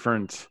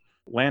different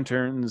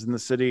lanterns in the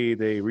city.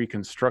 They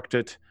reconstruct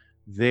it.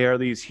 They are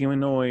these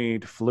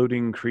humanoid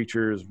floating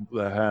creatures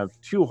that have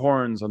two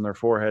horns on their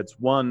foreheads,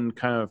 one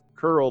kind of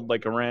curled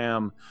like a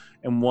ram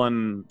and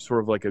one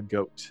sort of like a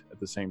goat at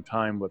the same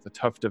time, with a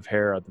tuft of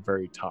hair at the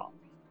very top.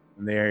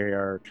 And they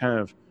are kind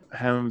of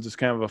have just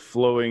kind of a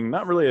flowing,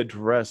 not really a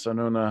dress, I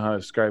don't know how to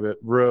describe it,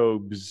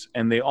 robes,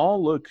 and they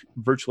all look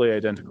virtually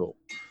identical.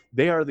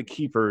 They are the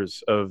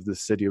keepers of the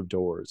city of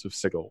doors of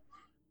Sigil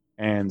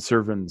and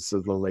servants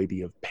of the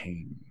Lady of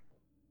Pain.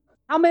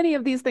 How many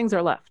of these things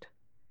are left?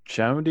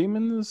 Shadow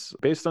demons,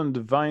 based on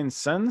divine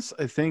sense,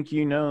 I think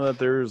you know that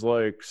there's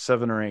like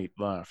 7 or 8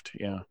 left.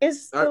 Yeah.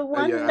 Is the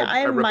one yeah, that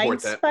I I'm report mind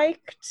that.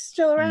 spiked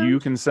still around? You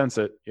can sense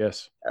it,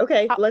 yes.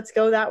 Okay, How- let's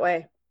go that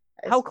way.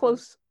 How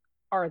close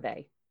are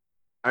they?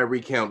 I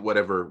recount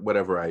whatever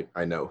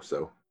I know.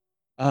 So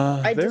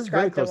I they're very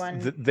described the close.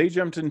 one- They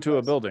jumped into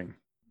a building.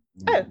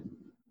 Oh.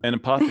 An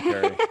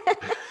apothecary.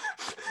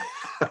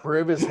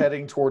 Briv is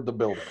heading toward the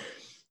building.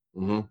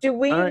 Mhm. Do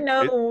we All right,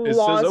 know it says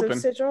laws open. of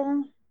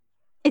Sigil?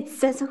 It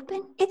says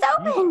open. It's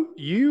open.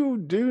 You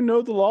do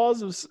know the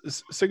laws of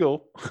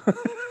Sigil.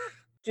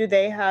 Do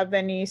they have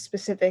any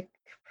specific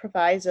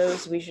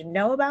provisos we should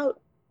know about?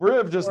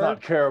 Briv does Or-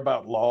 not care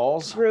about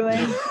laws.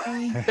 Ruin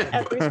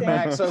everything.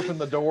 Max open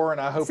the door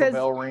and I hope a Says-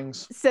 bell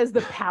rings. Says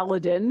the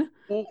paladin.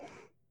 What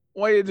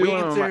are you we doing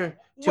in my, answer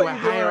to what a are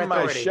you doing higher in my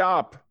authority.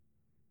 shop?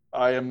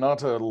 I am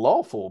not a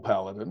lawful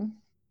paladin.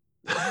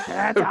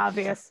 That's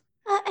obvious.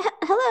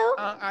 Hello.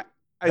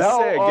 I Thou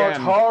say art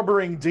again,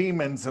 harboring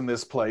demons in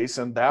this place,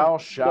 and thou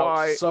shalt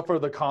Why- suffer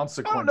the I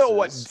consequences. don't know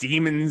what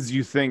demons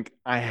you think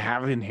I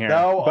have in here,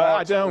 Thou but I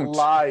art don't.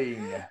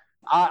 lying.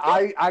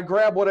 I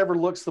grab whatever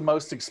looks the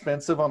most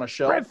expensive on a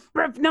shelf.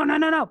 Briv, no.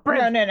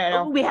 Briv.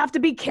 No. We have to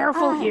be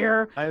careful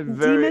here. I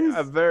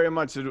Demons? very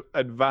much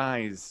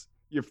advise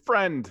your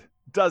friend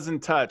doesn't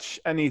touch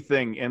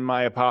anything in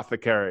my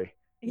apothecary.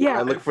 Yeah.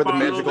 I look for the Follow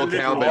magical the little-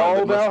 cowbell All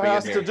that must thou be in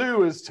hast here. to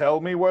do is tell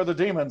me where the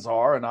demons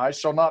are, and I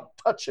shall not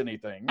touch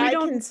anything. I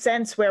don't- can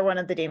sense where one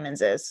of the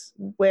demons is.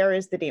 Where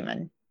is the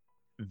demon?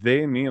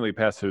 They immediately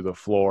pass through the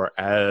floor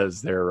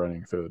as they're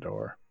running through the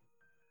door.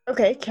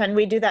 Okay, can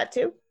we do that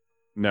too?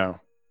 No,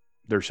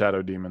 they're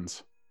shadow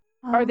demons.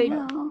 Are they-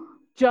 no.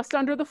 Just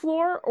under the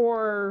floor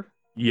or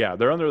Yeah,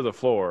 they're under the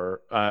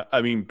floor.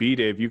 I mean, B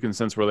Dave, you can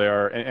sense where they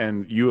are,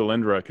 and you,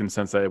 Alindra, can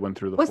sense that they went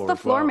through the What's floor. the as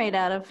floor well. made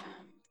out of?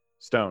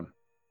 Stone.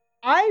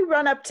 I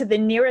run up to the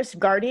nearest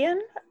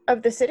guardian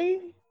of the city,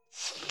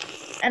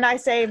 and I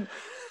say, "There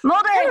are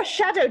Mulder!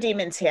 shadow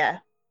demons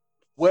here."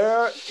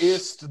 Where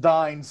is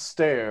thine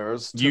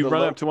stairs? Do you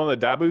run up to one of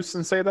the Dabus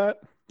and say that?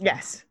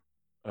 Yes.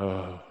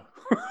 Oh.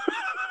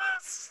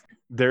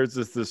 There's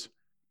this.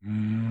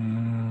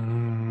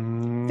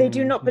 They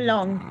do not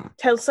belong.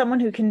 Tell someone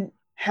who can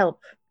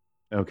help.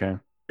 Okay.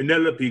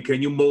 Penelope,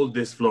 can you mold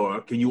this floor?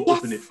 Can you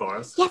open Yes. it for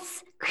us?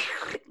 Yes,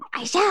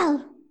 I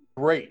shall.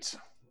 Great.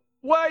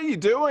 What are you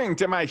doing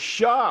to my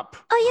shop?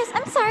 Oh, yes,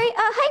 I'm sorry.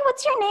 Hi,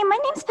 what's your name? My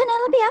name's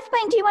Penelope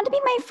Elfbine. Do you want to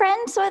be my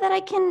friend so that I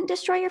can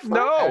destroy your floor?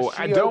 No, As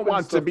she I don't opens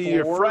want to the be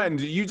your floor-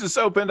 friend. You just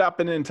opened up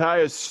an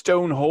entire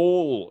stone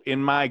hole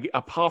in my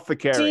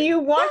apothecary. Do you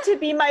want to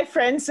be my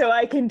friend so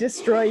I can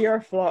destroy your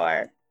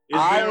floor? Is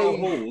there a I-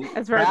 hole?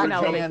 That's very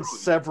Penelope. Backhand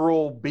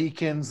several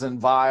beacons and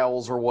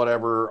vials or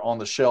whatever on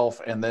the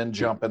shelf and then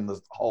jump in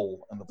the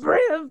hole in the floor.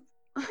 Riv.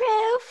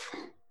 Riff.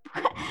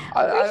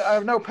 I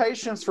have no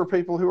patience for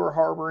people who are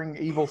harboring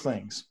evil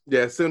things.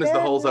 Yeah, as soon as the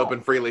They're hole's not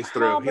open, Freely's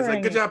through. He's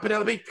like, "Good job,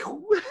 Penelope."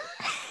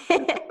 Send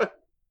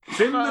I'm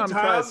the tab.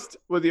 impressed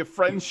with your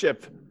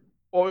friendship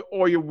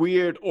or your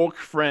weird orc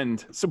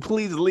friend. So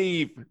please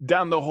leave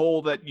down the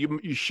hole that you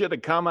should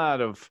have come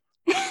out of.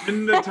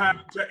 Send the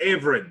tab to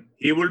Everin.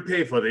 He will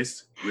pay for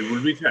this. We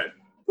will return.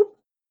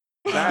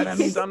 That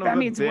son of a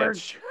means we're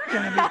bitch.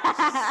 gonna be.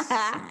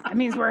 That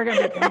means we're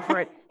gonna be paying for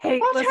it. Hey,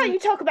 Watch how listen, you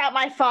talk about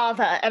my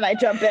father, and I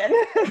jump in.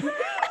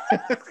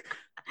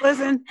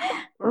 listen.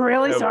 We're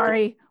really Okay.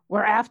 sorry.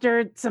 We're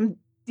after some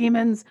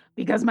demons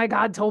because my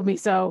god told me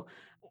so.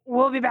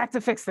 We'll be back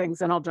to fix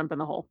things, and I'll jump in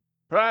the hole.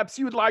 Perhaps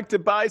you would like to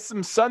buy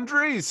some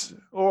sundries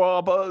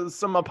or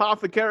some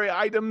apothecary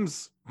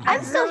items.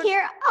 I'm still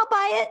here. I'll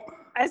buy it.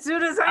 As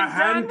soon as A I'm done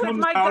hand with comes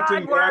my out god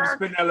and grabs work.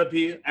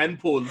 Penelope and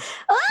pulls.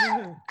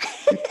 Ah!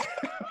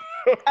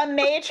 A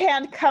mage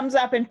hand comes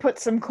up and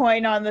puts some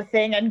coin on the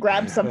thing and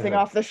grabs something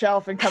off the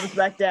shelf and comes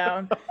back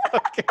down.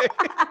 Okay.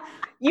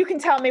 You can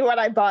tell me what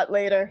I bought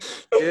later.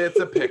 It's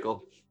a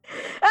pickle.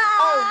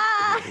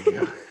 Ah!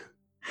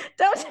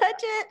 Don't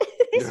touch it.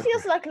 This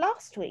feels like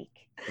last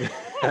week.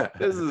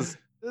 This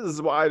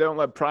is why I don't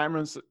let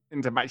primers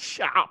into my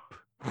shop.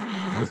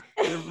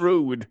 It's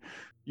rude.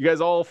 You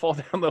guys all fall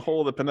down the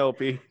hole that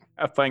Penelope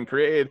Elfbine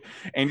created,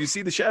 and you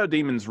see the shadow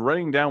demons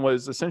running down what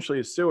is essentially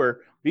a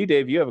sewer. B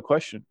Dave, you have a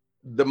question.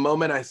 The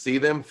moment I see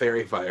them,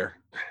 fairy fire,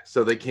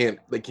 so they can't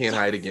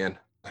hide again.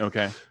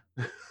 Okay.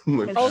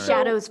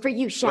 Shadows for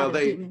you, shadow Well,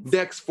 they demons.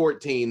 Dex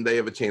 14, they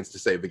have a chance to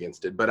save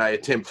against it, but I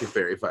attempt to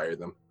fairy fire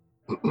them.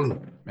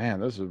 Man,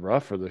 this is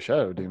rough for the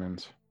shadow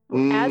demons. As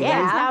Mm, that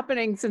Yeah. is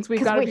happening, since we've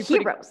 'Cause got to we're be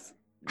pretty, heroes.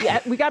 yeah,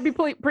 we got to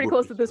be pretty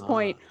close at this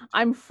point.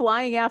 I'm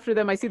flying after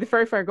them. I see the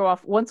fairy fire go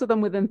off. Once with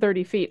them within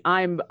 30 feet,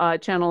 I'm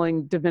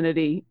channeling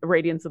divinity,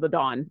 Radiance of the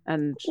Dawn,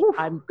 and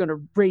I'm going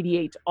to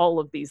radiate all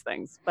of these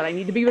things. But I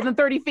need to be within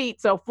 30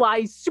 feet, so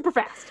fly super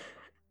fast.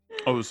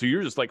 Oh, so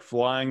you're just like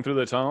flying through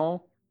the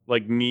tunnel,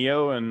 like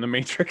Neo and the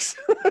Matrix,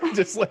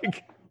 just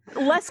like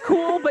Less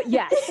cool, but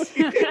yes.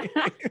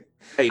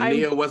 Hey,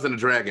 Neo wasn't a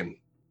dragon.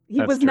 He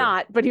That's was true.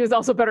 not, but he was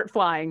also better at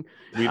flying.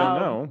 we don't Um,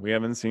 know. We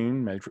haven't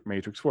seen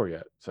Matrix 4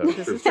 yet, so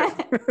This is true.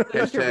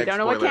 This is true. We Hashtag don't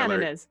know what spoiler canon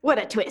alert. is. What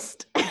a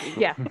twist.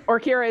 Yeah,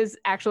 Orkira is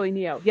actually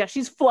Neo. Yeah,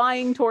 she's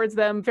flying towards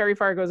them. Fairy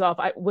fire goes off.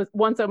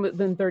 Once I'm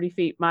within 30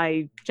 feet,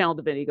 my channel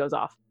divinity goes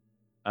off.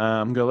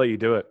 I'm gonna let you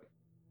do it.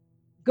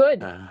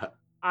 Good.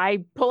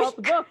 I pull out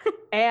the book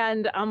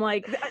and I'm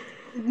like,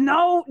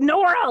 no,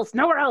 nowhere else.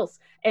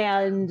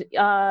 And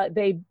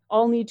they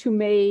all need to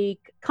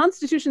make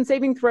Constitution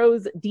saving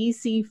throws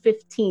DC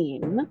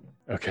 15.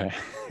 Okay.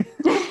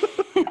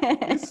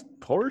 These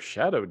poor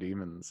shadow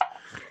demons.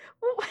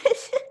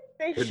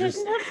 They They're shouldn't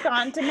just- have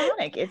gone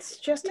demonic. It's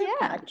just a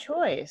Yeah. bad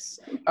choice.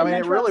 I mean,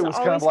 it really Mentors was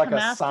kind of always like come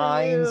a after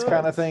signs you.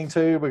 kind of thing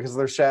too, because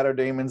they're shadow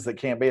demons that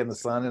can't be in the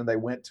sun, and they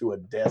went to a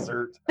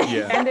desert.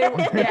 Yeah. And they were,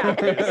 yeah.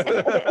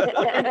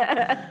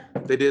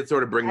 They did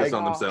sort of bring this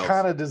on themselves.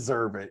 Kind of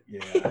deserve it, yeah.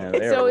 Yeah,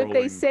 they So are if they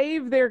rolling.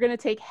 save, they're going to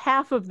take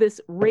half of this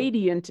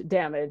radiant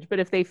damage. But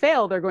if they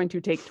fail, they're going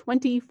to take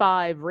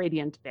 25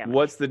 radiant damage.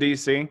 What's the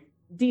DC?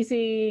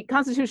 DC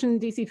Constitution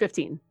DC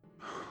 15.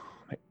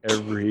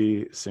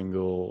 Every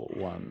single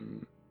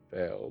one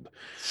failed.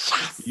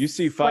 You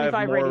see 5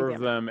 25 more radiant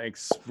of them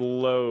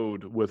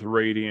explode with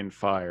radiant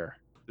fire.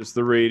 Just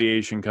the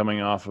radiation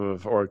coming off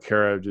of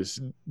Orkira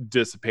just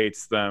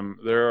dissipates them.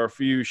 There are a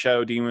few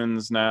shadow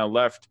demons now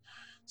left.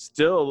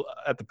 Still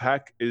at the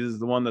pack is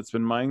the one that's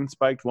been mind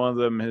spiked. One of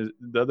them,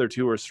 the other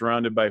two are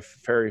surrounded by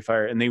fairy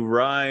fire, and they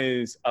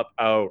rise up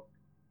out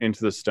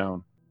into the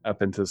stone,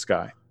 up into the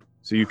sky.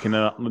 So you can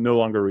no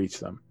longer reach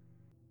them.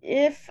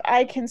 If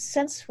I can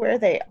sense where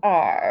they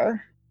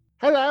are.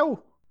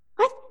 Hello,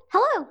 What?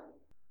 Hello.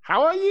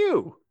 how are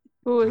you?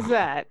 Who is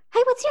that?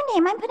 Hey, what's your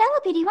name? I'm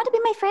Penelope. Do you want to be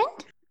my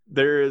friend?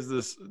 There is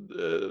this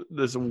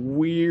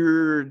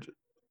weird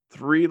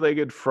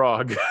 3-legged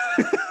frog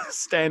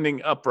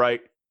standing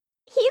upright.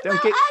 He's Don't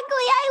so get-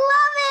 ugly. I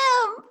love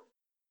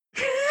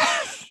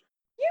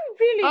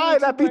me Aye, to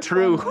that'd be work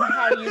true. on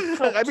how you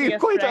talk I'd to be your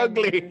quite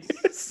ugly.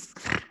 friends,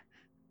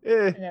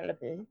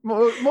 Penelope.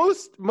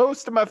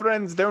 Most of my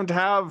friends don't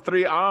have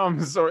 3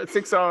 arms or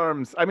 6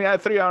 arms. I mean, I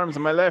have 3 arms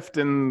on my left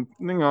and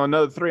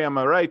another 3 on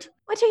my right.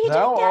 What are you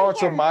Thou doing down art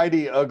here? a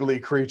mighty ugly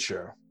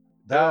creature.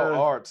 Thou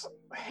art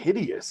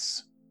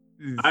hideous.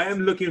 I am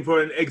looking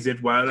for an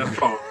exit while a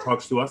frog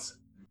talks to us.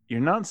 You're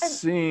not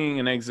seeing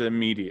an exit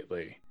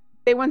immediately.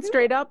 They went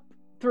straight up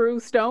through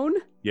stone.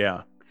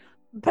 Yeah.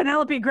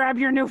 Penelope, grab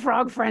your new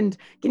frog friend.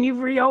 Can you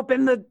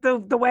reopen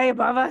the way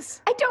above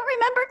us? I don't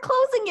remember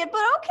closing it,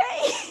 but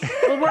okay.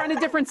 Well, we're in a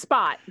different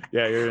spot.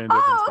 Yeah, you're in a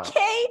different Oh, spot.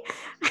 okay.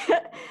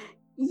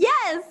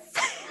 Yes.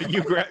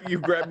 You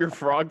grab your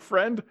frog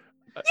friend?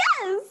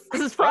 Yes.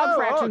 This is frog Oh,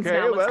 fractions okay,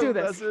 now. Let's do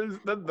well,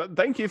 this.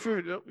 thank you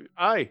for...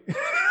 Aye.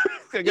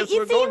 I guess You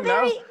we're seem going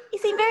now. you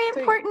seem very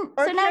important.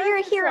 Or So now can you're a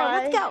I hero.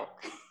 Let's fly?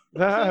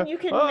 go. You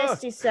can Ah.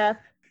 Misty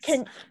Step.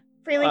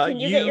 Freely, can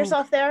you get you-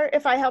 yourself there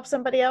if I help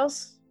somebody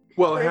else?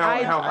 Well, Or how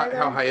I- how high, either-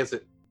 how high is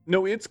it?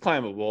 No, it's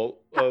climbable.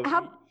 How-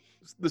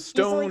 The Easily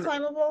stone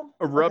climbable?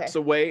 erupts Okay.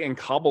 away and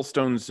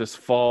cobblestones just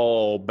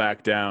fall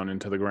back down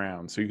into the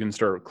ground, so you can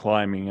start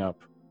climbing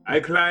up. I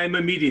climb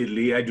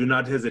immediately. I do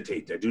not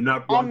hesitate. I do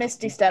not I'll want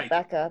Misty to Step fight.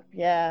 back up.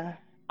 Yeah.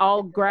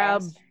 I'll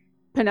grab Fast.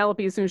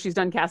 Penelope as soon as she's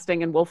done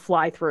casting, and we'll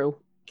fly through.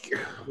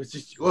 It's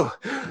just, whew,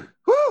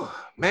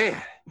 man,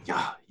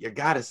 your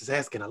goddess is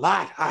asking a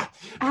lot.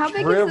 How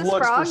big Riv is this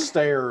looks frog? for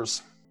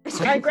stairs.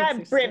 I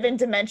grabbed Brivin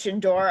Dimension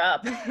Door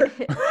up.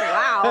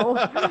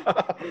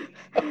 Wow.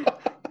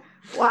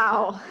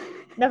 Wow.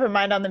 Never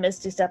mind on the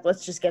Misty Step.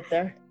 Let's just get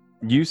there.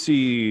 You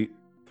see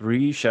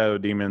 3 shadow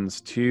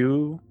demons,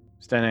 2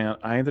 standing on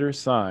either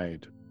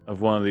side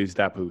of one of these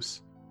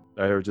dapus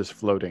that are just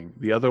floating.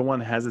 The other one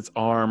has its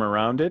arm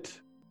around it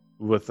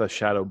with a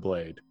shadow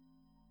blade.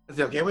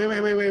 Okay, wait.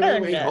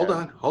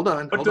 no. Hold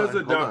on. What does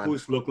a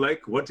Darkus look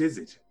like? What is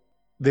it?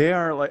 They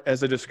are, like,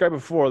 as I described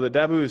before, the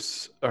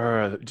Dabus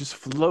are just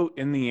float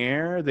in the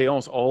air. They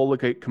almost all look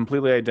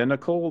completely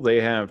identical.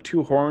 They have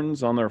 2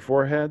 horns on their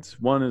foreheads.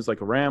 One is like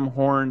a ram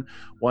horn.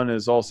 One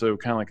is also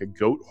kind of like a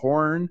goat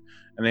horn.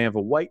 And they have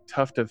a white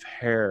tuft of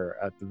hair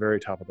at the very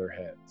top of their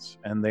heads.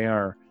 And they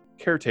are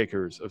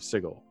caretakers of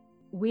Sigil.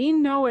 We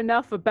know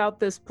enough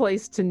about this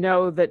place to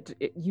know that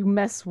you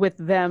mess with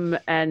them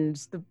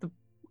and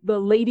the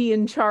lady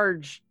in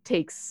charge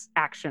takes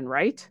action,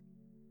 right?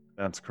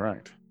 That's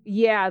correct.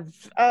 Yeah,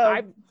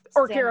 Oh,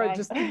 Orkira stand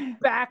just by.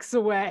 backs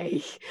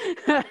away.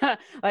 Like,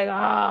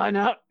 oh,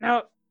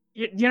 no,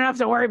 you don't have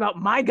to worry about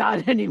my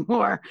god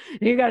anymore.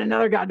 You got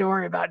another god to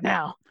worry about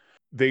now.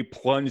 They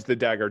plunge the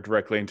dagger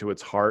directly into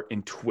its heart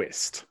and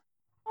twist.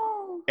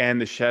 Oh. And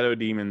the shadow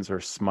demons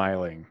are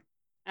smiling.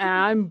 And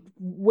I'm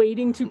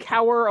waiting to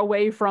cower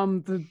away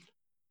from the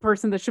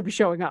person that should be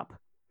showing up.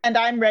 And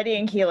I'm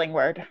readying Healing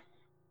Word.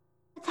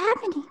 What's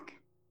happening?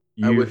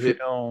 I You would hit-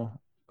 feel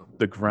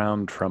the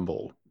ground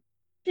tremble.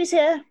 She's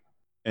here.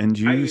 And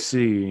you I-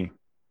 see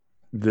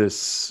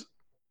this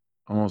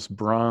almost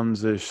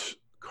bronzish,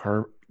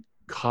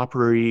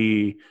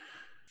 coppery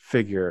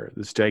figure,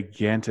 this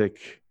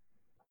gigantically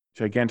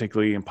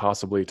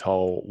impossibly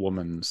tall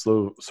woman,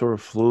 sort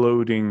of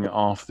floating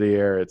off the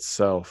air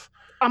itself.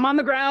 I'm on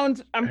the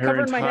ground. I'm Her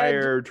covering my head.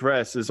 entire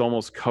dress is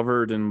almost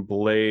covered in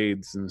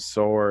blades and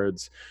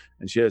swords,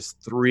 and she has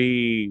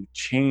 3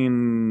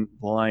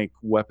 chain-like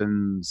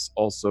weapons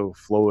also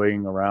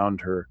flowing around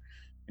her.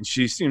 And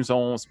she seems to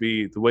almost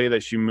be, the way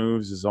that she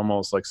moves is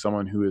almost like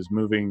someone who is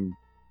moving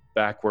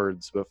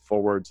backwards but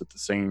forwards at the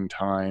same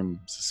time,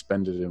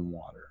 suspended in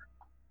water.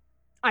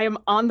 I am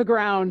on the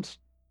ground.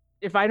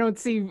 If I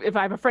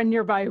have a friend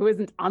nearby who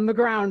isn't on the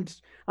ground,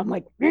 I'm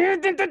like,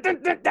 down.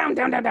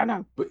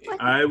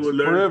 I will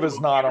learn. Riv from is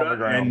not on the Orkira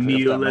ground, And if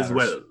Neil that as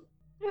matters.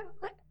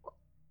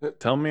 well.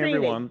 Tell me, Freely.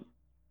 everyone.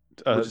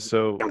 Which is-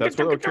 So that's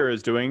what Okira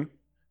is doing.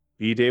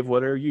 B. Dave,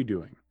 what are you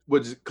doing?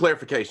 Which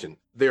clarification?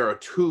 There are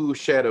 2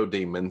 shadow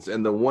demons,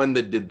 and the one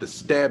that did the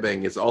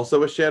stabbing is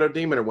also a shadow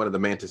demon, or one of the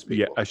mantis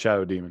Yeah, people. a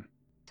shadow demon.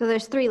 So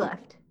there's 3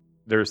 left.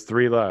 There's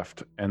 3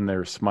 left, and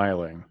they're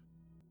smiling.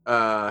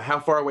 How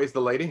far away is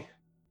the lady?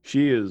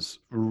 She is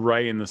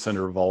right in the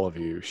center of all of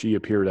you. She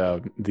appeared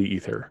out the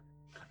ether.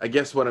 I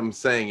guess what I'm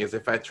saying is,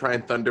 if I try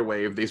and thunder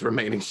wave these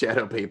remaining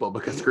shadow people,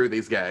 because screw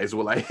these guys,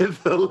 will I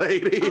hit the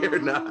lady or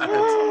not?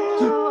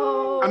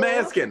 I'm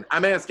asking. I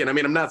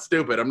mean, I'm not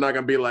stupid. I'm not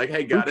gonna be like,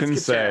 "Hey, God, can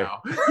it's say?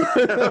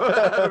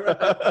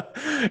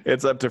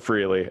 It's up to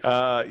Freely.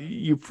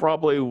 You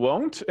probably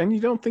won't, and you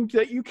don't think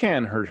that you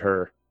can hurt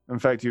her. In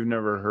fact, you've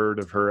never heard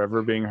of her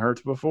ever being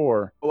hurt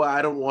before. Well,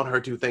 I don't want her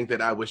to think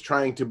that I was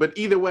trying to, but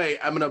either way,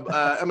 I'm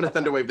gonna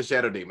thunder wave the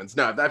shadow demons.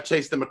 No, I've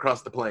chased them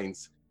across the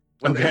plains.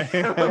 When Okay. they-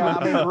 Yeah,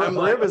 I mean, I'm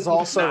like, Riv is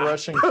also nah.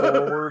 rushing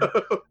forward.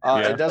 Yeah.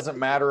 It doesn't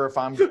matter if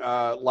I'm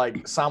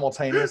like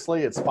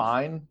simultaneously. It's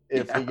fine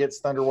if he gets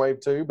Thunderwave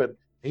too, but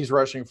he's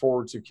rushing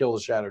forward to kill the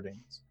Shadow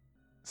Demons.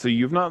 So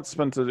you've not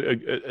spent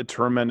a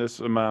tremendous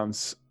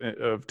amounts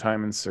of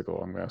time in Sigil,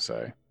 I'm going to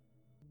say.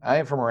 I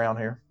ain't from around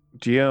here.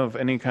 Do you have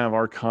any kind of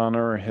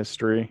arcana or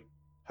history?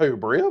 Who,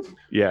 Briv?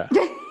 Yeah.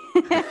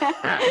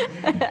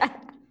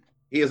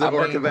 He is an I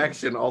orc of mean-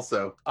 action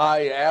also.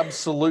 I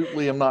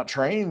absolutely am not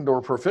trained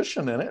or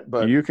proficient in it,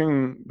 but You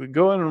can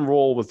go ahead and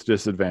roll with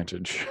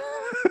disadvantage.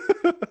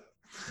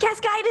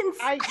 Cast guidance.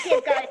 I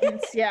get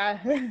guidance, yeah.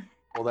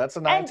 well, that's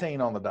a 19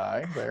 on the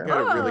die there.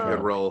 Got a really Oh.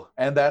 good roll.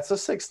 And that's a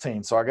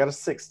 16, so I got a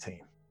 16.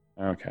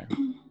 Okay.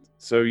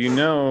 So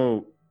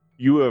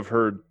you have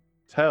heard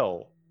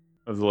tell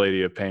of the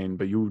Lady of Pain,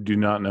 but you do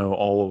not know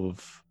all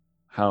of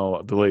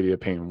how the Lady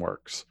of Pain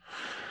works.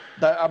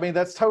 I mean,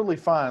 that's totally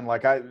fine.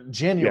 Like, I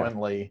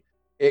genuinely,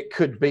 it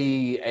could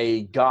be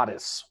a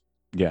goddess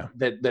Yeah.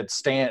 that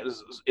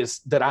stands is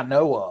that I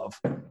know of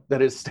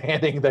that is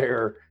standing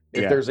there.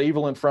 If Yeah. there's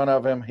evil in front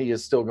of him, he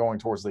is still going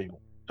towards the evil.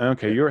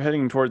 Okay, you're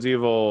heading towards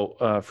evil.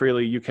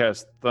 Freely, you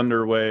cast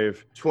Thunder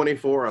Wave.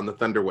 24 on the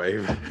Thunder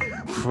Wave.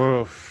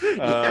 Oof.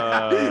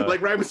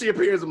 Like right when she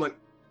appears, I'm like,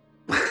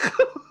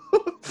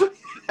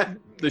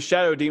 The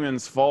shadow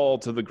demons fall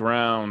to the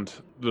ground,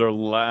 their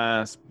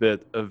last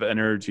bit of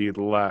energy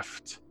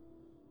left.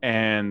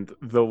 And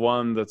the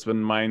one that's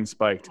been mind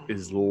spiked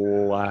is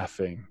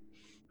laughing,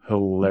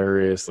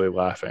 hilariously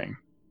laughing.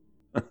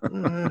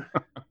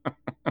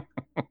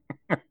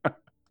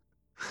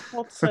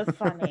 What's so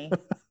funny?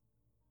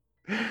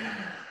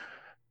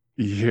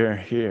 You're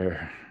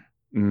here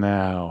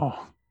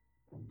now.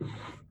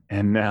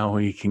 And now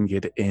we can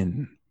get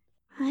in.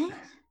 What?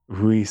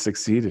 We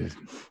succeeded.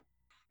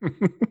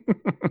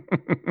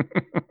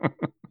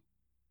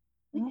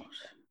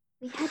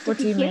 We had to What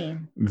be do you here?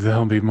 mean?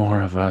 There'll be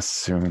more of us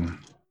soon.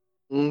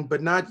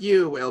 but not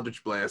you,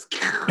 Eldritch Blast.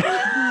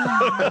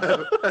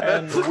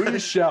 And we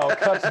shall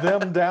cut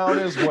them down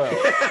as well.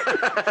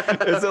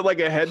 Is it like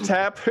a head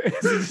tap?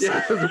 Is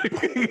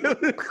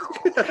it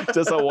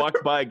just a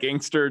walk by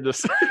gangster?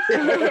 Just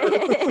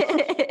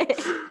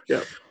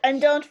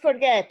And don't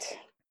forget,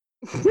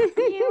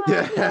 You are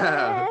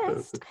Yeah.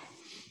 blessed.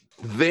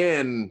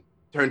 Then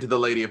turn to the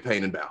Lady of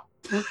Pain and bow.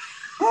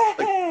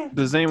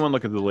 does anyone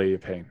look at the Lady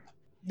of Pain?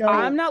 no,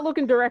 I'm not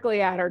looking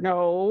directly at her,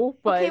 no,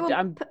 but Okay, well,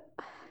 I'm.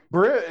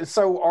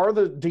 So are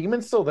the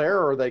demons still there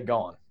or are they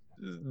gone?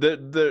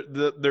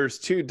 There's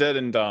two dead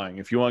and dying.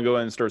 If you want to go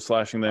in and start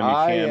slashing them, you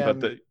I can. am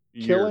But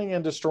Killing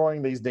and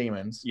destroying these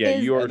demons. yeah,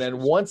 Is- you're. And then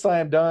once I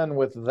am done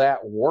with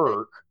that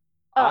work,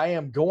 I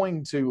am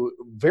going to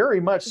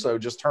very much so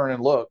just turn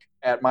and look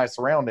at my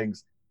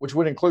surroundings, which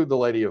would include the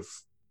lady of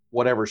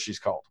whatever she's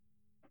called.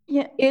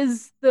 Yeah.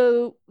 Is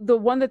the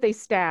one that they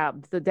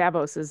stabbed, the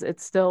Davos, is it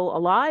still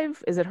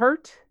alive? Is it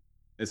hurt?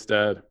 It's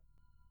dead.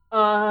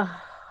 How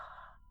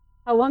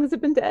long has it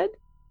been dead?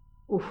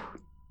 Oof.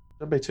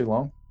 That'd be too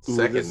long. Ooh,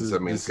 Seconds, I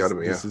mean, it's gotta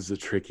be, This yeah. is a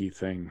tricky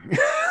thing.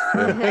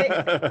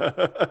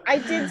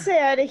 I did say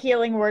I had a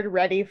healing word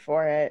ready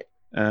for it.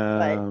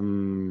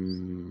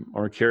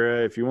 Or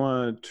Kira, if you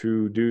want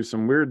to do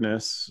some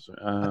weirdness,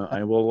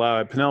 I will allow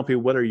it. Penelope,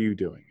 what are you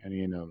doing? How do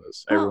you know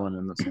this? Oh. Everyone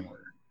in the same order.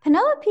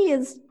 Penelope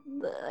is,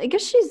 I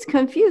guess she's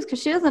confused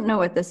because she doesn't know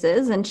what this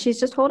is, and she's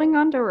just holding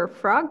on to her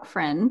frog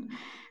friend,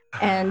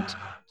 and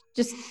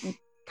just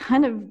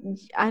kind of,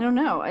 I don't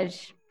know.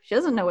 She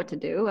doesn't know what to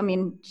do. I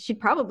mean, she'd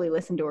probably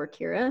listen to her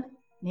Kira,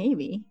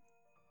 maybe,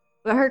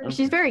 but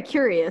she's very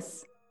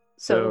curious.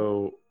 So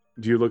So,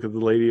 do you look at the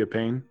Lady of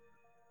Pain?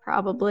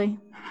 probably.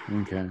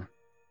 Okay.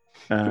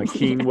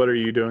 Keen, what are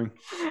you doing?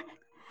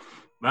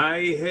 My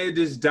head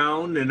is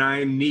down and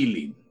I am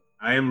kneeling.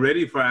 I am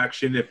ready for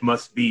action if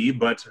must be,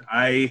 but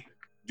I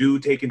do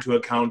take into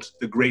account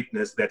the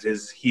greatness that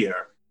is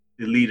here,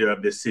 the leader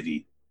of this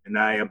city, and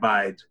I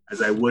abide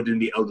as I would in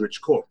the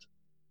Eldritch Court.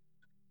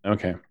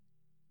 Okay.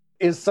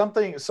 Is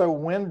something so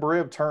when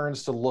Briv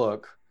turns to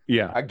look,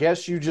 Yeah. I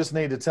guess you just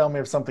need to tell me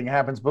if something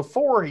happens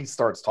before he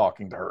starts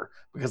talking to her,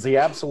 because he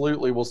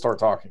absolutely will start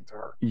talking to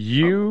her.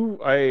 You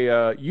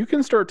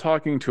can start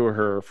talking to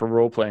her for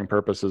role playing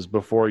purposes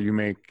before you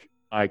make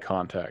eye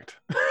contact.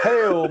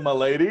 Hail, my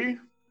lady.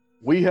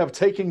 We have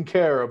taken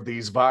care of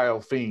these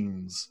vile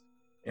fiends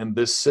in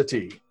this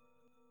city.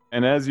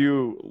 And as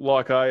you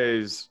lock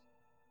eyes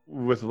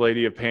with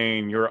Lady of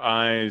Pain, your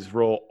eyes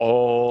roll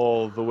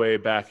all the way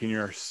back in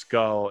your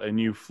skull and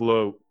you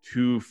float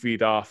 2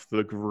 feet off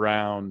the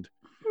ground.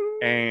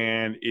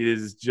 And it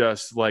is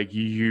just like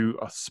a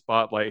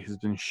spotlight has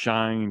been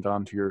shined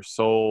onto your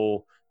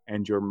soul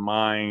and your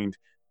mind,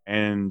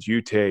 and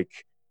you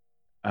take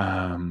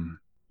an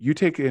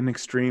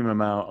extreme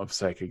amount of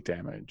psychic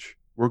damage.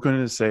 We're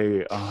going to say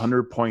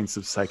 100 points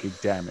of psychic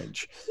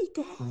damage.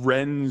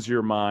 Rends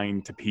your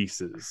mind to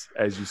pieces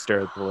as you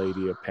stare at the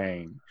Lady of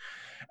Pain.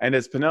 And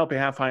as Penelope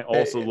Halfpint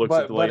also looks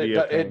at the Lady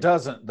of Pain. It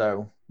doesn't,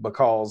 though,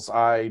 because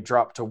I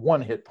dropped to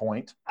 1 hit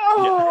point.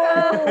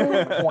 Oh,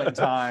 At the point in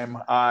time,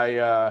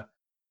 I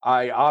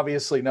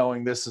obviously,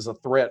 knowing this is a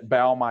threat,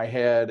 bow my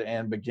head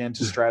and begin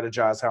to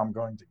strategize how I'm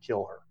going to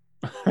kill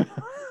her.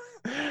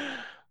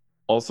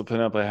 Also,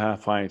 Penelope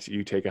Halfpint,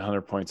 you take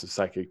 100 points of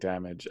psychic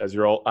damage as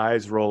your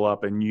eyes roll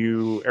up, and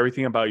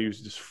everything about you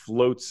just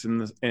floats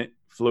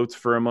floats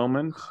for a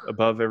moment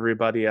above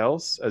everybody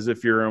else, as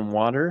if you're in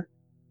water,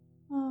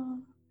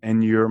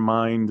 and your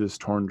mind is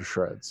torn to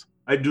shreds.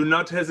 I do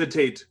not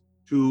hesitate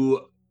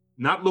to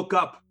not look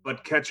up,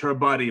 but catch her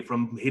body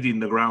from hitting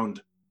the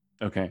ground.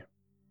 Okay.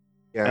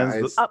 Yeah,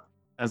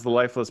 As the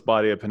lifeless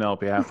body of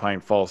Penelope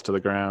Halfpint falls to the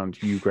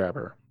ground, you grab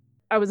her.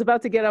 I was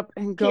about to get up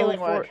and go Healing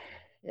for word.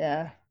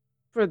 Yeah.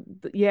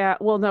 yeah.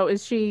 Well, no,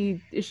 is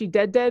she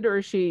dead or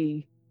is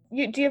she?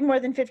 Do you have more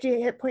than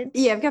 50 hit points?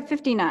 Yeah, I've got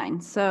 59.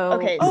 So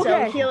Okay,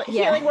 Okay. so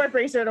Yeah. healing word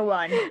brings her to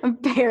 1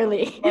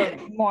 barely. or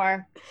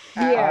more.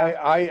 Yeah.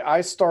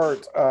 I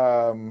start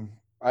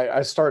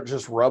I start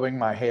just rubbing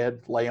my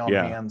head, lay on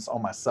Yeah. hands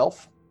on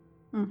myself.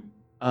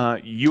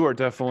 You are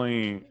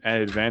definitely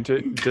at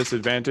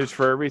disadvantage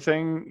for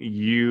everything.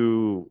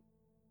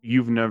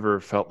 You've never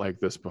felt like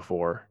this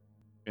before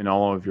in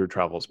all of your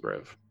travels,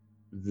 Briv.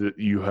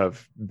 You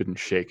have been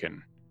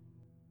shaken.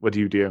 What do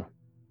you do?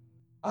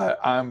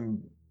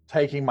 I'm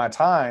taking my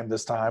time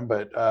this time,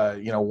 but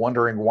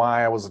wondering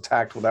why I was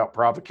attacked without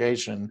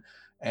provocation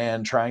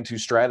and trying to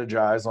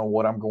strategize on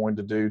what I'm going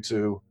to do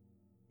to,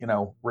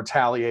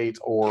 retaliate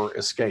or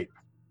escape.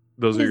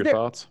 Those are Is your there-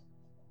 thoughts?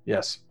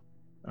 Yes.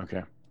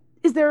 Okay.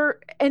 Is there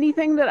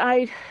anything that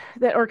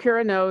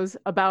Orkira knows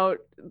about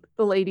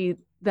the lady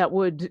that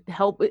would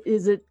help?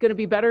 Is it going to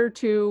be better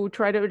to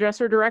try to address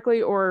her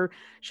directly, or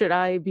should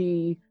I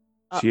be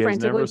She has never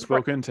frantically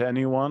spoken to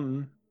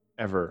anyone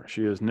ever.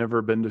 She has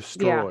never been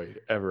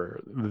destroyed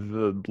ever.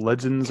 The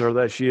legends are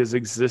that she has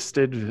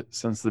existed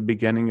since the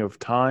beginning of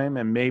time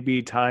and may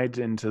be tied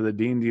into the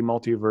D&D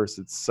multiverse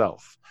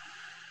itself.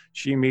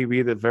 She may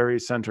be the very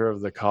center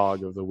of the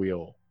cog of the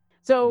wheel.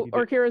 So You did-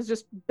 Orkira's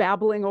just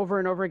babbling over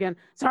and over again.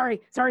 Sorry.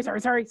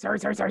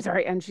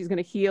 And she's going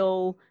to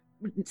heal,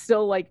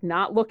 still like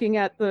not looking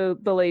at the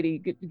lady,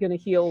 going to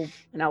heal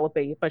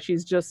Penelope, but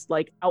she's just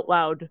like out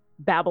loud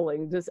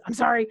babbling. Just, I'm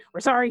sorry.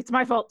 We're sorry. It's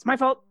my fault.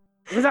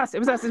 It was us.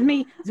 It's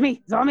me.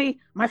 It's all me.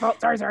 My fault.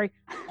 Sorry.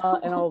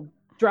 And I'll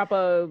drop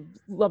a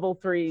level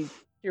 3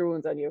 cure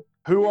wounds on you.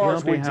 Who are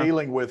Penelope we Half-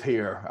 dealing with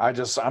here?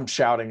 I'm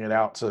shouting it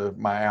out to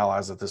my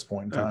allies at this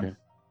point in time. Okay.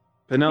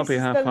 Penelope This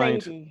is the Halfpint,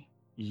 lady.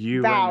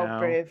 you Thou, right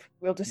now. Briv.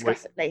 We'll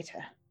discuss it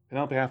later.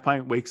 Penelope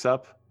Halfpint wakes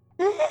up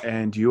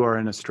and you are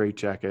in a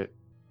straitjacket.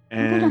 I'm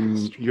in a And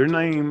your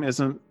straitjacket. name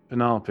isn't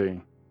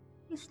Penelope.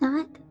 It's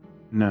not.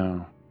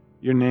 No.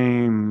 Your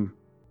name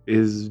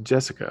is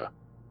Jessica.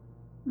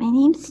 My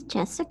name's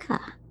Jessica.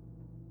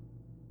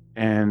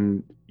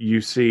 And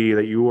you see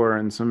that you are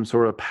in some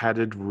sort of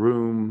padded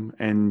room,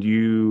 and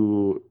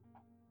you,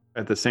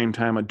 at the same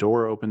time, a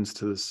door opens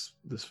to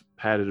this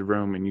padded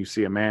room, and you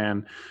see a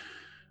man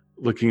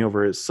looking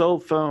over his cell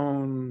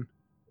phone.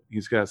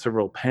 He's got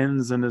several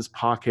pens in his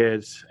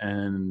pocket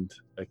and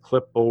a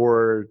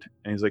clipboard,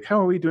 and he's like, "How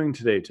are we doing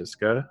today,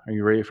 Jessica? Are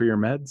you ready for your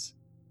meds?"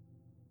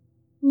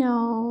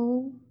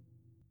 No.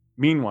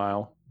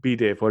 Meanwhile, B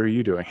Dave, what are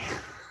you doing?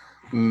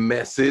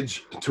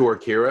 Message to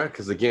Orkira,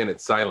 because again,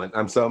 it's silent.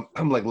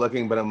 I'm like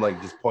looking, but I'm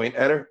like just point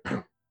at her.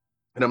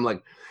 And I'm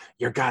like,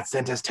 your God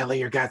sent us. Tell her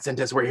your God sent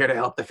us. We're here to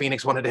help. The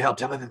Phoenix wanted to help.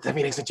 Tell her that the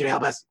Phoenix sent you to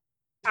help us.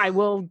 I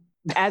will,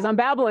 as I'm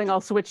babbling,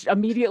 I'll switch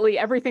immediately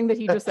everything that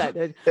he just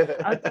said.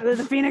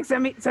 The Phoenix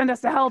sent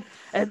us to help,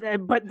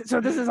 but so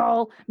this is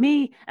all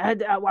me,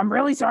 and I'm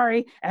really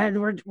sorry,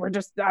 and we're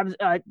just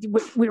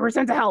we were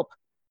sent to help.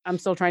 I'm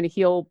still trying to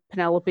heal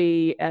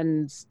Penelope,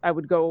 and I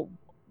would go,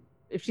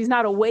 if she's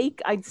not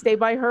awake, I'd stay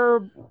by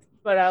her,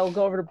 but I'll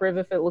go over to Briv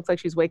if it looks like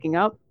she's waking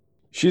up.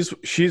 She's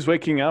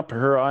waking up.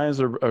 Her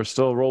eyes are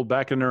still rolled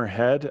back in her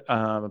head.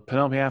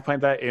 Penelope Halfpint,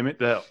 that image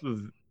that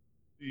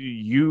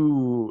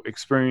you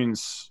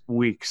experience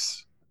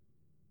weeks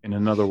in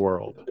another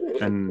world,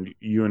 and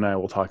you and I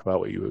will talk about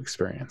what you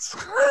experience.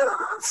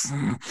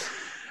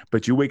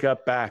 But you wake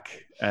up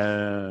back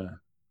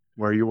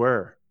where you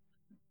were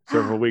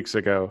several weeks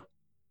ago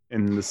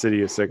in the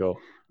city of Sigil.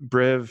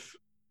 Briv,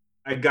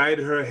 I guide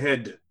her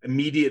head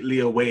immediately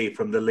away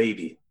from the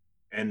lady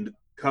and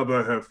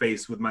cover her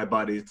face with my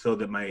body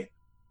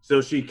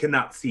so she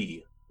cannot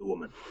see the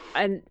woman.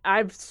 And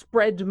I've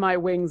spread my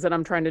wings, and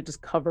I'm trying to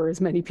just cover as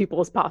many people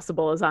as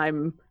possible as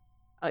I'm.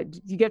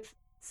 You get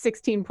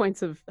 16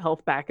 points of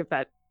health back if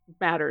that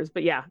matters.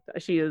 But yeah,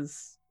 she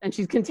is, and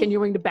she's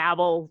continuing to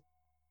babble.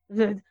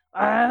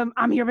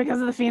 I'm here because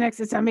of the Phoenix.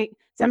 It sent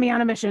me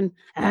on a mission,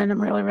 and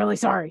I'm really, really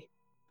sorry.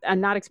 I'm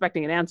not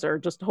expecting an answer,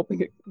 just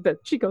hoping that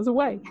she goes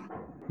away.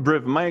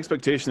 Briv, my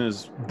expectation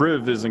is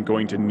Briv isn't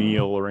going to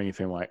kneel or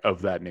anything like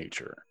of that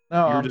nature.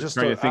 No, You're I'm just just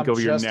trying to think of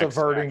your next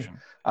averting. action.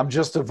 I'm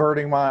just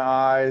averting my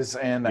eyes,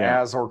 and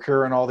Yeah. as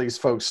Orkira and all these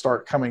folks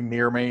start coming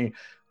near me,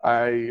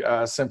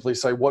 I simply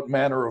say, "What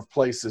manner of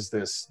place is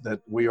this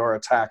that we are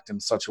attacked in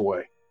such a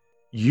way?"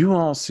 You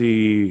all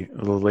see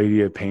the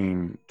Lady of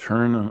Pain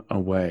turn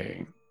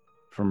away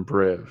from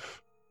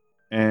Briv,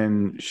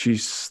 and she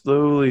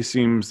slowly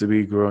seems to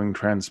be growing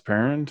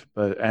transparent,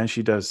 but as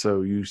she does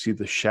so, you see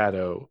the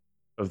shadow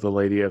of the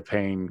Lady of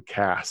Pain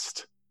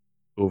cast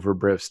over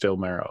Briv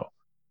Stillmarrow,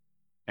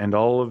 and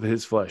all of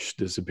his flesh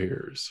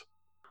disappears,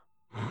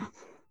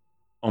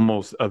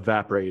 almost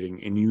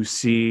evaporating, and you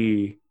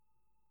see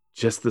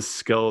just the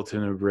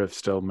skeleton of Briv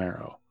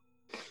Stillmarrow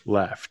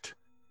left,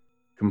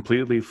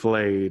 completely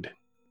flayed,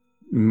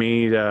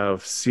 made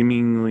of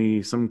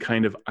seemingly some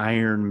kind of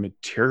iron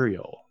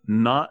material,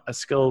 not a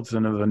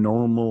skeleton of a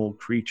normal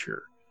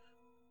creature,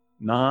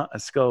 not a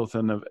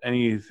skeleton of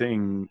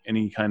anything,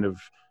 any kind of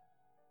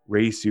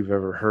race you've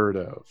ever heard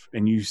of.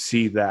 And you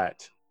see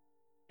that,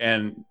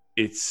 and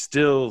it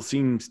still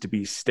seems to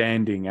be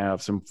standing out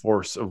of some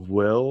force of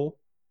will,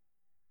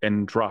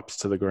 and drops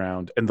to the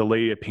ground, and the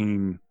Lady of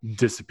Pain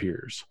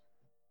disappears.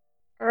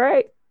 All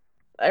right.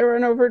 I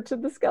run over to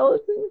the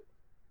skeleton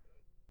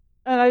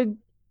and I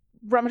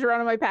rummage around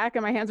in my pack,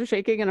 and my hands are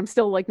shaking, and I'm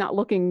still like not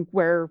looking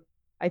where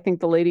I think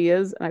the lady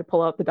is. And I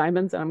pull out the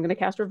diamonds, and I'm going to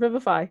cast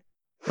Revivify.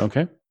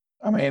 Okay.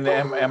 I mean,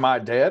 am I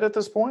dead at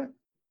this point?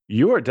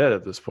 You are dead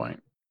at this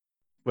point.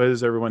 What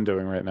is everyone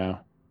doing right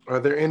now? Are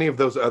there any of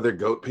those other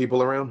goat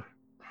people around?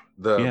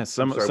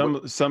 Some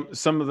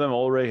of them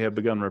already have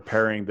begun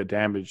repairing the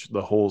damage,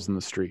 the holes in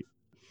the street.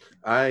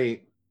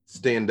 I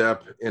stand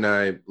up and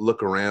I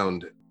look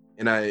around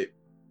and I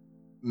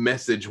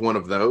message one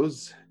of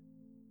those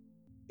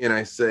and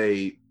I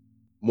say,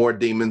 more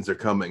demons are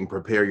coming.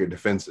 Prepare your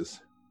defenses.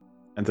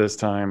 At this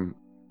time,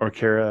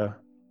 Orkira,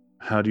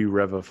 how do you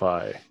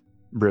revivify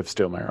Briv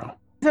Steelmarrow?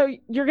 So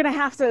you're going to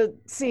have to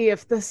see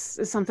if this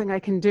is something I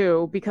can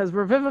do, because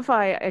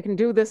Revivify, I can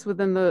do this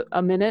within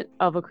a minute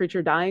of a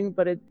creature dying,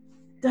 but it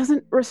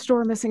doesn't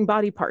restore missing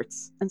body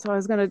parts. And so I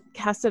was going to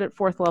cast it at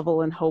 4th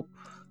level and hope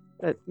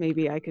that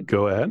maybe I could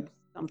go ahead.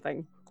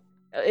 Something.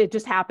 It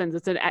just happens.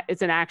 It's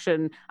an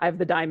action. I have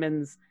the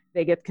diamonds.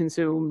 They get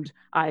consumed.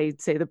 I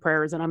say the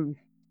prayers, and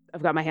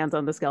I've got my hands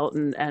on the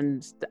skeleton,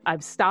 and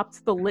I've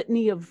stopped the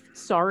litany of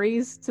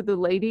sorries to the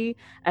lady,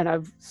 and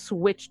I've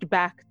switched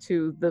back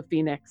to the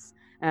Phoenix,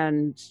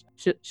 and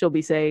she'll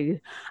be saying,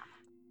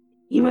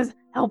 he was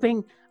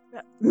helping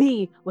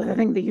me with the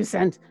thing that you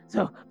sent,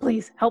 so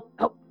please help,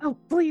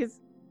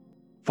 please.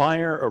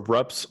 Fire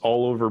erupts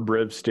all over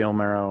Briv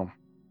Steelmarrow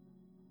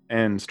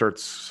and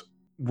starts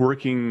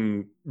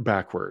working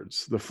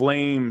backwards. The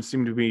flames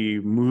seem to be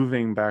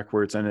moving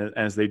backwards, and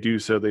as they do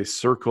so, they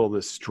circle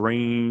this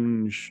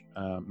strange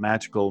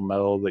magical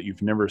metal that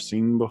you've never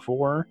seen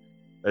before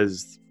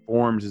as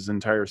forms his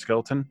entire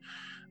skeleton.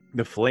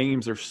 The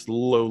flames are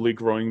slowly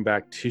growing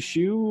back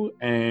tissue,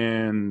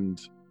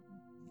 and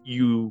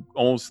you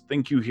almost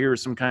think you hear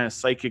some kind of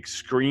psychic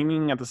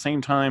screaming at the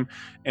same time,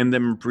 and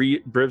then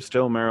Briv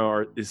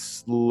Steelmarrow is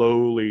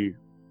slowly,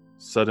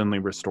 suddenly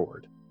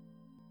restored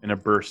in a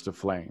burst of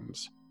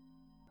flames.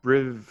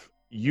 Briv,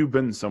 you've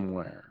been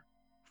somewhere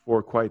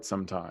for quite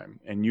some time,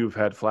 and you've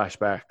had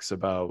flashbacks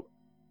about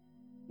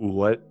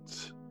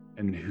what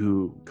and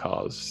who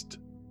caused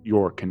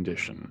your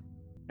condition.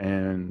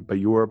 But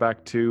you are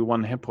back to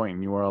 1 hit point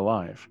and you are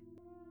alive.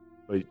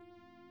 But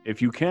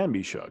if you can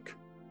be shook,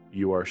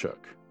 you are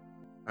shook.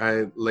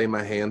 I lay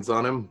my hands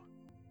on him,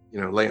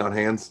 lay on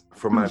hands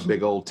for my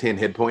big old 10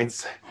 hit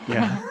points.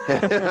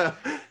 Yeah.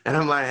 And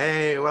I'm like,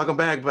 hey, welcome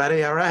back,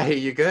 buddy. All right,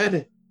 you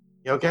good?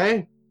 You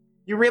okay?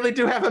 You really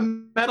do have a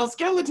metal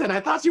skeleton. I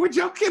thought you were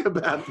joking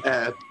about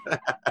that.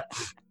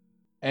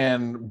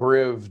 And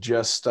Briv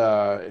just,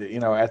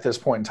 at this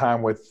point in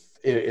time,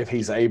 if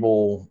he's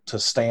able to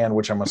stand,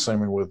 which I'm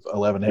assuming with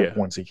 11 hit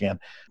points he can,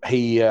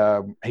 he's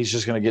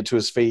just going to get to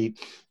his feet,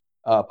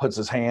 puts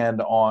his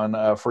hand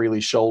on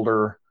Freely's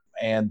shoulder,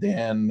 and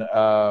then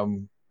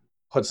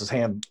puts his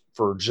hand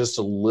for just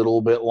a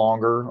little bit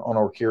longer on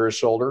Orkira's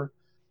shoulder.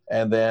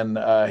 And then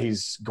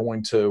he's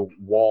going to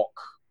walk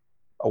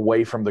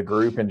away from the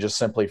group and just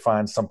simply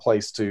find some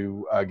place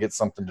to get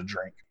something to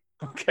drink.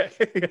 Okay.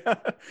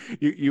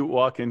 You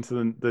walk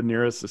into the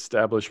nearest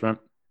establishment.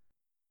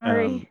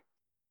 Sorry.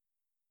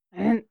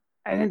 I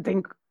didn't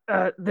think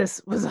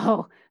this was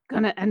all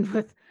gonna end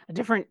with a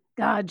different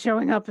god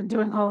showing up and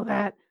doing all of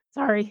that.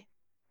 Sorry.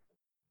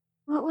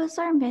 What was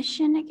our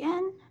mission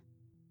again?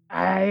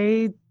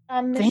 Our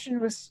mission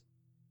was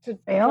to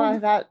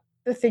drive out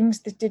the things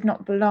that did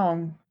not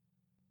belong.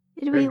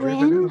 Did we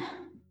win?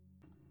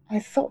 I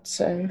thought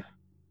so.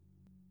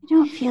 I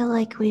don't feel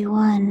like we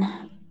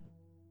won.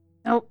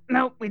 Nope,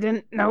 we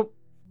didn't. Nope.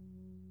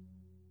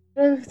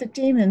 Drove the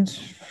demons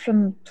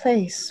from the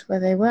place where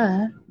they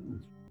were.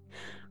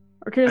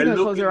 Orkira's gonna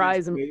close her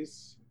eyes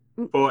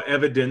for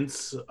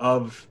evidence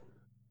of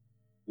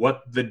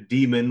what the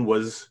demon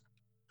was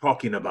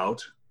talking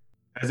about.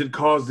 Has it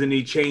caused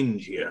any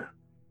change here?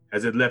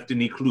 Has it left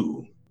any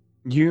clue?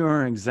 You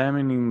are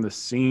examining the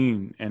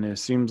scene, and it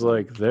seems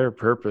like their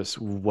purpose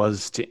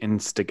was to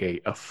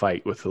instigate a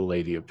fight with the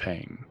Lady of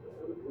Pain.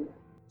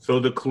 So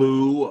the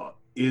clue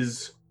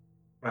is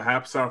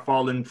perhaps our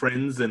fallen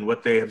friends and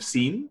what they have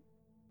seen?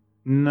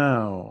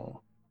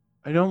 No,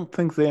 I don't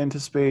think they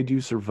anticipated you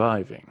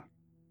surviving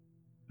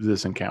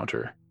this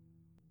encounter.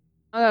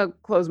 I'm gonna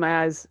close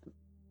my eyes,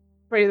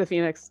 pray to the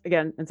Phoenix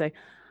again, and say,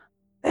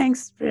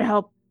 "Thanks for your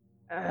help.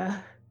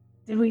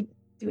 Did we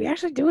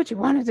actually do what you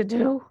wanted to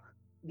do?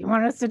 You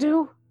want us to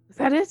do? Is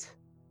that it?"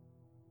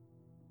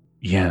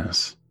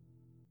 Yes,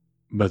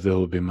 but there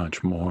will be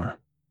much more.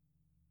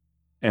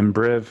 And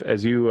Briv,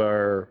 as you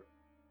are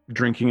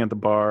drinking at the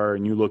bar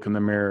and you look in the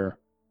mirror,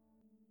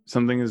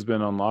 something has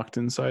been unlocked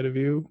inside of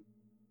you.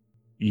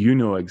 you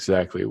know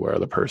exactly where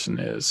the person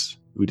is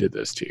who did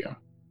this to you.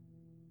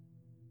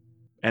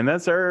 And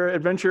that's our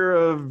adventure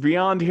of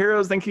Beyond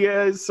Heroes. Thank you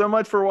guys so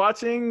much for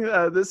watching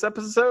this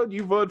episode.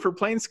 You voted for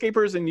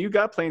Planescapers, and you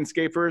got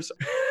Planescapers.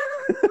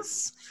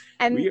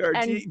 And we are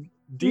deep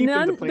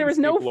into there was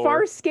no Planescape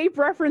lore. Farscape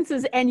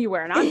references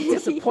anywhere, and I'm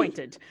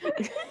disappointed.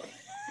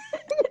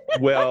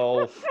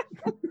 Well,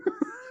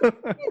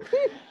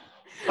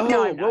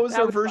 No, I'm not. what was That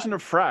our was version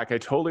of Frack? I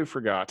totally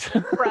forgot.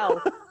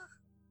 Frel.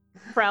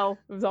 Frel.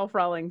 It was all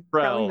frelling.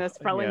 Frelling this.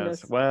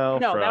 Yes. Well,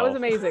 No, that was Frel.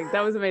 amazing.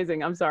 That was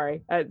amazing. I'm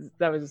sorry. That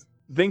was.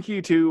 Thank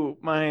you to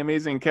my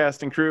amazing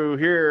cast and crew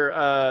here,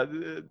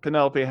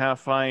 Penelope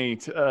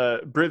Halffight,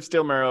 Briv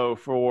Stilmero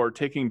for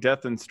taking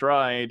Death in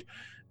Stride,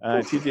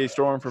 TJ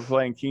Storm for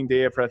playing Keen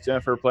Deapreth,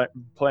 Jennifer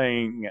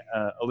playing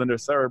Alinda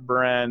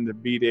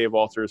Sarbrand, B. Dave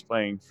Walters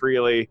playing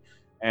Freely,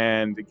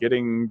 and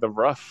getting the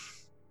rough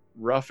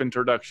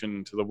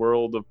introduction to the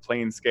world of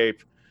Planescape.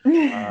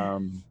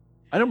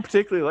 I don't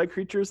particularly like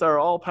creatures that are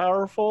all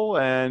powerful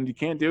and you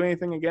can't do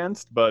anything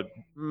against, but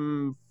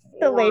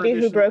The lady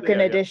who broke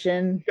an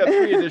edition. You got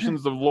 3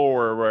 editions of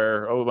lore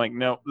where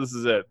no, this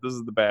is it. This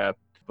is the bad.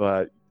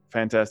 But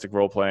fantastic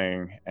role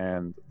playing,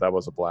 and that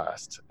was a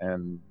blast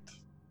and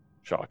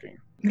shocking.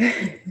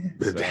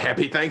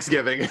 Happy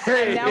Thanksgiving.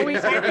 And now we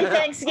Happy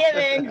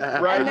Thanksgiving.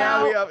 Right And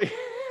now we have.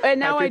 And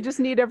now Happy- I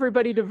just need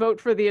everybody to vote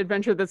for the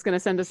adventure that's going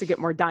to send us to get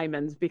more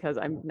diamonds, because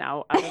I'm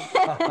now out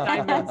of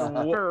diamonds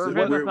for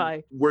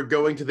Revivify. We're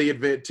going to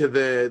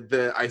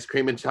the ice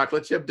cream and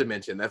chocolate chip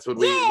dimension. That's what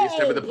we used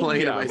to have the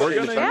plane of Yeah, ice we're cream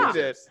and gonna chocolate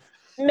need it. chips.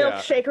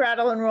 Milkshake,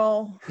 rattle, and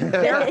roll.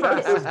 There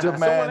first. It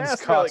demands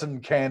asked me, like, cotton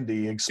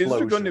candy Is there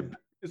explosion. going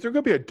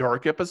to be a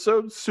dark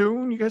episode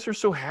soon? You guys are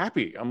so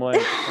happy. I'm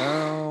like,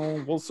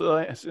 oh,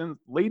 well,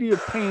 Lady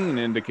of Pain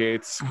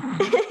indicates.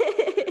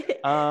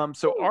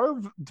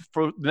 So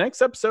for the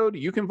next episode,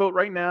 you can vote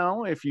right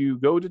now if you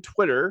go to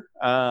Twitter.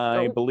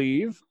 I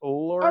believe.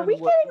 Lauren, Are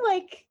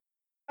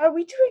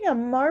we doing a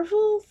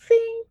Marvel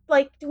thing?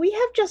 Like, do we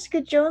have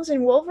Jessica Jones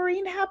and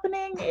Wolverine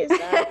happening? Is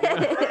that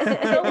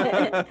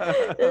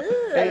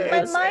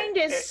my mind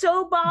is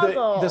so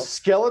boggled. The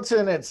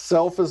skeleton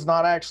itself is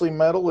not actually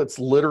metal, it's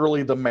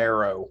literally the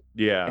marrow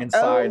Yeah.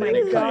 inside, my and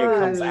it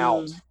comes God.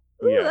 out.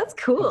 Ooh, Yeah. that's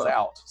Comes cool.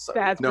 out. So.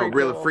 That's No, pretty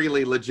really, cool.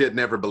 Freely legit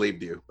never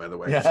believed you, by the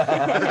way.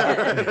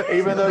 Yeah.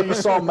 Even though you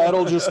saw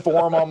metal just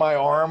form on my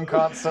arm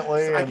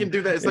constantly. I and- can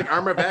do that. It's like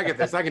Armor of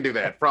Agathis. I can do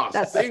that. Frost.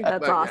 That's See?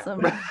 that's Like,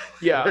 awesome.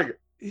 Yeah.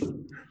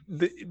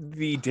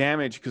 The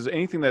damage, because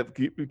anything that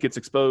gets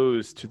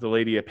exposed to the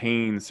Lady of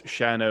Pain's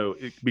shadow,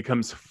 it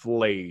becomes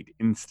flayed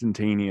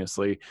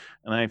instantaneously.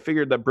 And I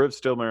figured that Briv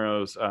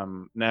Stilmero's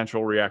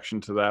natural reaction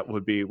to that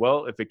would be,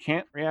 well, if it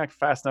can't react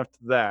fast enough to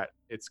that,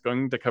 it's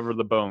going to cover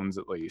the bones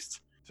at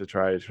least to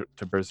try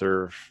to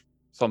preserve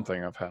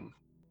something of him.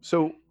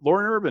 So,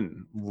 Lauren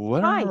Urban,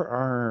 what Hi.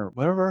 are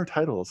our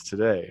titles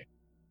today?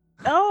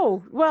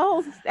 Oh,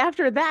 well,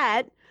 after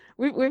that,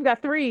 we've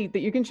got 3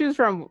 that you can choose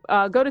from.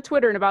 Go to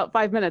Twitter in about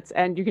 5 minutes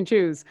and you can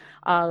choose,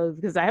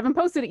 because I haven't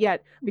posted it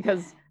yet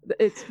because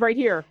it's right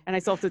here and I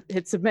still have to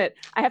hit submit.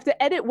 I have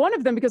to edit one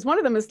of them because one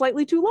of them is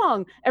slightly too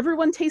long.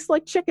 Everyone tastes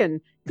like chicken.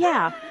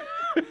 Yeah.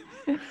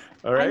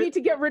 All right. I need to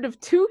get rid of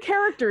 2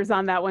 characters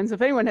on that one. So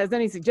if anyone has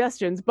any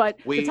suggestions, but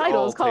We the title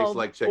all is called taste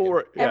like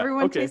chicken.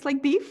 Everyone okay. tastes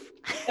like beef.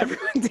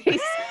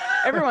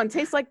 Everyone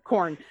tastes like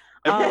corn.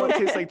 Everyone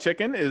tastes like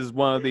chicken is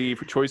one of the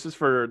choices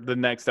for the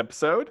next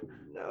episode.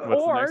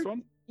 What's the next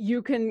one?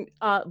 You can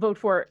vote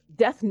for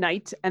Death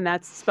Knight, and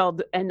that's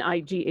spelled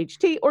Night,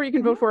 or you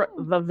can vote for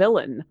The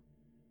Villain.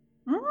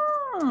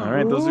 All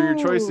right, those are your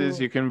choices.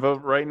 You can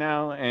vote right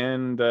now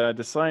and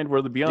decide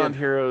where the Beyond Yeah.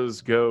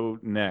 Heroes go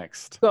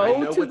next. I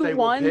Go know to what they the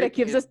will one that pick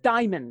gives is- us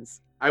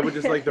diamonds. I would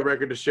just like the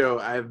record to show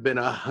I've been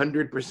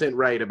 100%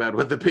 right about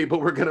what the people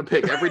were going to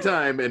pick every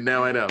time, and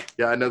now I know.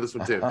 Yeah, I know this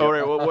one too. All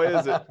right, well, what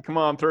is it? Come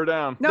on, throw it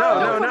down.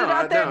 No, put it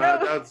out there, no.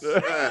 that's, all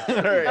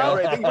right, all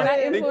right. We're not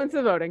influence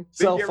the voting. Thank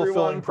you Self-fulfilling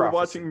everyone for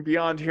prophecy. watching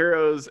Beyond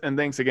Heroes, and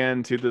thanks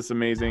again to this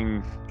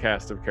amazing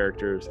cast of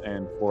characters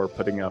and for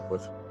putting up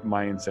with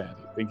my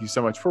insanity. Thank you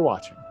so much for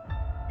watching.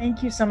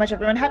 Thank you so much,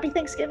 everyone. Happy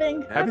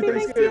Thanksgiving. Happy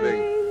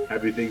Thanksgiving.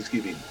 Happy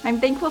Thanksgiving.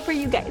 I'm thankful for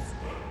you guys.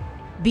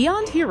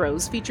 Beyond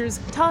Heroes features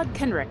Todd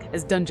Kenrick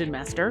as Dungeon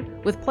Master,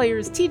 with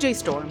players TJ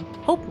Storm,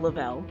 Hope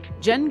Lavelle,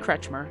 Jen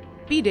Kretschmer,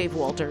 B. Dave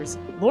Walters,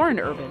 Lauren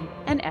Urban,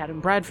 and Adam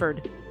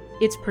Bradford.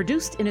 It's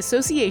produced in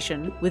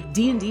association with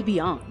D&D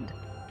Beyond.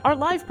 Our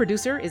live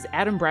producer is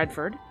Adam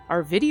Bradford,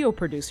 our video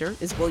producer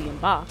is William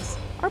Box,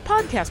 our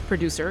podcast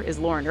producer is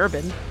Lauren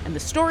Urban, and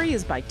the story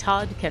is by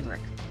Todd Kenrick.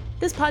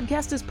 This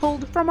podcast is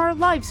pulled from our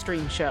live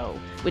stream show,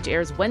 which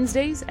airs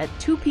Wednesdays at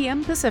 2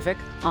 p.m. Pacific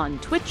on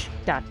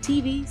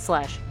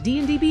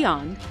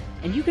twitch.tv/DNDBeyond,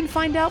 and you can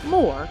find out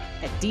more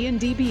at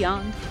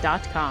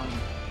dndbeyond.com.